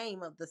 like the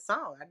name of the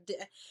song.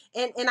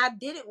 And I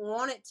didn't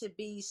want it to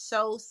be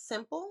so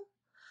simple.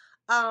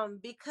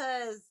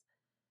 Because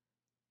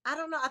I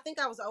don't know, I think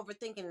I was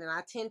overthinking, and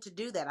I tend to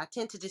do that. I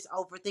tend to just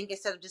overthink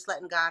instead of just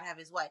letting God have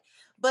his way.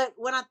 But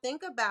when I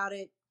think about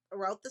it, I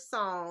wrote the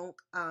song.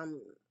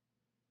 And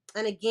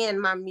again,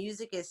 my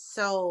music is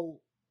so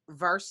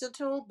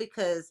versatile,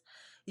 because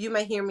you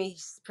may hear me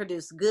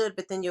produce good,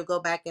 but then you'll go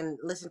back and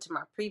listen to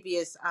my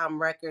previous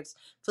records,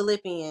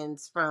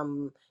 Philippians,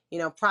 from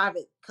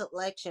Private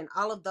Collection.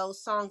 All of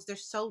those songs, they're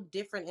so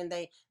different, and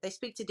they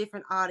speak to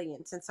different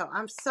audience. And so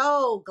I'm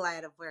so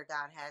glad of where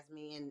God has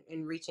me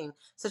in reaching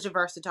such a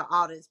versatile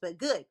audience. But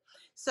good.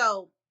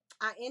 So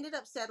I ended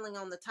up settling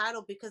on the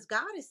title because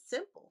God is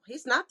simple.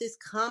 He's not this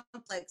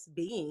complex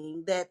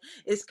being that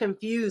is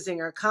confusing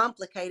or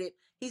complicated.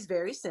 He's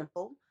very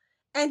simple.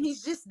 And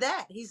he's just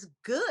that. He's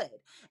good.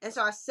 And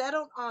so I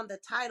settled on the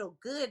title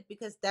Good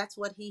because that's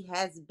what he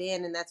has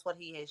been and that's what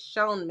he has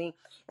shown me.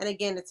 And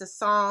again, it's a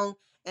song,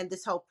 and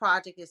this whole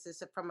project is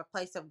just from a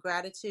place of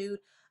gratitude,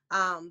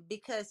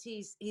 because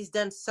he's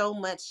done so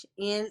much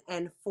in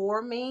and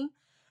for me.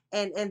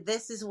 And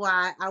this is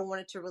why I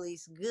wanted to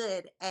release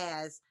Good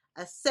as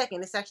a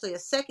second. It's actually a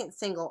second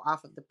single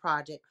off of the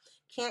project.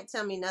 Can't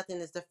Tell Me Nothing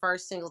is the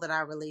first single that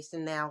I released,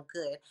 and now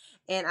Good.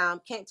 And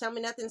Can't Tell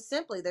Me Nothing,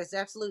 simply, there's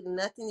absolutely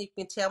nothing you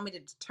can tell me to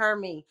deter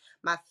me,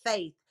 my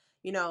faith,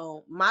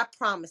 my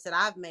promise that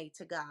I've made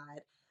to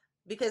God,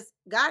 because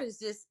God is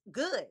just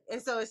good.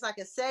 And so it's like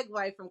a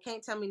segue from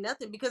Can't Tell Me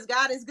Nothing, because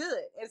God is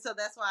good. And so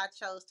that's why I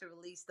chose to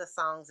release the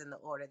songs in the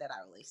order that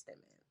I released them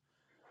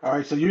in. All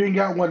right, so you ain't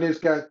got one that's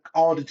got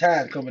all the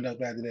time coming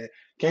up after that.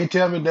 Can't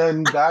tell me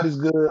nothing. God is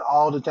good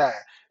all the time.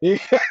 All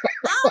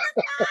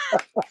the time.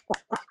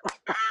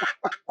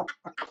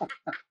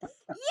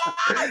 Yes.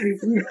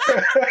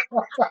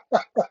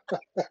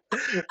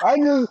 I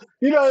just,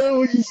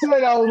 when you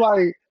said, I was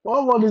like,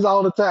 Well, I want this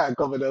all the time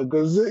coming up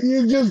because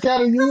you just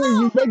kind of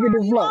you making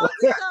it You flow. on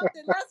to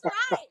something. That's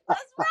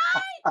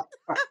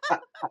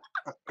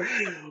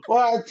right.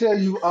 Well, I tell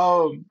you,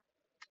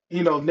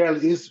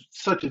 Natalie, it's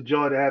such a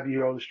joy to have you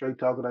here on the Straight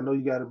Talk, and I know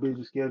you got a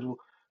busy schedule.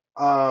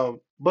 But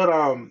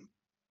when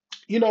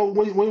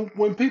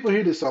people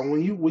hear this song,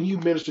 when you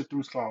minister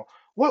through song,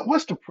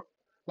 what's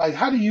like?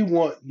 How do you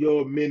want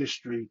your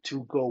ministry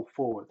to go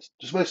forward,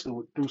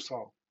 especially through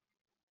song?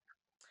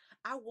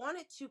 I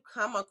wanted to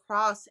come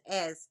across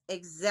as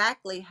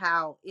exactly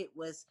how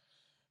it's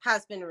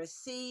been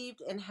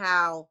received and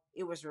how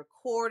it was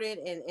recorded,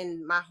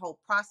 and my whole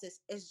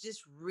process is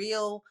just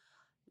real,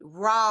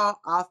 raw,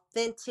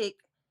 authentic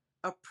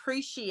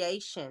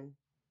appreciation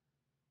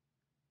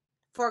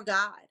for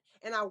God.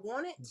 And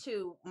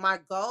my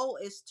goal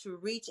is to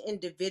reach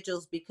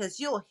individuals, because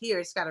you'll hear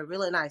it's got a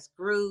really nice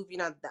groove.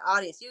 The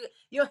audience,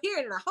 you'll hear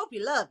it, and I hope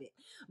you love it.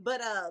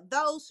 But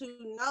those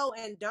who know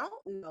and don't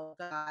know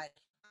God,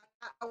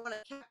 I want to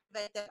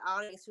captivate that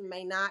audience who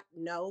may not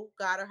know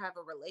God or have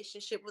a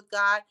relationship with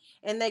God,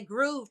 and they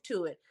groove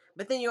to it.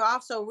 But then you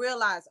also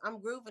realize I'm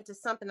grooving to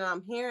something, and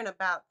I'm hearing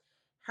about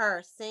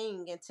her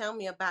sing and tell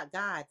me about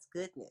God's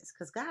goodness,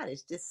 because God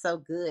is just so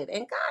good.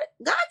 And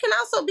God can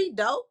also be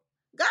dope.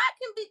 God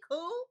can be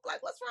cool.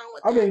 Like, what's wrong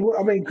with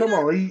that? Come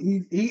on,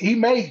 he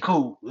made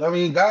cool. I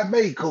mean, God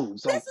made cool.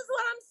 So This is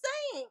what I'm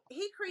saying.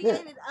 He yeah,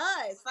 created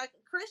us. Like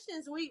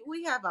Christians,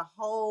 we have a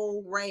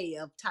whole array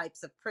of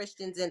types of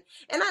Christians, and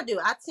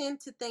I tend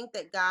to think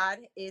that God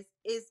is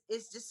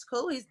just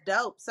cool. He's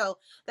dope. So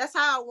that's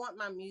how I want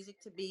my music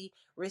to be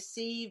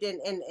received,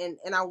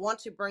 and I want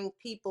to bring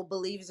people,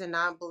 believers and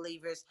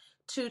non-believers,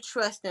 to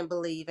trust and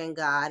believe in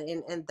God,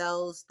 and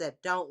those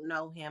that don't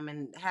know him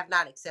and have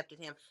not accepted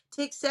him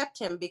to accept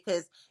him,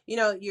 because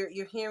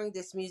you're hearing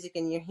this music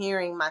and you're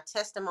hearing my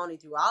testimony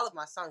through all of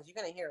my songs.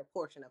 You're going to hear a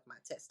portion of my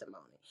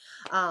testimony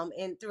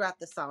and throughout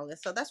the song. And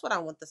so that's what I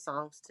want the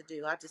songs to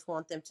do. I just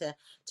want them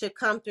to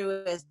come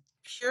through as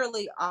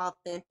purely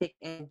authentic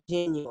and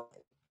genuine.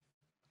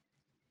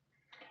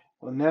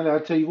 well, Natalie, I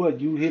tell you what,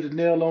 you hit a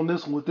nail on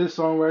this one with this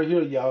song right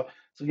here, y'all.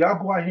 So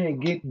y'all go out here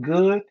and get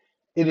good.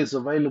 It is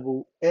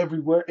available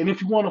everywhere. And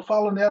if you want to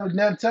follow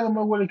Natalie, tell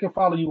them where they can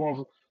follow you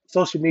on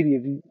social media.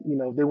 If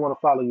if they want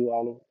to follow you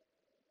all over.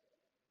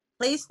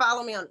 Please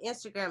follow me on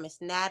Instagram.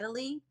 It's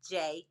Natalie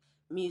J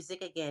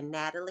Music. Again,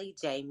 Natalie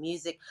J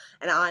Music.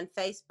 And on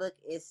Facebook,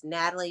 it's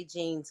Natalie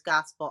Jean's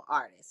Gospel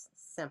Artist.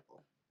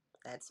 Simple.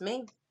 That's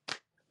me.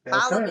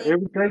 That's Follow her.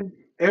 me.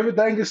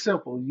 Everything is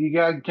simple.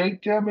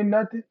 Can't tell me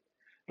nothing.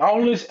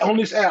 On this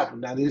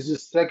album. Now this is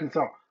just the second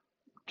song.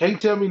 Can't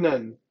tell me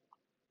nothing.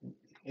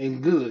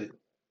 And good.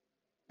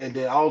 And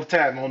then all the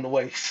time on the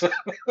way. So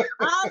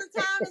All the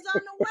time is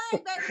on the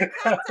way, baby.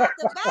 Comes out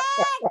the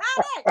bag,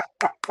 honey.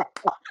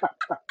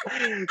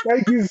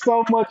 thank you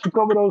so much for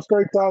coming on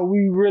Straight Talk.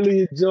 We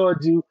really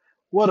enjoyed you.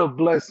 What a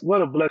blessing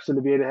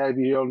to be able to have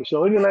you here on the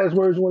show. Any last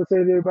words you want to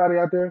say to everybody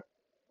out there?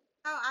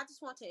 I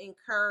just want to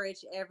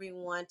encourage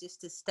everyone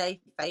just to stay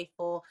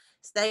faithful,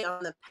 stay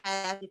on the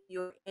path. If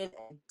you're in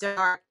a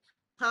dark,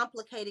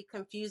 complicated,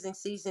 confusing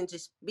season,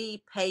 just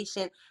be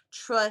patient,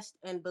 trust,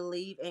 and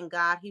believe in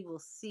God. He will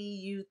see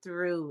you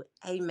through.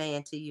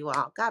 Amen to you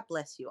all. God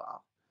bless you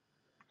all.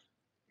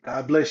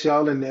 God bless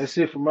y'all. And that's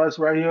it from us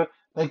right here.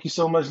 Thank you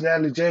so much,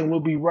 Natalie Jane. We'll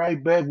be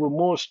right back with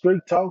more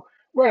Straight Talk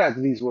right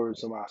after these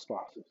words from our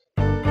sponsors.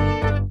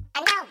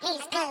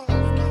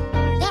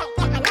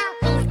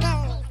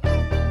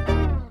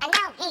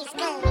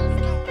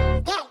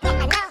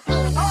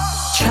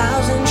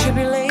 Trials and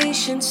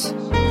tribulations,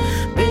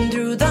 been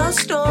through the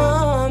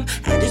storm,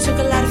 and it took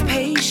a lot of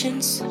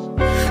patience,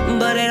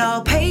 but it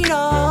all paid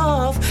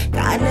off.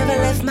 God never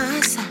left my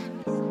side.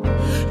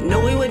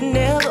 No, he would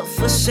never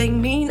forsake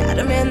me, not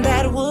a man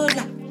that would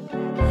lie.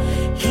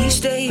 He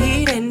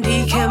stayed and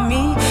he kept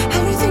me.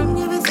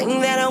 Everything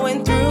that I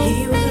went through,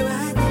 he was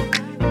right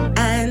there.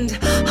 And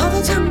all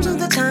the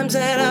times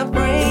that I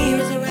prayed, he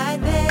was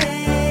right there.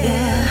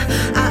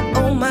 Yeah, I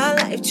owe my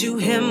life to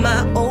him.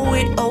 I owe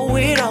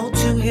it all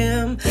to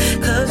him.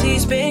 'Cause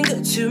he's been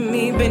good to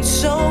me, been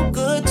so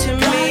good to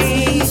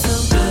me. He's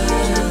so good.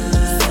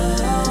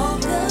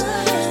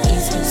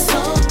 He's been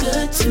so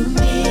good to me.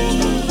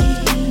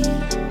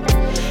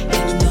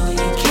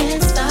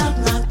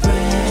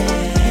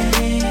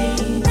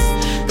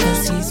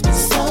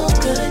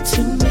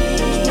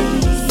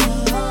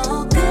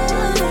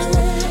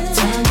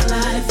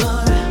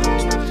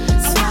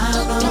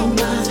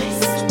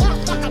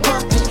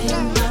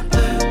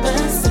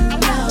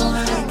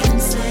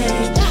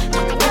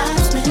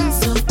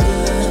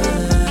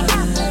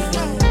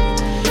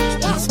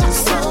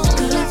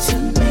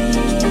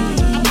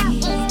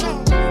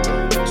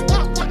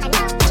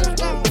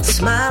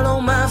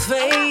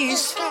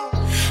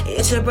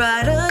 It's a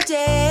brighter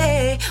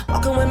day,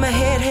 walking with my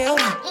head held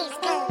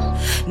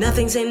high.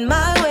 Nothing's in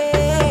my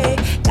way.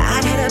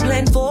 God had a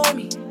plan for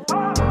me,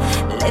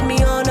 led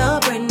me on a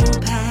brand new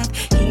path.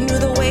 He knew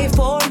the way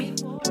for me.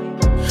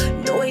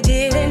 No, he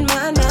didn't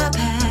mind my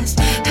past.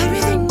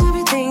 Everything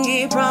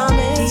he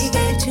promised, he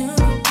gave to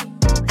me.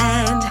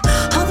 And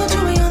all the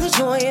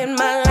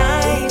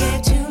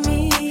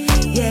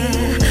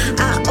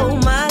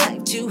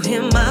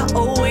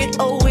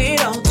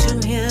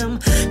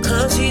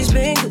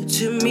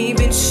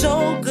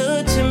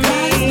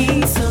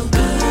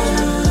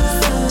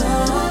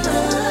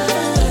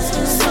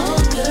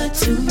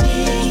to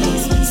me.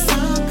 He's been so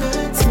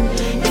good to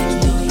me. Even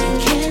though you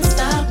can't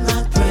stop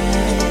my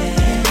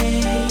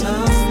praise.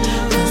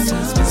 'Cause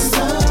he's been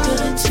so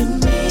good to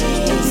me.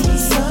 He's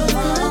been so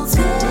good to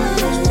me.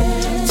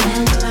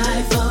 Turn my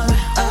life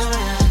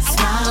around.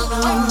 Smile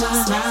on my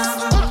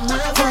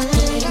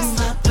face.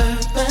 My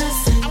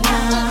purpose, and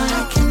now I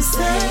can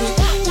say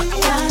that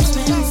God's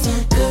been so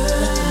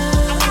good.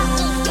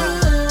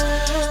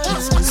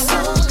 He's been so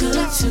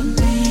good to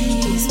me.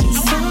 He's been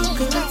so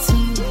good to me.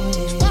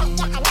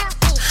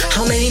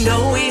 How many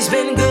know he's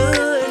been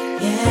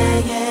good? Yeah,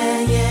 yeah,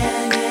 yeah,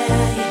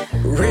 yeah, yeah.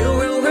 Real,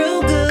 real,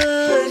 real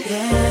good.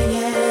 Yeah,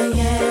 yeah, yeah,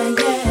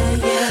 yeah,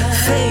 yeah.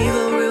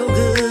 Favor real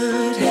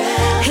good.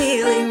 Yeah.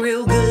 Healing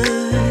real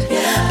good.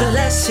 Yeah.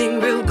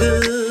 Blessing real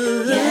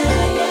good.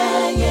 Yeah,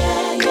 yeah,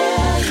 yeah,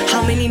 yeah.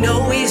 How many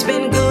know he's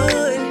been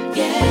good?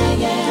 Yeah,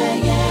 yeah,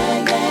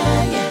 yeah,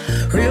 yeah,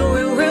 yeah. Real,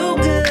 real, real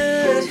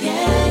good.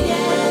 Yeah,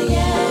 yeah,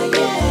 yeah,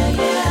 yeah,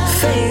 yeah.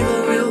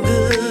 Favor real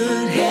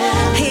good.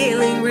 Yeah.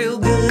 Healing real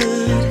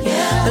good.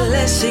 Yeah.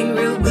 Blessing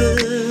real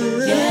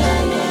good.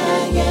 Yeah,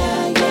 yeah,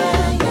 yeah,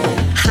 yeah,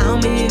 yeah. How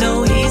many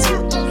know he's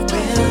good?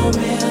 Real,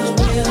 real,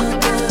 real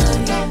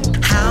good.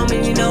 How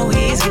many know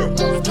he's good?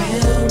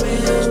 Real,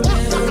 real,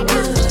 real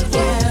good.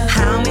 Yeah.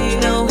 How many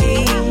know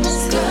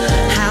he's good?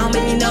 How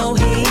many know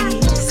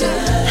he's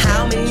good?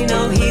 How many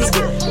know he's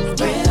good?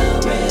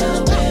 Real,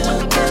 real,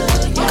 real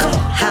good. Yeah.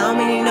 How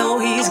many know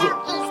he's good?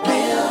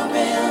 Real,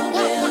 real,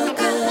 real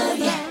good.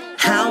 Yeah.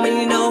 How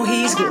many know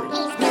he's good?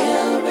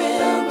 Real,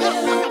 real,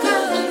 real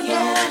good.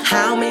 Yeah.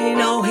 How many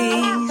know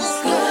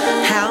he's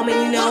good? How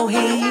many know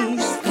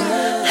he's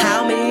good?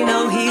 How many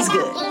know he's good?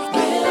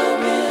 Real,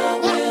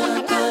 real,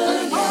 real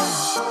good. Yeah.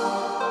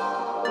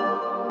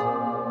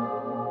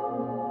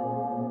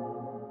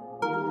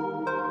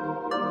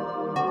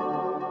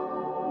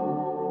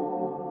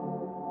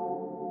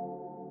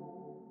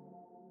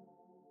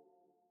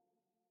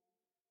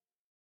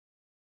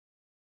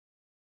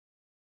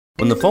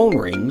 When the phone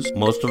rings,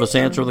 most of us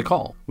answer the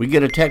call. We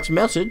get a text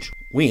message,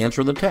 we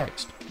answer the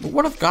text. But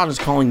what if God is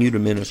calling you to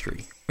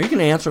ministry? Are you going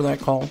to answer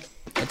that call?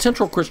 At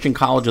Central Christian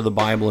College of the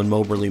Bible in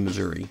Moberly,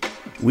 Missouri,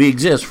 we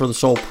exist for the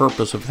sole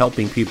purpose of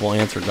helping people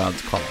answer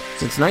God's call.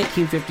 Since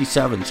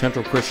 1957,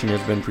 Central Christian has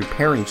been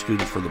preparing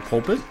students for the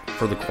pulpit,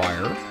 for the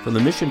choir, for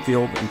the mission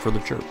field, and for the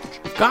church.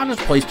 If God has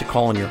placed a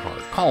call in your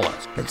heart, call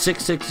us at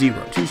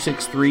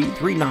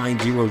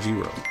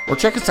 660-263-3900 or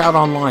check us out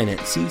online at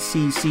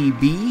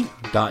cccb.edu.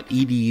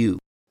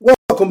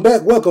 Welcome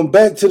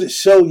back to the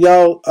show,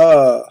 y'all.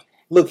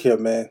 Look here,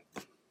 man.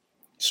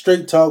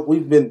 Straight talk.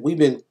 We've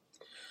been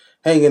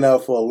hanging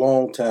out for a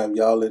long time,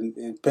 y'all. In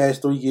the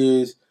past 3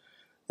 years,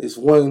 it's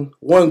one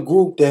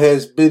group that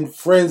has been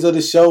friends of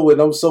the show, and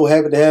I'm so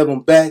happy to have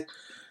them back.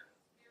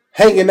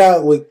 Hanging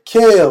out with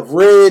Kev,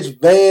 Reg,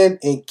 Van,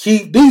 and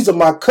Keith. These are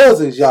my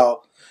cousins,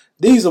 y'all.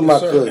 These are my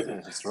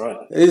cousins. That's right.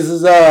 This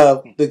is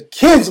the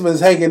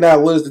Kinsman's hanging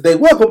out with us today.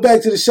 Welcome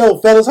back to the show,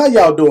 fellas. How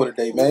y'all doing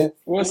today, man?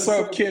 What's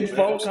up, kin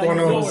folks? How you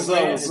doing?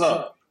 What's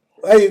up?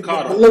 Hey,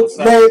 Carter, look, what's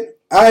up? man,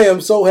 I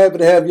am so happy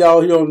to have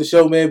y'all here on the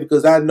show, man,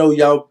 because I know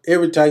y'all,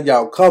 every time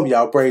y'all come,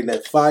 y'all bring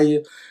that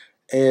fire.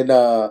 And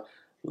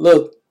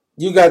look,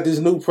 you got this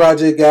new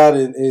project out,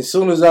 and as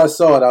soon as I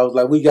saw it, I was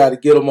like, we got to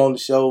get them on the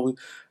show.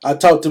 I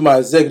talked to my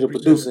executive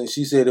producer, and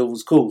she said it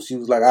was cool. She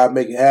was like, I'll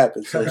make it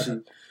happen.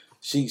 So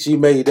she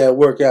made that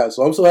work out.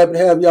 So I'm so happy to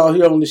have y'all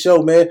here on the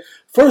show, man.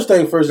 First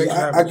thing first,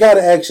 I got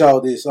to ask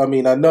y'all this. I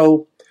mean, I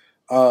know,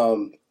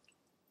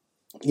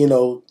 you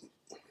know,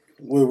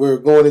 we're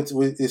going into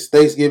it's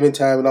Thanksgiving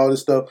time and all this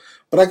stuff,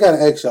 but I got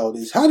to ask y'all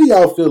this. How do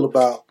y'all feel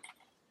about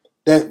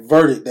that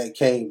verdict that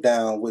came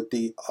down with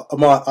the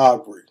Ahmaud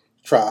Arbery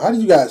trial? How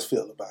do you guys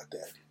feel about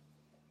that?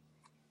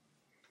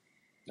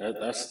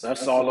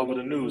 That's all over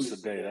the news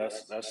today.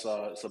 That's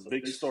it's a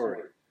big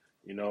story.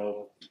 You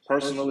know,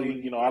 personally,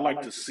 you know, I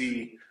like to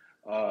see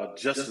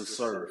justice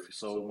served.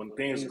 So when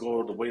things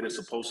go the way they're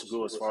supposed to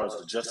go as far as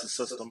the justice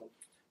system,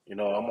 you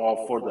know, I'm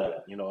all for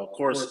that. You know, of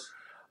course,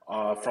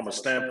 from a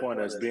standpoint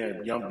as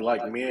being young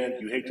black men,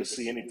 you hate to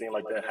see anything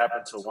like that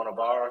happen to one of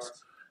ours.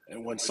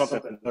 And when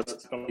something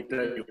does come like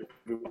that,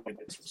 everyone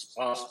is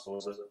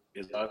responsible,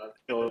 is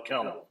held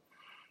accountable.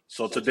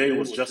 So today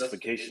was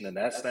justification in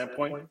that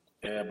standpoint,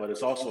 but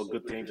it's also a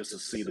good thing just to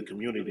see the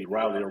community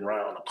rally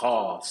around a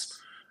cause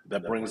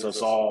that brings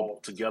us all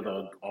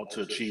together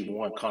to achieve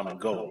one common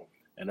goal,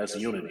 and that's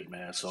unity,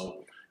 man.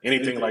 So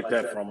anything like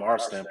that from our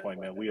standpoint,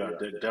 man, we are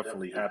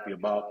definitely happy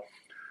about,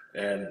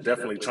 and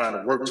definitely trying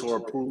to work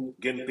toward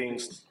getting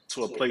things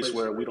to a place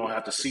where we don't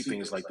have to see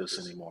things like this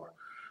anymore.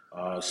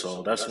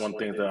 So that's one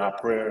thing that our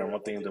prayer and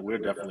one thing that we're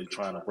definitely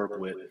trying to work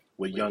with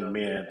young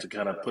men to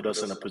kind of put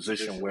us in a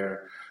position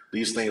where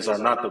these things are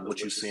not what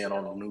you're seeing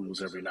on the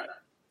news every night.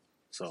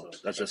 So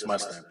that's just my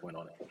standpoint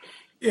on it.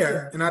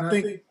 Yeah, and I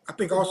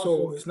think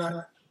also it's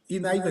not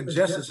even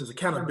justice, it's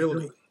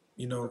accountability.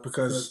 You know,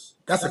 because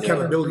that's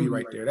accountability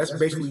right there. That's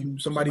basically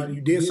somebody,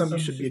 you did something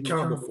you should be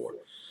accountable for.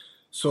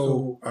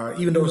 So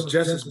even though it's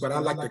justice, but I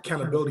like the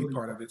accountability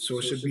part of it. So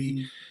it should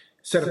be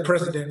set a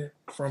precedent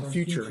from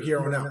future here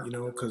on out, you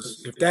know,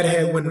 because if that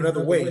had went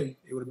another way,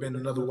 it would have been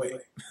another way.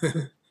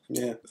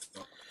 Yeah.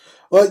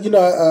 Well, you know,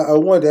 I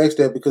wanted to ask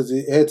that because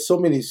it had so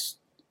many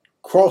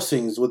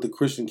crossings with the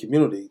Christian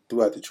community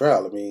throughout the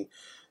trial. I mean,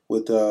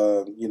 with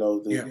you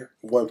know, the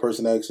one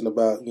person asking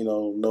about, you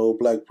know, no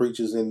black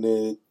preachers in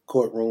the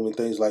courtroom and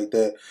things like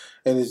that,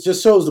 and it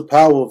just shows the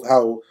power of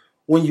how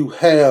when you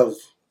have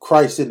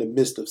Christ in the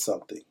midst of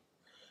something,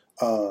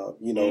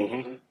 you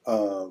know.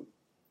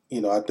 You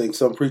know, I think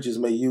some preachers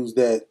may use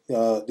that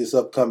this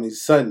upcoming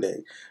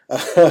Sunday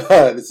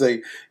to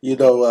say, you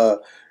know,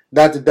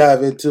 not to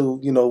dive into,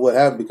 you know, what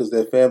happened because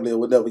their family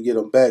would never get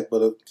them back,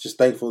 but I'm just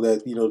thankful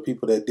that, you know, the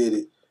people that did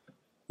it,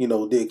 you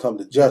know, did come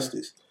to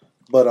justice.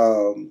 But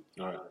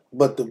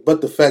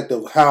the fact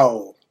of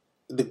how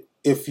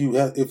if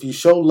you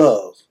show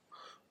love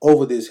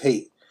over this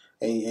hate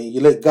and you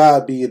let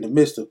God be in the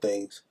midst of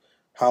things,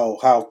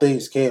 how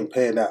things can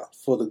pan out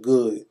for the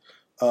good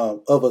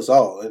of us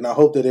all. And I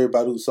hope that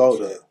everybody who saw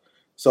that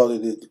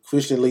the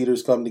Christian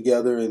leaders come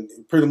together, and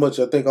pretty much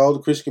I think all the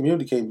Christian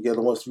community came together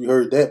once we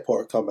heard that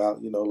part come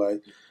out, you know,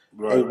 like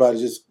everybody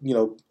just, you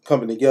know,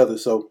 coming together.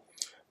 So,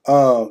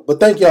 but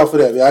thank y'all for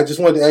that, man. I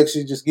just wanted to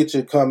actually just get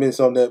your comments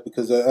on that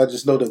because I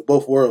just know that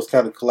both worlds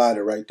kind of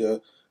collided right there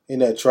in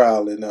that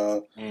trial. And,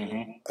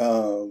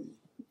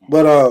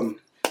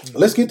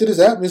 let's get to this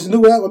album. This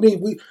new album. I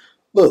mean,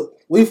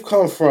 we've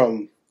come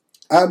from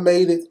I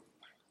Made It,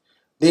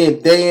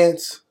 then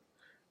Dance,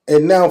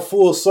 and now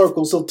Full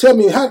Circle. So tell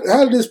me, how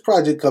did this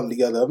project come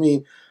together? I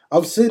mean,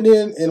 I'm sitting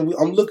in and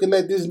I'm looking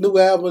at this new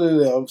album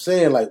and I'm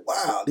saying like,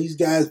 wow, these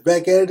guys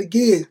back at it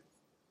again.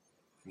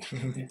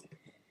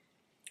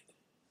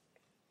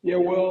 Yeah,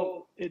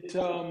 well, it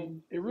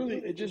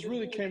just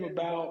really came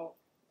about.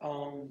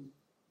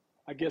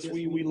 I guess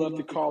we love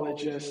to call it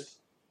just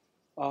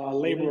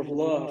labor of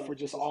love for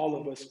just all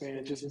of us,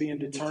 man. Just being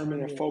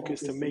determined and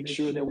focused to make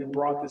sure that we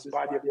brought this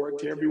body of work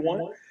to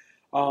everyone.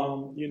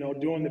 You know,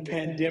 during the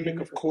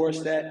pandemic, of course,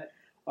 that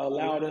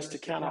allowed us to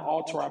kind of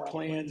alter our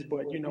plans,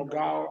 but you know,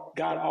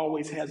 God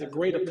always has a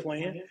greater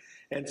plan.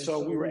 And so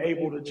we were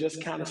able to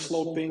just kind of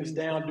slow things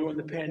down during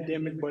the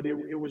pandemic, but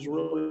it was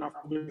really our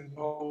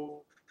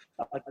goal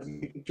to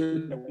make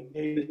sure that we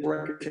gave this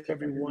record to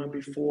everyone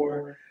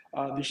before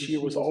this year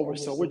was over.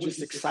 So we're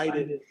just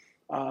excited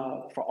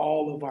for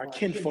all of our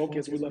kinfolk,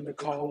 as we love to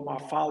call them, our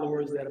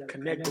followers that have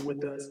connected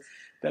with us,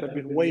 that have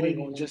been waiting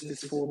on just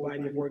this full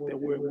body of work that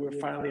we're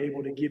finally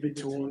able to give it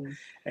to them.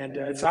 And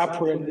it's our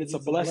prayer that it's a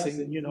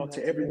blessing, you know,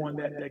 to everyone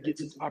that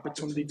gets an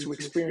opportunity to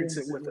experience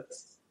it with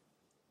us.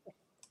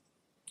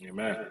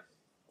 Amen.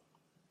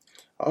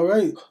 All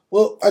right.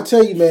 Well, I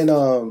tell you,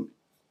 man,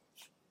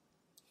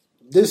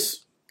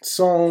 this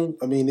song,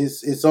 I mean,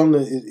 it's on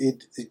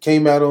it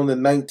came out on the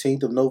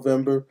 19th of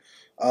November.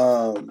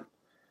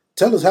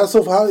 Tell us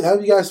how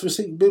have you guys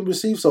been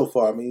received so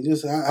far? I mean,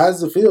 just how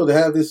does it feel to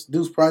have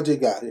this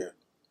project out here?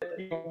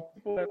 You know,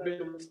 people have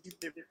been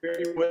received it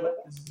very well.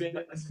 It's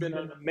been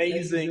an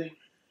amazing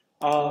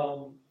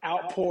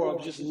outpour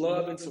of just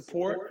love and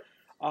support,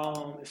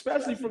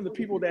 especially from the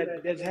people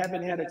that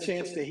haven't had a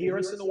chance to hear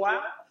us in a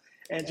while,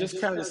 and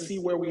just kind of see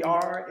where we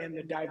are and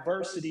the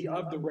diversity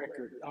of the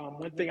record.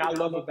 One thing I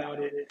love about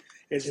it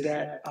is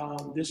that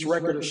this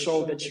record will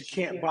show that you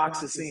can't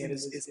box us in.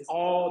 It's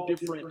all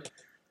different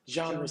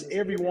genres,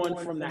 everyone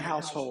from the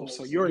household.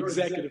 So your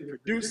executive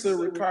producer,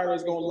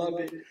 Ricardo's gonna love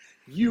it,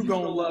 you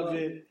gonna love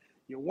it,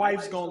 your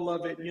wife's gonna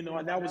love it, you know,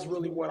 and that was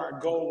really what our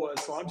goal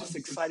was. So I'm just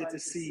excited to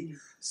see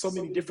so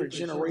many different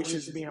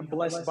generations being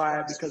blessed by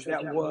it, because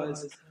that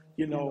was,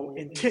 you know,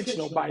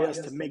 intentional by us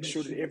to make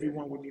sure that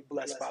everyone would be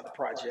blessed by the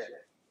project.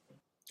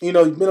 You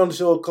know, you've been on the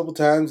show a couple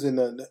times,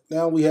 and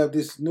now we have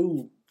this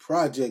new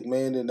project,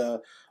 man, and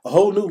a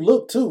whole new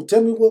look too.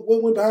 Tell me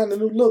what went behind the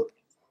new look.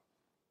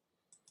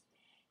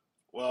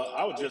 Well,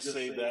 I would just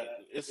say that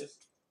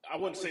I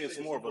wouldn't say it's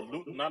more of a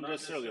not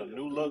necessarily a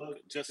new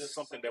look, just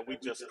something that we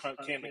just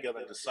came together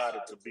and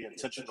decided to be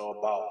intentional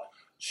about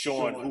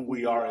showing who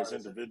we are as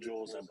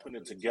individuals and putting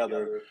it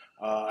together.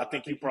 I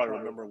think you probably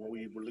remember when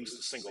we released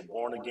the single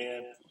Born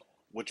Again,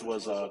 which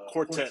was a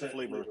quartet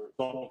flavor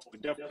song. We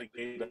definitely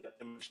gave that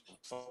image of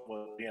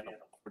someone being a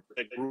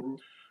quartet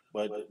group,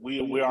 but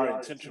we are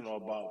intentional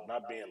about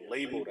not being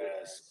labeled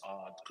as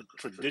a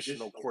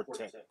traditional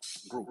quartet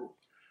group.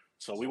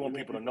 So we want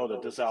people to know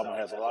that this album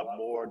has a lot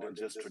more than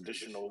just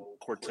traditional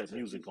quartet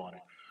music on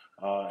it.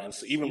 And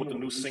so even with the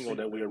new single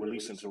that we are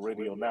releasing to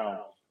radio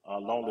now,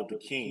 Long Live the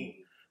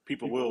King,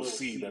 people will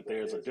see that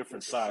there's a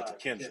different side to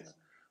Kinsman.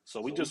 So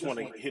we just want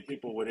to hit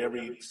people with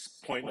every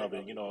point of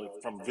it, you know,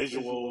 from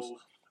visuals,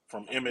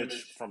 from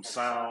image, from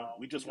sound.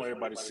 We just want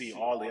everybody to see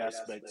all the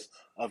aspects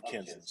of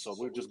Kinsman. So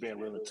we're just being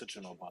real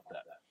intentional about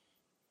that.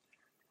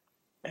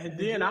 And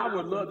then I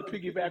would love to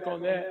piggyback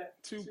on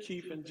that too,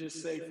 Keith, and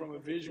just say from a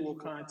visual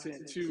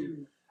content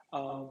too,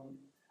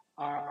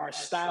 our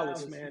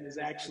stylist, man, is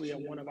actually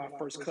one of our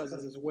first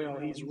cousins as well.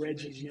 He's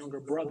Reggie's younger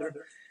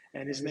brother,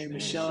 and his name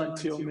is Sean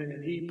Tillman,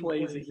 and he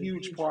plays a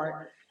huge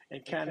part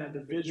and kind of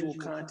the visual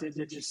content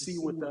that you see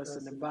with us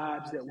and the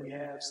vibes that we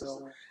have.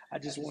 So I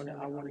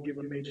want to give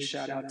a major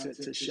shout out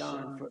to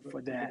Sean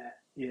for that.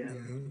 Yeah.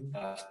 Mm-hmm.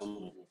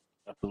 Absolutely.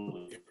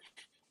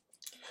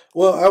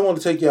 Well, I want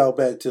to take y'all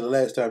back to the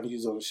last time you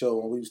was on the show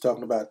when we was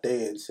talking about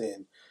dance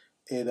and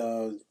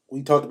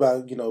we talked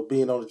about,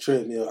 being on the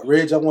treadmill.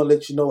 Reg, I want to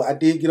let you know I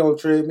did get on the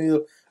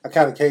treadmill. I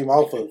kind of came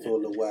off of it for a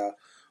little while.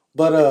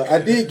 But I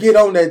did get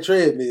on that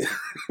treadmill.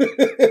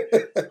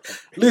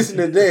 Listen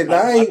to that.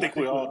 Now, I think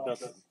we all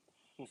does.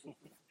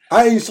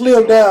 I ain't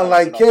slimmed down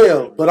like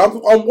Kel, but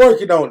I'm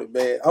working on it,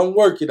 man. I'm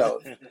working on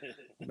it.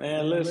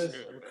 Man, listen,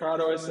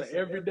 Ricardo, it's an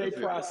everyday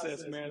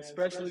process, man,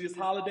 especially this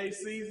holiday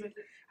season.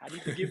 I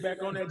need to get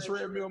back on that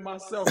treadmill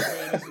myself,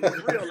 man.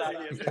 It's real out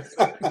here, man. It's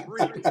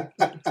real.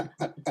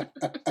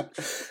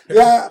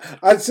 Yeah,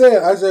 I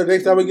said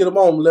next time we get them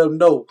on, let them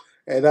know.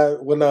 And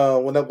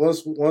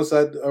once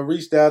I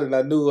reached out and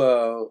I knew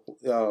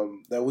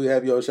that we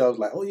have your show, I was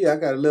like, oh yeah, I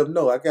gotta let them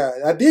know.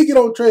 I did get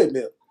on the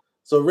treadmill.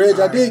 So Reg,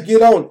 I did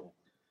get on it.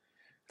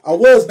 I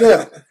was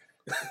there.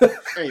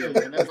 Hey,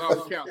 man, that's all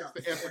that counts.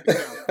 It's the effort that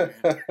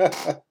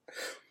counts,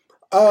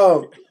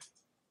 man.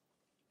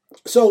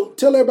 So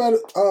tell everybody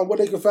where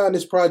they can find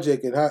this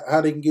project and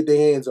how they can get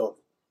their hands on it.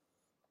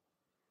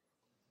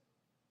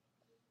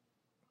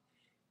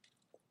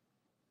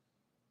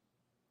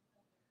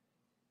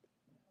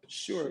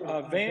 Sure.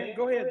 Van,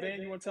 go ahead,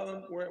 Van. You want to tell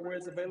them where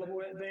it's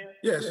available at, Van?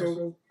 Yeah,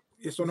 so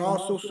it's on all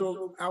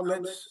social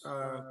outlets,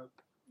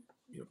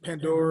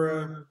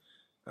 Pandora,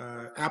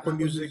 Apple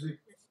Music,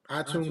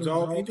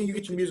 iTunes, anything you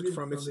get your music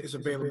from, it's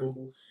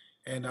available.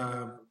 And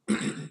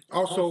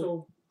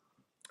also,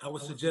 I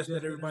would suggest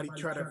that everybody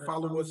try to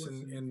follow us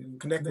and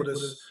connect with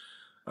us.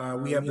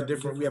 We have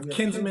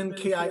Kinsmen,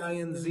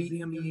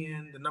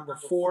 KINZMEN, the number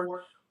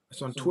 4.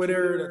 That's on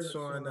Twitter. That's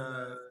on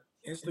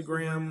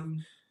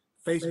Instagram,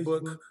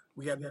 Facebook.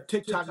 We have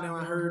TikTok now,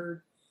 I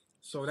heard.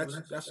 So that's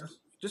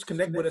just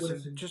connect with us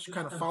and just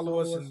kind of follow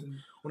us. And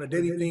on a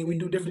daily thing, we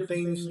do different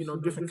things,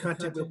 different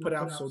content we'll put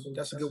out. So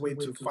that's a good way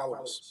to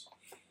follow us.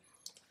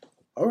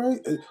 All right.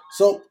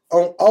 So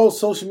on all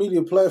social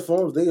media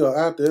platforms, they are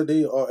out there.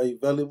 They are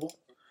available.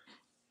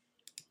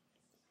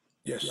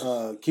 Yes.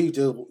 Keith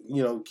just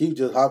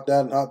hopped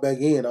out and hopped back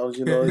in. It's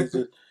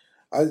just,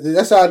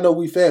 that's how I know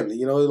we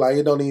family. Like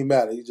it don't even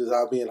matter. You just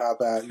hop in, hop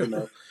out. I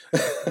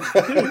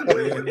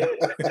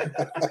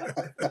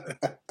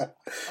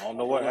don't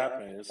know what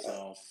happened. It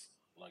sounds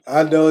like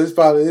I know it's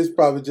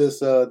probably just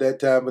that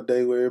time of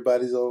day where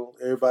everybody's on.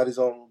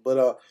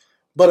 But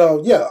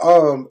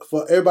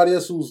for everybody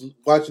else who's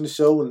watching the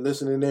show and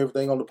listening and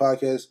everything on the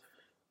podcast,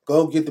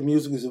 go get the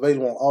music. It's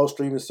available on all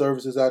streaming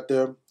services out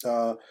there.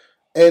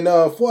 And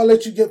before I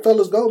let you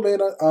fellas go, man,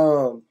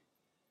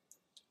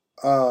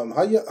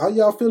 how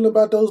y'all feeling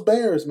about those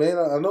Bears, man?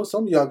 I know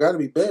some of y'all got to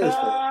be Bears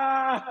fans.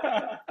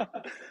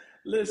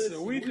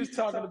 Listen, we just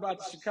talking about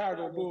the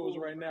Chicago Bulls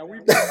right now.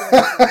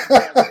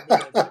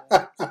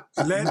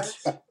 Let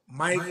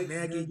Mike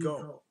Nagy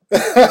go.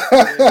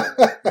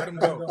 Let him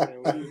go.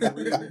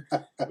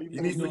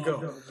 He needs to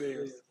go.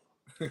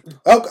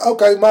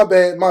 Okay, my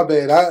bad.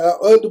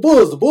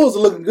 The Bulls are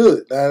looking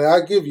good.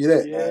 I give you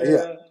that.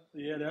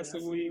 Yeah, that's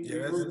what we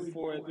rooting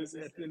for in this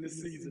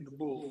season. The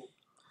Bulls.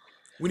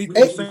 We need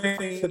to do the same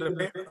thing to the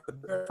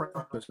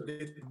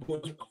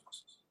Bulls.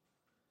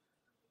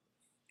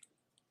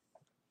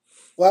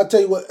 Well, I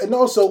tell you what, and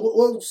also,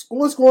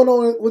 what's going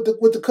on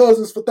with the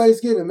cousins for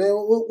Thanksgiving, man?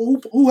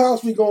 Who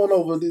house we going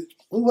over?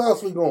 Who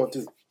house we going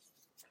to?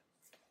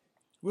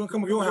 We're gonna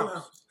come to your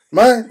house.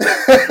 Mine?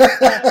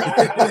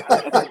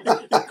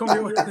 Come to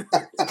your house.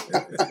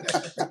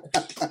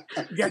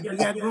 You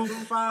got room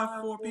for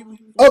 4 people?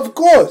 Of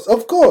course.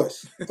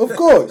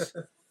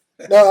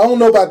 Now I don't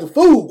know about the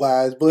food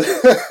wise, but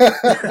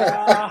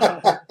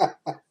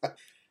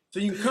so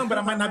you can come, but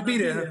I might not be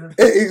there. Huh?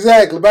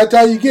 Exactly. By the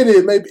time you get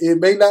here, it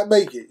may not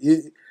make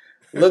it.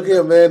 Look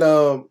here, man.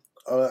 I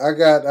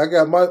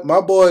got my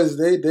boys.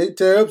 They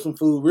tear up some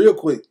food real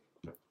quick.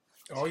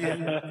 Oh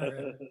yeah.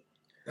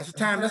 That's the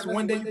time. That's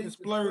one day you can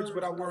splurge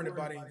without worrying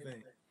about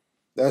anything.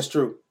 That's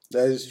true.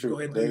 That is true.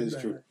 That is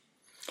true.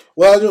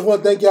 Well, I just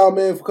want to thank y'all,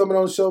 man, for coming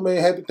on the show,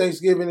 man. Happy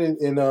Thanksgiving,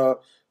 and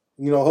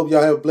hope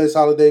y'all have a blessed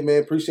holiday,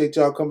 man. Appreciate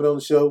y'all coming on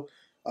the show.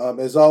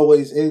 As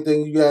always,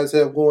 anything you guys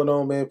have going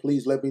on, man,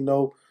 please let me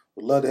know.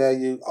 Would love to have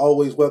you.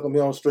 Always welcome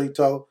here on Straight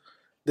Talk.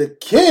 The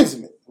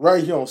Kinsmen,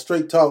 right here on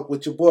Straight Talk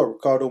with your boy,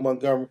 Ricardo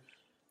Montgomery.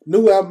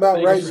 New album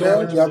out right now.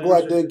 Y'all go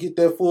out there and get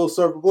that full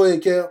circle. Go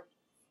ahead, Cal.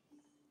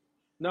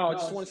 No, I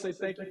just want to say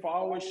thank you for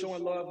always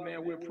showing love,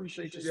 man. We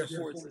appreciate your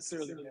support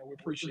sincerely, man. We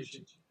appreciate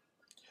you.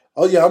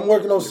 Oh, yeah, I'm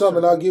working on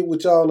something. I'll get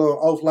with y'all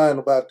offline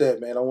about that,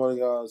 man. I want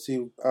to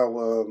see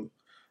how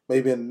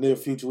maybe in the near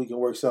future we can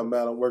work something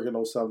out. I'm working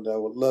on something that I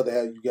would love to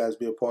have you guys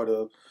be a part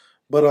of.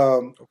 But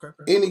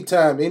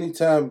anytime,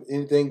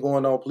 anything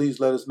going on, please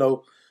let us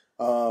know.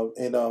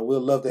 And we'll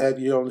love to have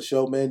you here on the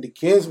show, man. The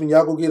Kinsmen,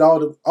 y'all go get all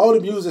the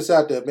music's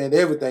out there, man.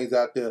 Everything's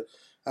out there.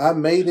 I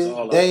Made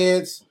It,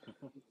 Dance.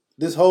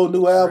 this whole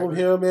new album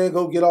here, man.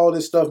 Go get all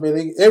this stuff,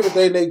 man.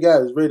 Everything they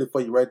got is ready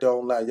for you right there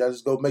online. Y'all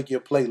just go make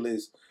your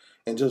playlist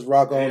and just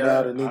rock on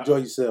out and enjoy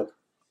yourself.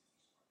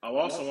 I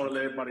also want to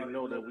let everybody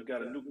know that we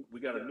got a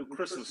new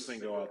Christmas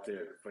single out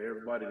there for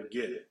everybody to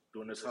get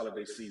during this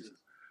holiday season.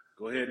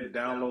 Go ahead and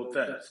download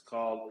that. It's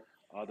called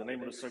the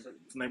name of the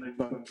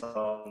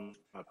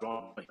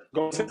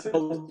Go Tell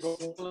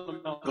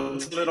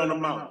It on the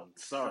Mountain.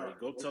 Sorry,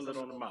 Go Tell It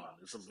on the Mountain.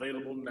 It's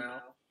available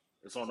now.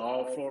 It's on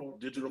all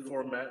digital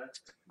formats.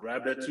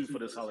 Grab that too for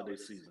this holiday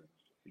season.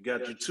 You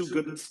got your two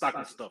good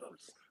stocking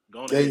stuffers.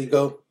 There you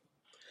go.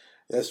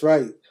 That's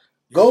right.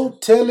 Go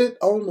Tell It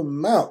on the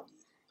Mountain.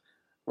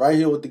 Right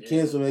here with the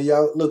Kinsmen, man.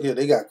 Y'all look here.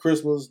 They got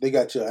Christmas. They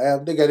got your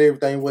album. They got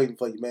everything waiting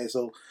for you, man.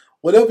 So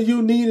whatever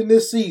you need in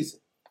this season,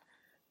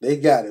 they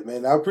got it,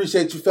 man. I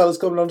appreciate you fellas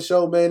coming on the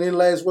show, man. Any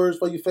last words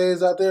for your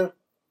fans out there?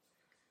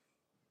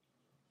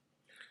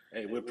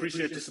 Hey, we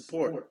appreciate the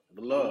support,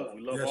 the love.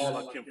 We love all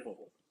our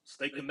kinfolk.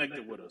 Stay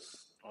connected with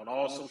us on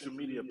all social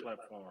media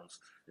platforms.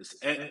 It's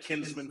at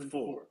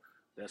Kinsmen4.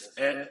 That's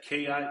at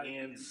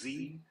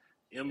KINZMEN,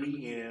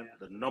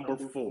 the number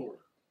 4.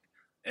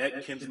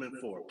 At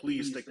Kinsmen4.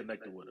 Please stay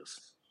connected with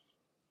us.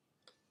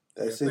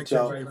 That's it, Thanks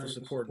y'all. everybody for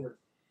supporting.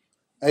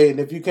 Hey, and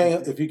if you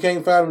can't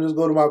find them, just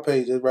go to my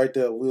page. It's right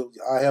there.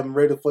 I have them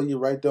ready for you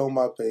right there on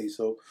my page.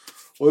 So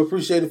we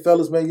appreciate it,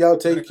 fellas, man. Y'all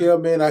take care,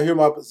 man. I hear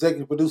my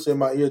executive producer in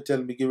my ear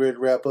telling me get ready to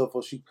wrap up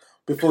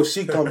before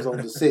she comes on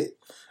the set.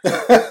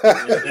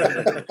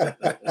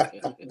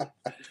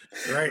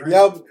 Right.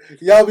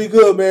 Y'all be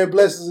good, man.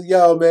 Blessings to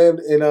y'all, man.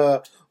 And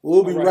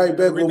we'll be right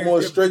back with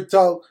more Straight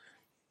Talk.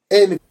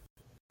 And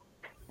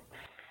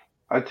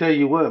I tell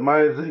you what,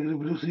 my executive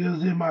producer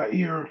is in my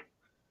ear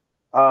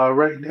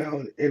right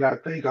now, and I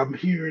think I'm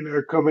hearing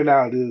her coming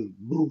out of this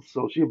booth,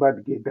 so she about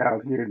to get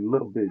down here in a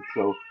little bit.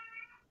 So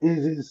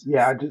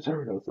I just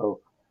heard her.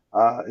 So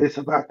it's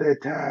about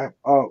that time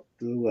up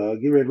to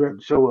get ready to wrap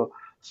the show up.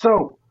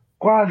 So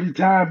quality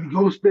time,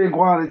 go spend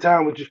quality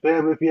time with your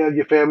family. If you have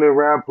your family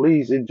around,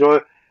 please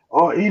enjoy,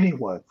 or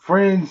anyone,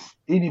 friends,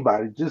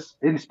 anybody,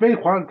 and spend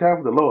quality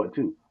time with the Lord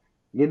too.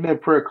 Get in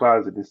that prayer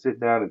closet and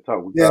sit down and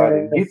talk with God,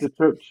 and get to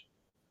church.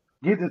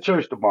 Get to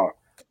church tomorrow.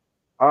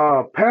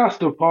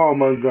 Pastor Paul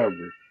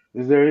Montgomery,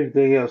 is there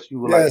anything else you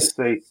would like to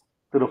say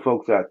to the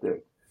folks out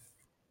there?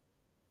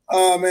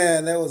 Oh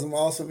man, that was some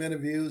awesome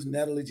interviews.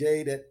 Natalie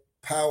J, that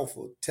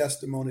powerful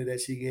testimony that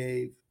she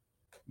gave.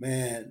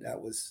 Man,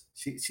 that was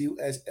she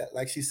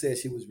like she said,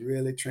 she was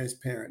really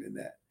transparent in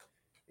that.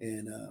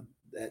 And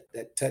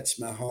that touched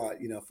my heart,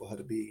 for her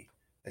to be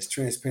as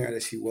transparent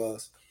as she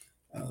was.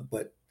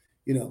 But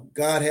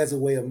God has a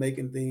way of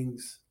making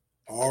things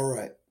all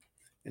right.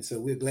 And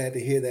so we're glad to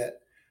hear that.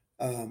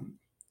 And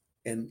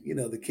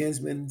the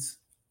Kinsmen's,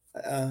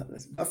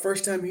 it's my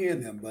first time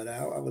hearing them, but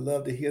I would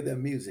love to hear their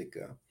music.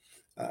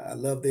 I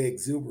love their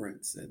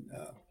exuberance and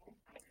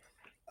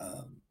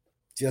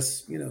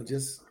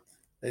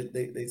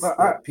they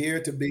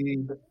appear to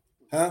be,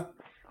 huh?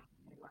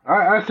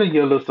 I sing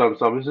you a little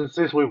something. Since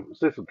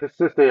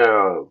they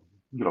are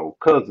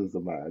cousins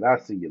of mine, I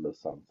sing you a little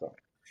something.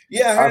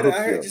 Yeah, I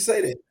heard you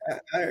say that.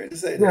 I heard you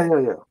say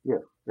that.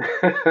 Yeah.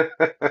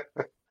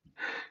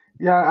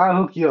 Yeah,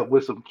 I'll hook you up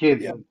with some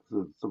kinsmen.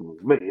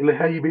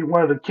 Have you be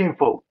one of the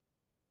kinfolk?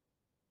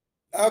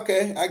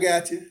 Okay, I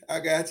got you.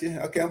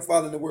 Okay, I'm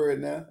following the word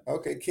now.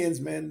 Okay,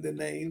 kinsman, the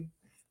name.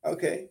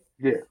 Okay.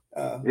 Yeah.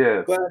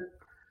 But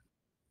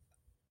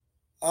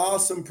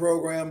awesome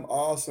program,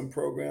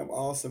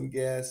 awesome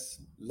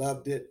guests.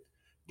 Loved it.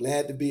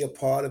 Glad to be a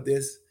part of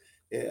this.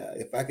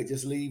 If I could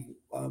just leave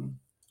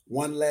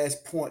one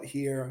last point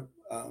here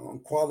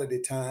on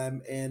quality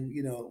time and,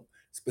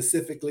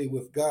 specifically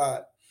with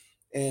God.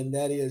 And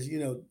that is,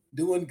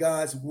 doing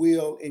God's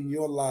will in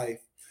your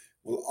life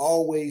will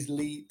always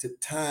lead to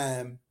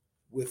time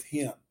with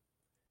Him.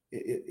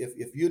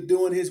 If you're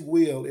doing His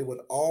will, it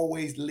would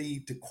always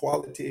lead to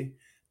quality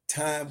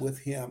time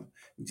with Him.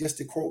 Just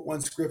to quote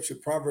one scripture,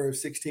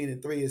 Proverbs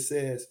 16:3, it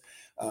says,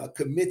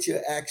 commit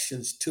your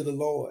actions to the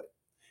Lord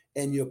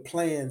and your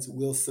plans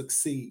will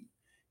succeed.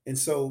 And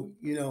so,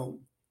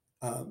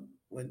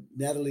 when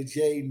Natalie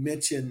J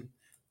mentioned,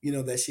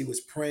 that she was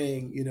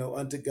praying,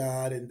 unto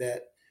God and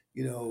that,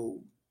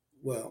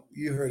 well,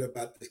 you heard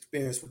about the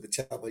experience with the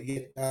child, but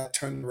yet God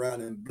turned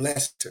around and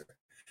blessed her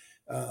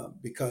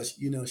because,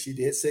 she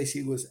did say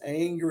she was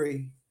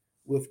angry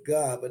with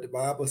God, but the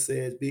Bible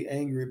says, be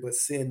angry, but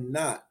sin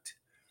not.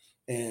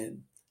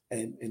 And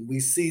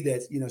we see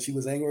that, she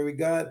was angry with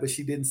God, but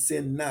she didn't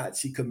sin not.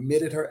 She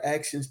committed her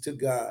actions to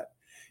God.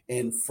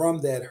 And from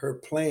that, her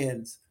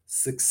plans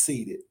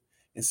succeeded.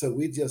 And so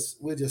we're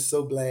just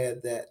so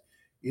glad that,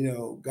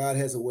 God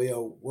has a way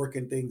of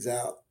working things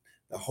out.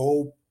 The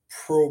whole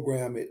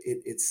program,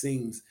 it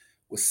seems,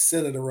 was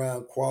centered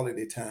around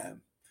quality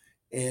time.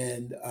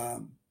 And I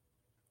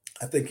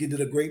think you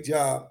did a great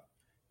job,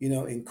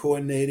 in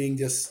coordinating,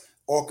 just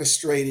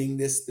orchestrating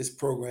this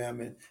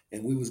program.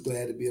 And we was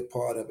glad to be a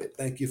part of it.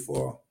 Thank you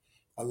for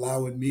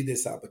allowing me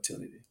this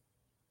opportunity.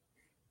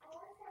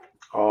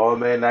 Oh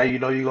man, now you're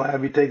gonna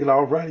have me taking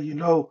off running.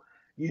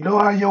 You know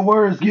how your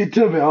words get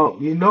to me,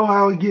 You know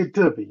how it get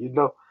to me,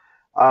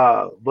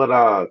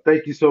 But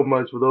thank you so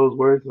much for those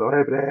words. I'm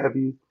happy to have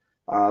you.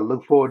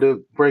 Look forward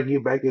to bringing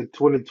you back in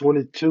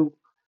 2022.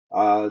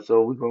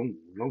 So we're gonna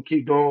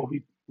keep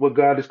doing what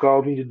God has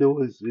called me to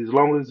do. As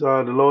long as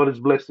the Lord is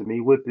blessing me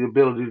with the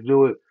ability to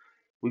do it,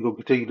 we're gonna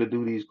continue to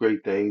do these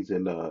great things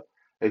and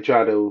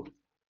try to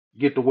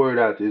get the word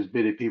out to as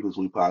many people as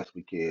we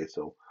possibly can.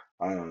 So,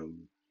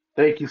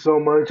 thank you so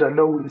much. I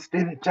know we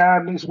extended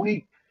time this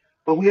week,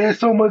 but we had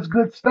so much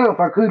good stuff.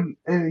 I couldn't,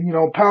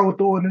 power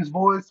through in this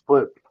voice,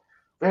 but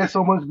we had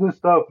so much good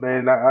stuff,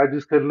 man. I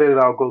just couldn't let it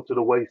all go to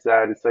the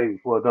wayside and save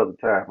it for another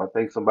time. I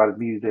think somebody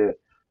needed that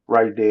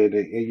right there.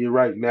 And you're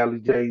right, Natalie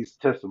J's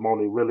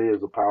testimony really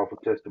is a powerful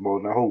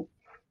testimony. I hope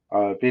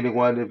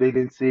if they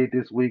didn't see it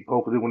this week,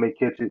 hopefully when they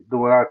catch it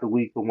throughout the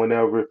week or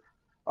whenever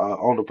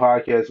on the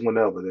podcast,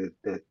 whenever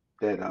that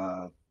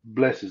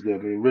blesses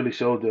them and really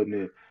shows them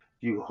that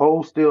you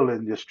hold still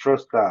and just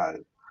trust God,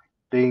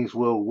 things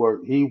will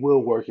work. He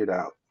will work it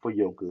out for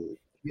your good.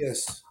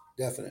 Yes,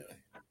 definitely.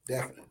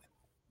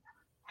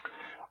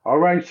 All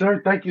right,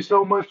 sir. Thank you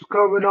so much for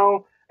coming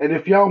on. And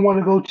if y'all want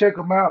to go check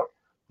him out,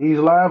 he's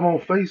live on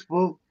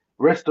Facebook,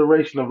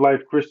 Restoration of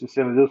Life Christian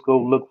Center. Just go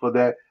look for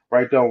that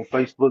right there on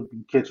Facebook. You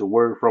can catch a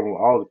word from him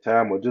all the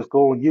time, or just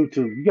go on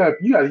YouTube. You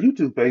got a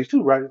YouTube page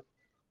too, right?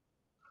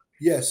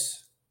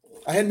 Yes.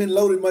 I hadn't been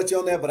loaded much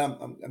on that, but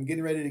I'm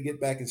getting ready to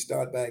get back and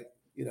start back,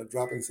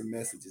 dropping some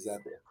messages out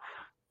there.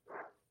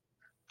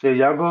 Yeah,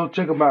 y'all go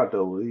check him out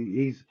though.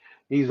 He's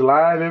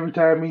live every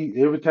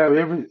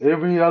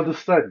other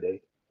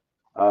Sunday.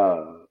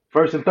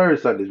 First and third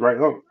Sundays, right?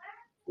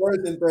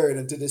 First and third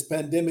until this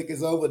pandemic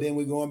is over. Then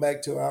we're going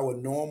back to our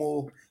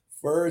normal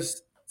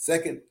first,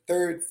 second,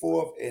 third,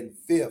 fourth, and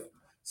fifth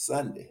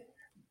Sunday.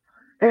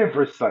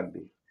 Every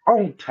Sunday.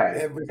 On time.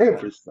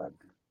 Every Sunday.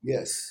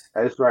 Yes.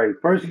 That's right.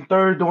 First and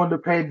third during the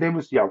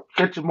pandemic. So y'all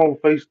catch them on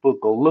Facebook.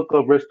 Go look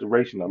up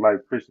Restoration of Life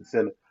Christian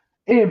Center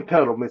in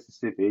Petal,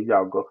 Mississippi. And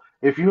y'all go.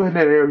 If you're in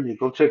that area,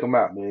 go check them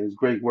out, man. It's a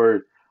great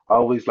word. I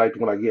always like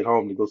when I get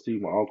home to go see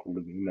my uncle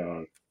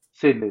and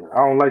sitting there. I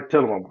don't like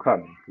telling him I'm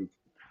coming.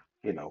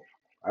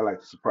 I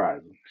like to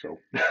surprise him. So,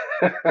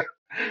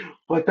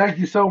 but thank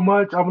you so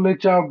much. I'm gonna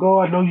let y'all go.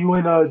 I know you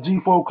in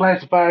G4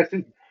 classified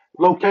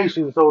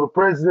location. So the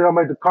president, I'm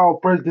going to call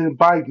President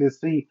Biden and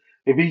see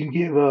if he can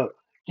give up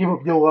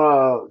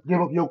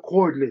your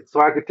coordinates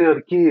so I can tell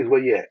the kids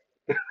where you at.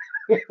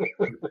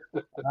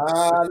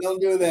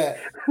 Don't do that.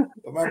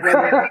 But my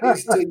brother,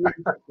 peace to you.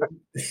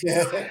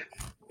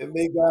 And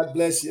may God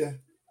bless you.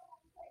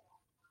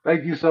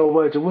 Thank you so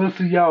much. And we'll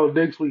see y'all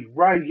next week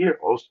right here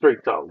on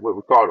Straight Talk with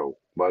Ricardo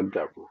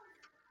Montgomery.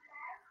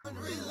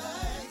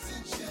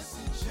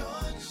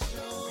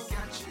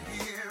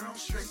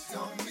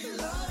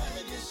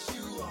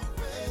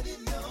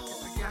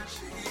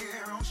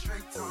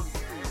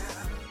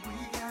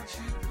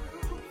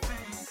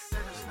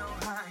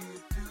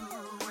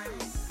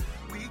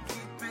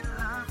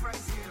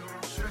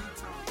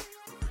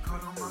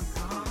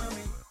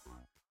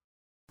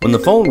 When the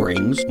phone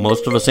rings,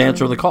 most of us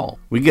answer the call.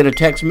 We get a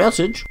text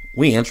message,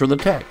 we answer the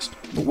text.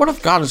 But what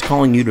if God is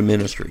calling you to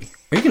ministry?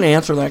 Are you going to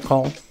answer that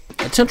call?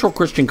 At Central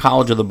Christian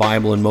College of the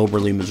Bible in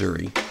Moberly,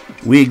 Missouri,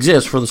 we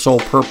exist for the sole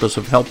purpose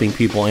of helping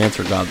people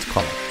answer God's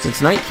call.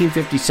 Since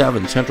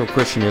 1957, Central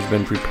Christian has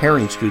been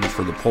preparing students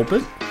for the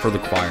pulpit, for the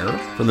choir,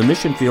 for the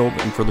mission field,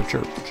 and for the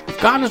church.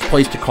 If God has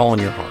placed a call in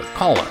your heart,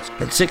 call us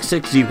at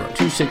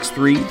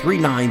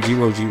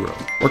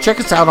 660-263-3900 or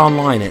check us out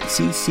online at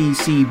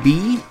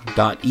cccb.edu.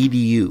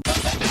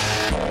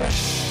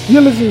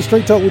 You're listening to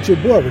Straight Talk with your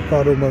boy,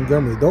 Ricardo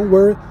Montgomery. Don't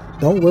worry.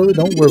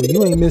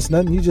 You ain't missed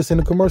nothing. You just in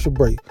a commercial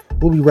break.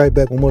 We'll be right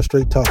back with more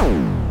Straight Talk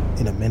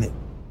in a minute.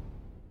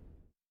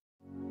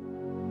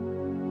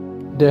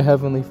 Dear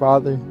Heavenly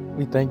Father,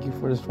 we thank you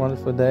for this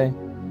wonderful day.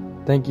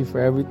 Thank you for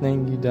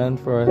everything you've done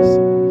for us.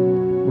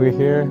 We're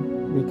here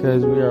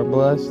because we are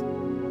blessed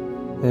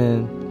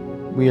and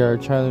we are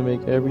trying to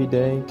make every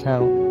day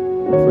count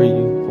for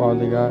you,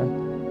 Father God.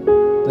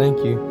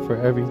 Thank you for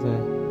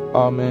everything.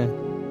 Amen.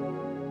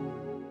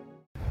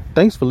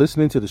 Thanks for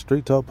listening to the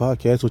Straight Talk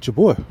Podcast with your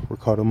boy,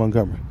 Ricardo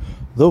Montgomery,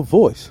 the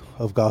voice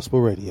of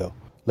gospel radio.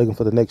 Looking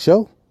for the next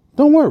show?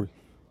 Don't worry.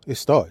 It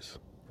starts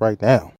right now.